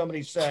heard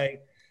somebody say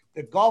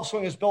the golf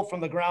swing is built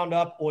from the ground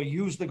up or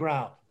use the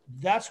ground?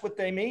 That's what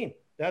they mean.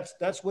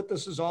 That's what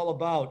this is all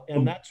about.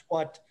 And that's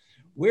what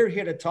we're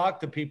here to talk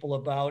to people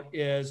about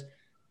is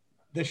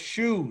the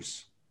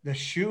shoes. The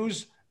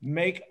shoes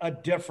make a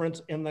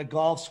difference in the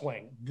golf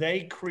swing.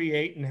 They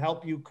create and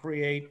help you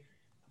create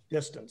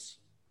distance.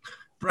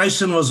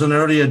 Bryson was an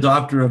early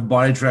adopter of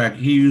Body Trak.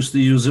 He used to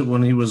use it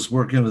when he was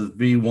working with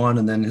V1,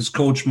 and then his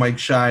coach, Mike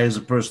Shy, is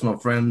a personal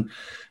friend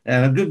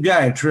and a good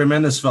guy, a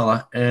tremendous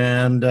fella.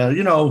 And,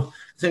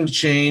 things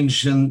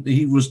changed, and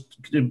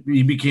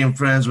he became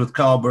friends with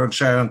Kyle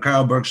Berkshire, and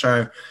Kyle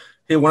Berkshire,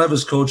 one of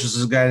his coaches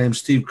is a guy named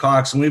Steve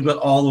Cox, and we've got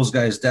all those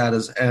guys'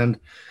 datas. And,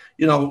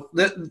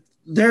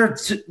 they're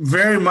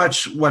very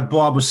much what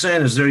Bob was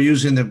saying is they're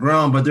using the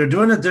ground, but they're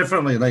doing it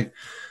differently. Like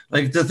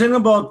the thing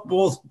about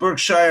both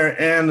Berkshire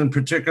and in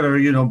particular,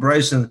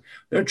 Bryson,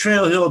 their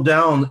trail hill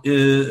down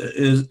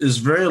is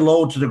very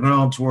low to the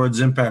ground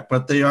towards impact,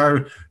 but they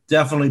are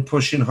definitely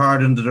pushing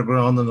hard into the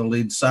ground on the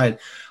lead side.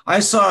 I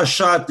saw a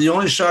shot, the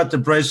only shot that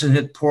Bryson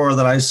hit poor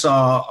that I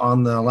saw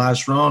on the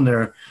last round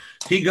there.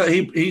 He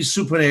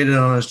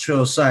supinated on his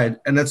trail side,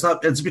 and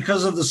it's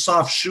because of the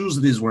soft shoes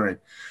that he's wearing.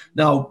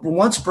 Now,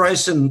 once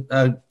Bryson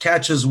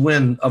catches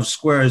wind of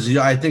SQAIRZ,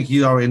 I think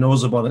he already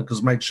knows about it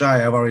because Mike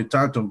Shy, I've already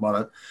talked to him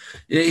about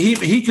it.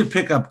 He could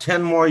pick up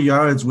 10 more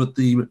yards with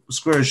the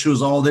SQAIRZ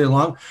shoes all day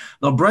long.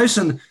 Now,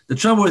 Bryson, the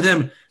trouble with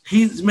him,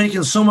 he's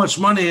making so much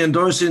money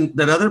endorsing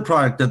that other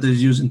product that they're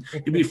using.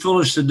 He'd be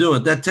foolish to do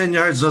it. That 10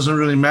 yards doesn't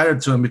really matter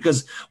to him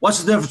because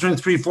what's the difference between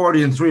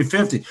 340 and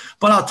 350?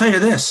 But I'll tell you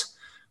this.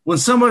 When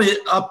somebody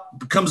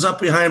comes up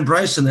behind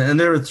Bryson and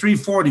they're at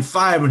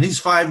 345 and he's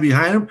 5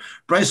 behind him,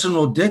 Bryson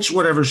will ditch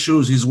whatever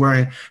shoes he's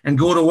wearing and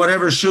go to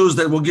whatever shoes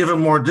that will give him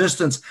more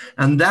distance.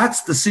 And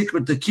that's the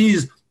secret, the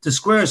keys to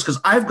SQAIRZ,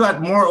 because I've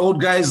got more old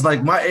guys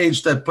like my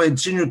age that played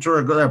senior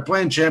tour, that are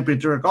playing champion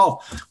tour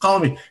golf,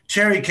 calling me,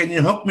 Terry, can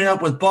you hook me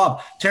up with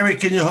Bob? Terry,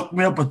 can you hook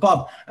me up with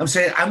Bob? I'm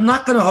saying, I'm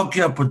not going to hook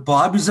you up with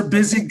Bob. He's a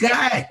busy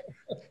guy.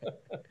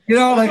 He's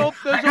got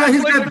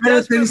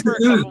better things to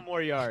do. A couple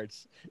more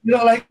yards.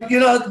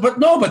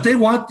 But they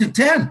want the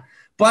 10.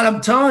 But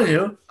I'm telling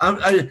you,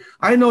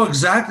 I know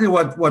exactly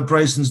what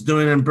Bryson's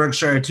doing in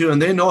Berkshire too,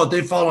 and they know it.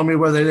 They follow me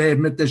whether they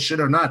admit this shit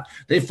or not.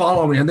 They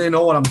follow me, and they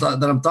know what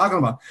I'm talking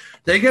about.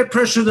 They get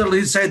pressure to the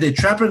lead side. They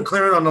trap and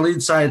clear it on the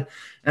lead side.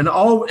 And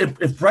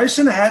if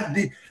Bryson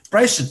had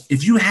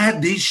if you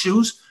had these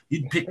shoes,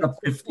 you'd pick up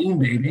 15,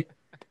 baby.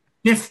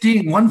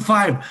 15,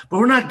 1.5. But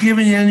we're not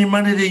giving you any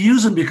money to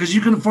use them because you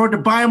can afford to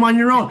buy them on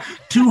your own.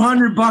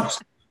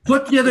 $200.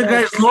 Put the other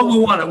guy's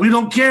logo on it. We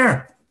don't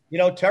care.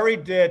 Terry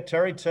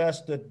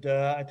tested,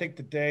 I think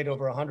to date,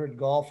 over 100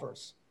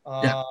 golfers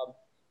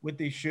with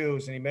these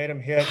shoes, and he made them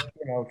hit,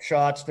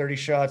 30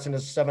 shots in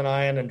his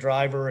 7-iron and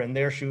driver and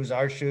their shoes,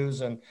 our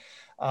shoes. And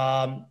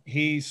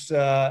he's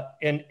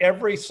in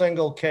every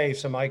single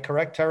case. Am I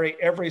correct, Terry?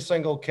 Every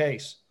single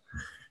case.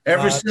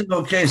 Every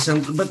single case.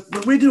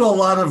 But we do a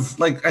lot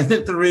of, I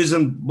think the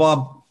reason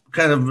Bob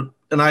and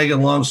I get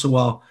along so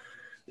well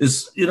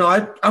is,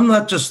 I'm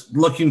not just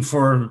looking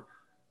for,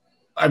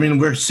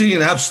 we're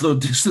seeing absolute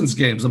distance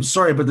games. I'm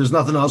sorry, but there's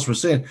nothing else we're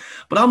seeing.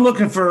 But I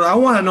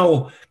want to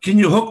know, can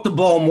you hook the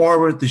ball more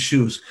with the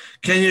shoes?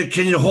 Can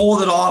you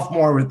hold it off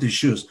more with the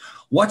shoes?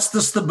 What's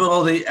the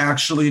stability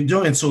actually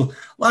doing? So a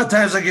lot of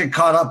times I get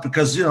caught up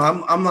because,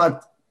 I'm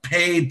not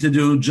paid to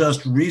do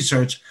just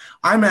research.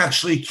 I'm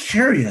actually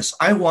curious.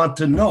 I want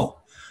to know.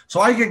 So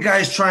I get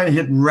guys trying to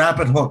hit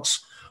rapid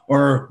hooks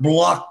or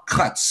block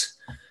cuts.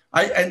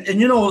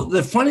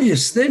 The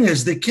funniest thing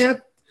is they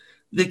can't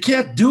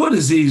do it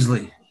as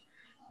easily,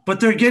 but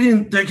they're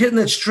getting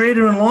it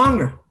straighter and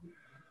longer.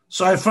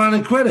 So I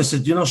finally quit. I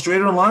said,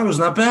 straighter and longer is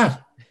not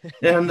bad,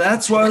 and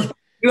that's why.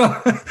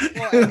 Every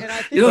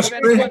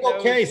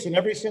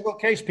single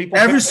case, people.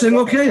 Every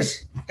single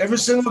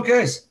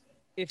case.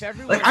 If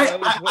everyone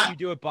knows what you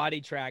do at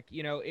Body Trak,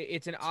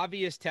 it's an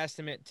obvious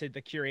testament to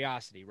the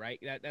curiosity, right?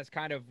 That's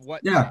kind of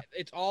what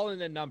it's all in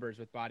the numbers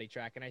with Body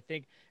Trak. And I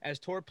think as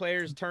tour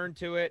players turn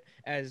to it,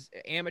 as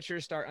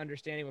amateurs start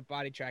understanding what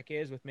Body Trak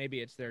is, with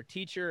maybe it's their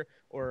teacher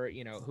or,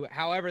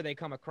 however they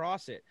come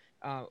across it,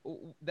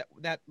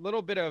 that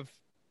little bit of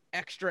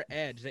extra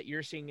edge that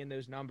you're seeing in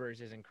those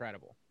numbers is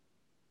incredible.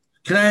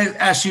 Can I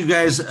ask you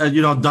guys,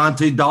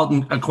 Dante,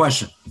 Dalton, a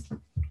question?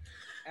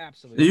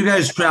 Absolutely. You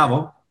guys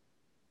travel.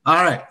 All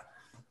right.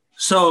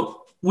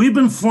 So we've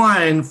been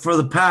flying for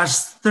the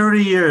past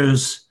 30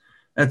 years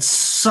at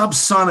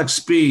subsonic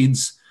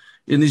speeds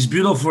in these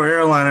beautiful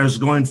airliners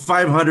going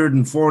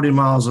 540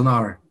 miles an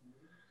hour.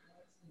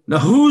 Now,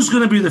 who's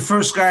going to be the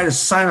first guy to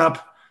sign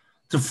up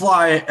to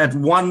fly at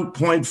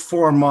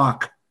 1.4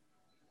 Mach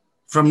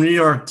from New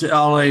York to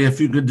LA if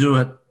you could do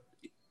it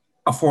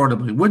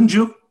affordably? Wouldn't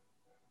you?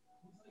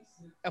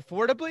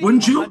 Affordably?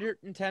 Wouldn't you?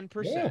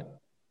 110%.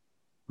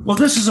 Well,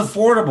 this is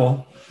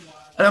affordable.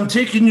 And I'm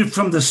taking you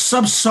from the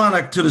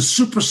subsonic to the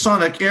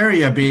supersonic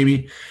area,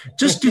 baby.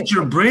 Just get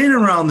your brain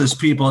around this,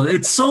 people.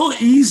 It's so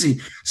easy.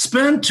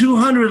 Spend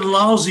 200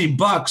 lousy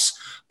bucks.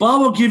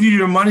 Bob will give you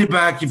your money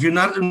back if you're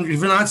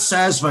not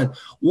satisfied.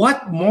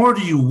 What more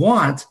do you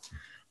want?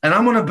 And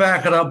I'm going to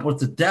back it up with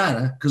the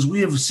data, because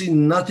we have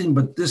seen nothing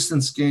but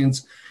distance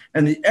gains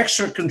and the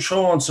extra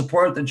control and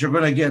support that you're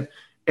going to get.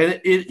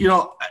 And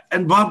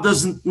and Bob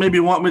doesn't maybe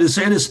want me to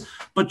say this,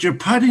 but your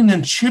putting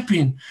and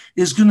chipping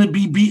is going to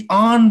be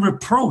beyond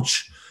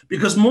reproach,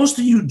 because most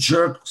of you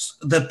jerks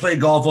that play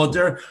golf out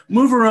there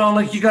move around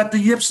like you got the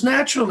yips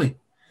naturally.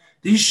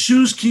 These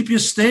shoes keep you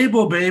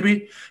stable,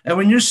 baby. And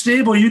when you're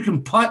stable, you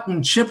can putt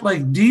and chip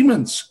like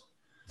demons.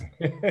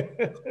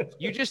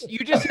 You just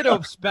hit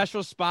a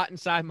special spot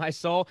inside my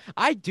soul.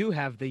 I do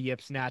have the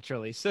yips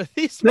naturally. So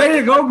there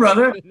you go,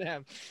 brother.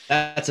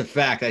 That's a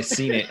fact. I've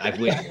seen it. I've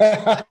witnessed.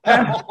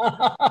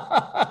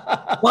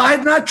 Well,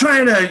 I'm not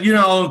trying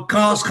to,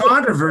 cause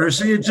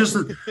controversy. It's just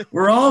that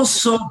we're all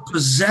so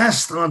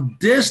possessed on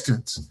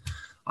distance.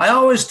 I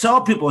always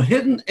tell people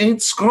hitting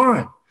ain't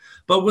scoring.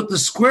 But with the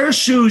square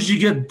shoes, you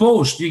get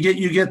both. You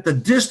get the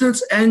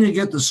distance and you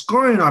get the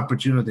scoring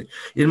opportunity.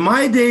 In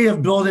my day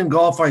of building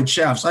graphite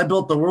shafts, I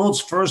built the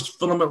world's first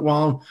filament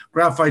wound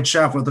graphite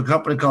shaft with a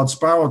company called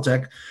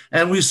Spiraltech,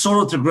 and we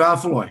sold it to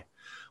Graphalloy.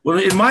 Well,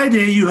 in my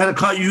day, you had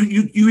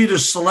you either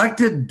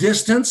selected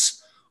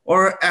distance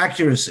or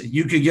accuracy.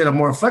 You could get a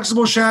more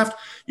flexible shaft,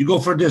 you go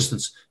for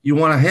distance. You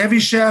want a heavy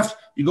shaft,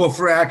 you go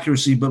for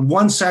accuracy, but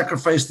one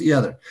sacrificed the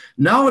other.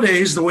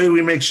 Nowadays, the way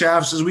we make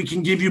shafts is we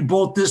can give you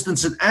both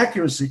distance and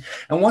accuracy.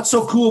 And what's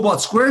so cool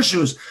about square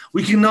shoes,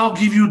 we can now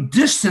give you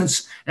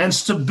distance and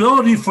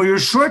stability for your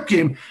short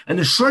game. And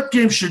the short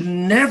game should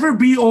never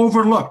be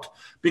overlooked,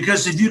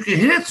 because if you can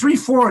hit it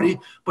 340,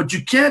 but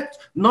you can't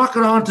knock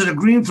it onto the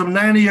green from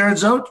 90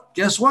 yards out,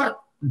 guess what?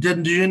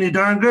 Didn't do you any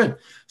darn good.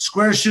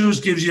 Square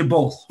shoes gives you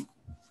both.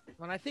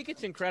 Well, I think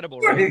it's incredible,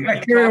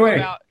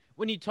 right?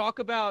 When you talk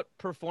about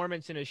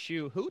performance in a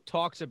shoe, who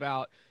talks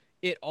about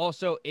it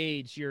also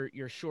aids your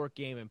short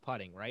game and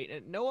putting, right?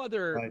 And no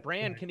other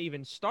brand can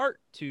even start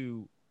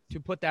to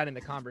put that in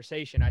the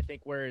conversation, I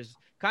think, whereas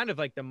kind of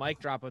like the mic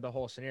drop of the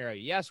whole scenario.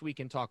 Yes, we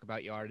can talk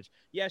about yardage.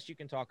 Yes, you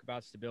can talk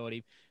about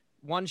stability.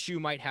 One shoe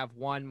might have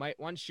one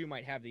shoe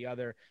might have the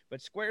other,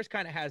 but SQAIRZ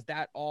kind of has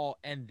that all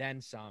and then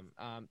some.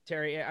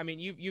 Terry, I mean,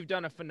 you've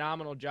done a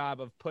phenomenal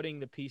job of putting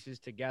the pieces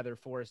together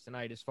for us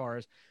tonight, as far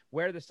as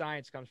where the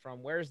science comes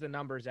from, where's the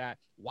numbers at,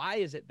 why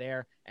is it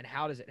there, and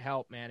how does it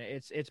help, man?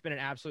 It's been an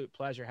absolute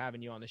pleasure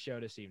having you on the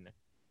show this evening.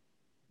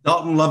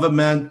 Dalton, love it,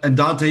 man. And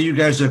Dante, you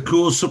guys are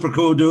cool, super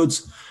cool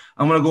dudes.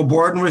 I'm going to go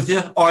golfing with you,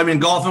 and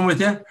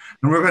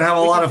we're going to have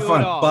a lot of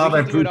fun. Bob,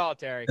 we can do it all,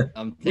 Terry.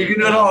 We can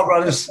do it all,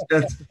 brothers.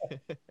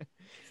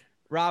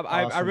 Rob,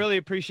 awesome. I really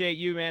appreciate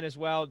you, man, as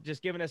well,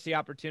 just giving us the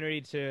opportunity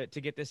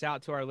to get this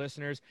out to our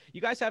listeners.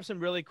 You guys have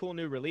some really cool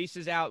new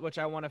releases out, which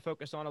I want to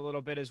focus on a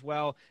little bit as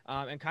well,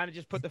 and kind of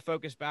just put the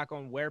focus back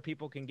on where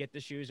people can get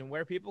the shoes and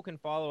where people can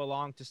follow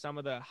along to some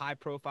of the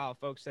high-profile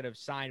folks that have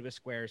signed with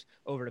SQAIRZ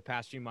over the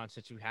past few months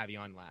since we have you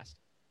on last.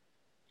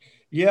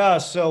 Yeah,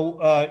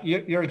 so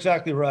you're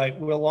exactly right.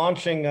 We're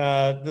launching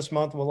this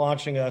month. We're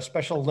launching a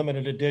special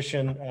limited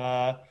edition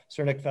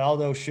Sir Nick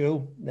Faldo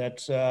shoe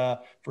that's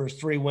for his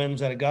 3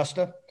 wins at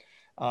Augusta.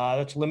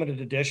 That's limited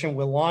edition.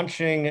 We're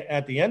launching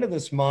at the end of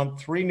this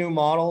month 3 new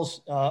models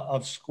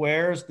of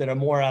SQAIRZ that are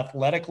more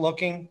athletic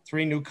looking,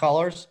 3 new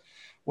colors.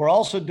 We're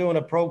also doing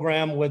a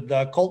program with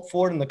Colt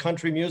Ford in the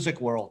country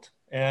music world,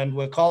 and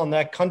we're calling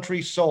that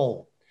Country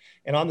Soul.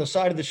 And on the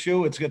side of the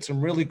shoe, it's got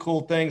some really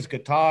cool things,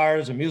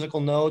 guitars and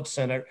musical notes.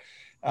 And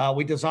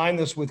we designed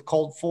this with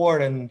Colt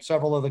Ford and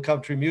several of the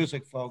country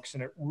music folks,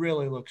 and it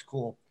really looks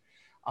cool.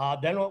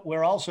 Then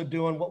we're also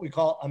doing what we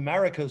call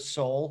America's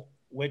Soul,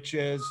 which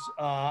is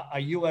a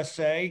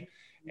USA.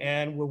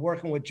 And we're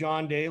working with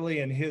John Daly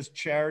and his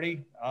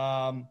charity,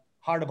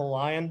 Heart of a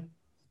Lion,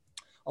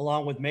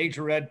 along with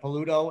Major Ed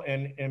Paluto.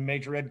 And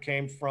Major Ed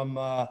came from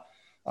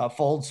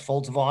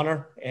Folds of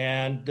Honor.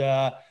 And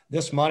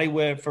this money,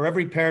 for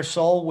every pair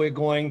sold, we're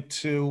going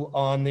to,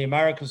 on the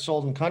American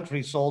Sold and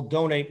Country Sold,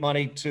 donate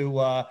money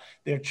to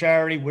their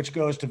charity, which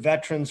goes to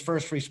veterans,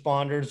 first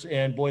responders,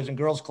 and Boys and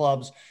Girls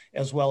Clubs,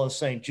 as well as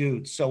St.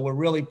 Jude's. So we're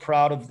really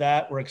proud of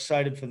that. We're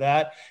excited for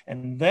that.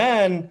 And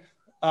then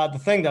the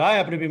thing that I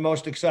happen to be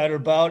most excited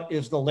about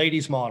is the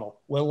ladies model.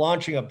 We're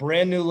launching a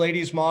brand new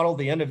ladies model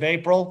the end of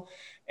April,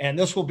 and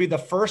this will be the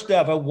first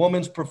ever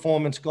women's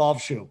performance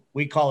golf shoe.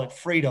 We call it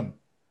Freedom.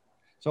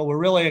 So we're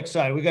really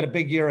excited. We got a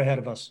big year ahead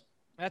of us.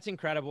 That's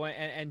incredible.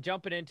 And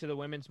jumping into the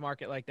women's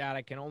market like that,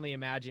 I can only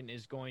imagine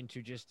is going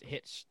to just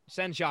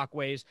send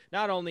shockwaves,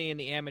 not only in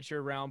the amateur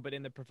realm, but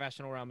in the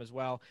professional realm as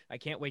well. I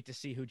can't wait to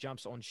see who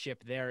jumps on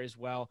ship there as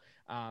well.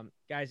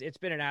 Guys, it's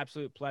been an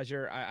absolute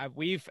pleasure.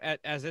 We've,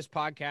 as this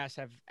podcast,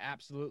 have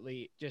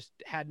absolutely just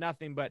had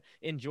nothing but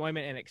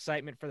enjoyment and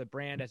excitement for the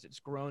brand as it's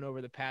grown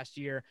over the past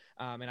year.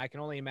 And I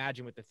can only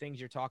imagine with the things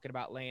you're talking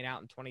about laying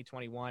out in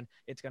 2021,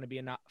 it's going to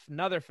be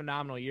another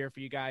phenomenal year for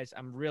you guys.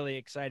 I'm really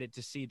excited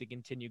to see the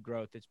continued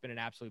growth. It's been an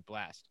absolute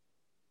blast.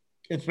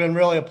 It's been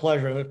really a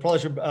pleasure. It's a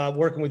pleasure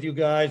working with you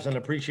guys, and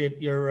appreciate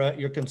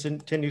your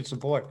continued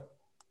support.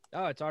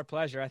 Oh, it's our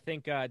pleasure. I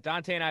think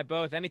Dante and I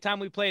both, anytime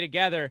we play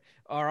together,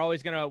 are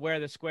always going to wear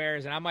the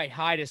squares, and I might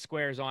hide his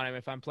squares on him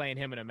if I'm playing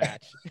him in a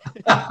match.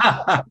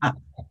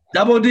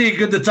 Double D,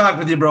 good to talk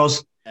with you,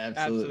 bros.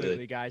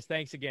 Absolutely, guys.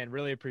 Thanks again.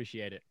 Really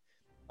appreciate it.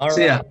 All right.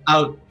 See ya.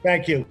 Out.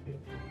 Thank you.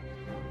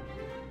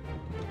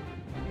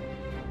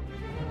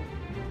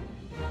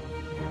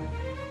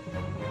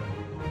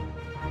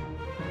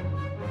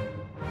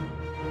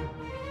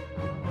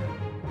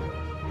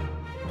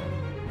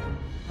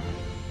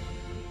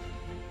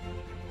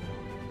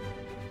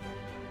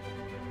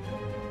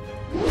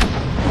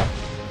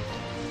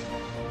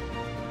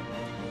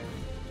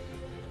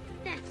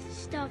 That's the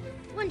stuff.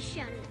 One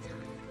shot at a time.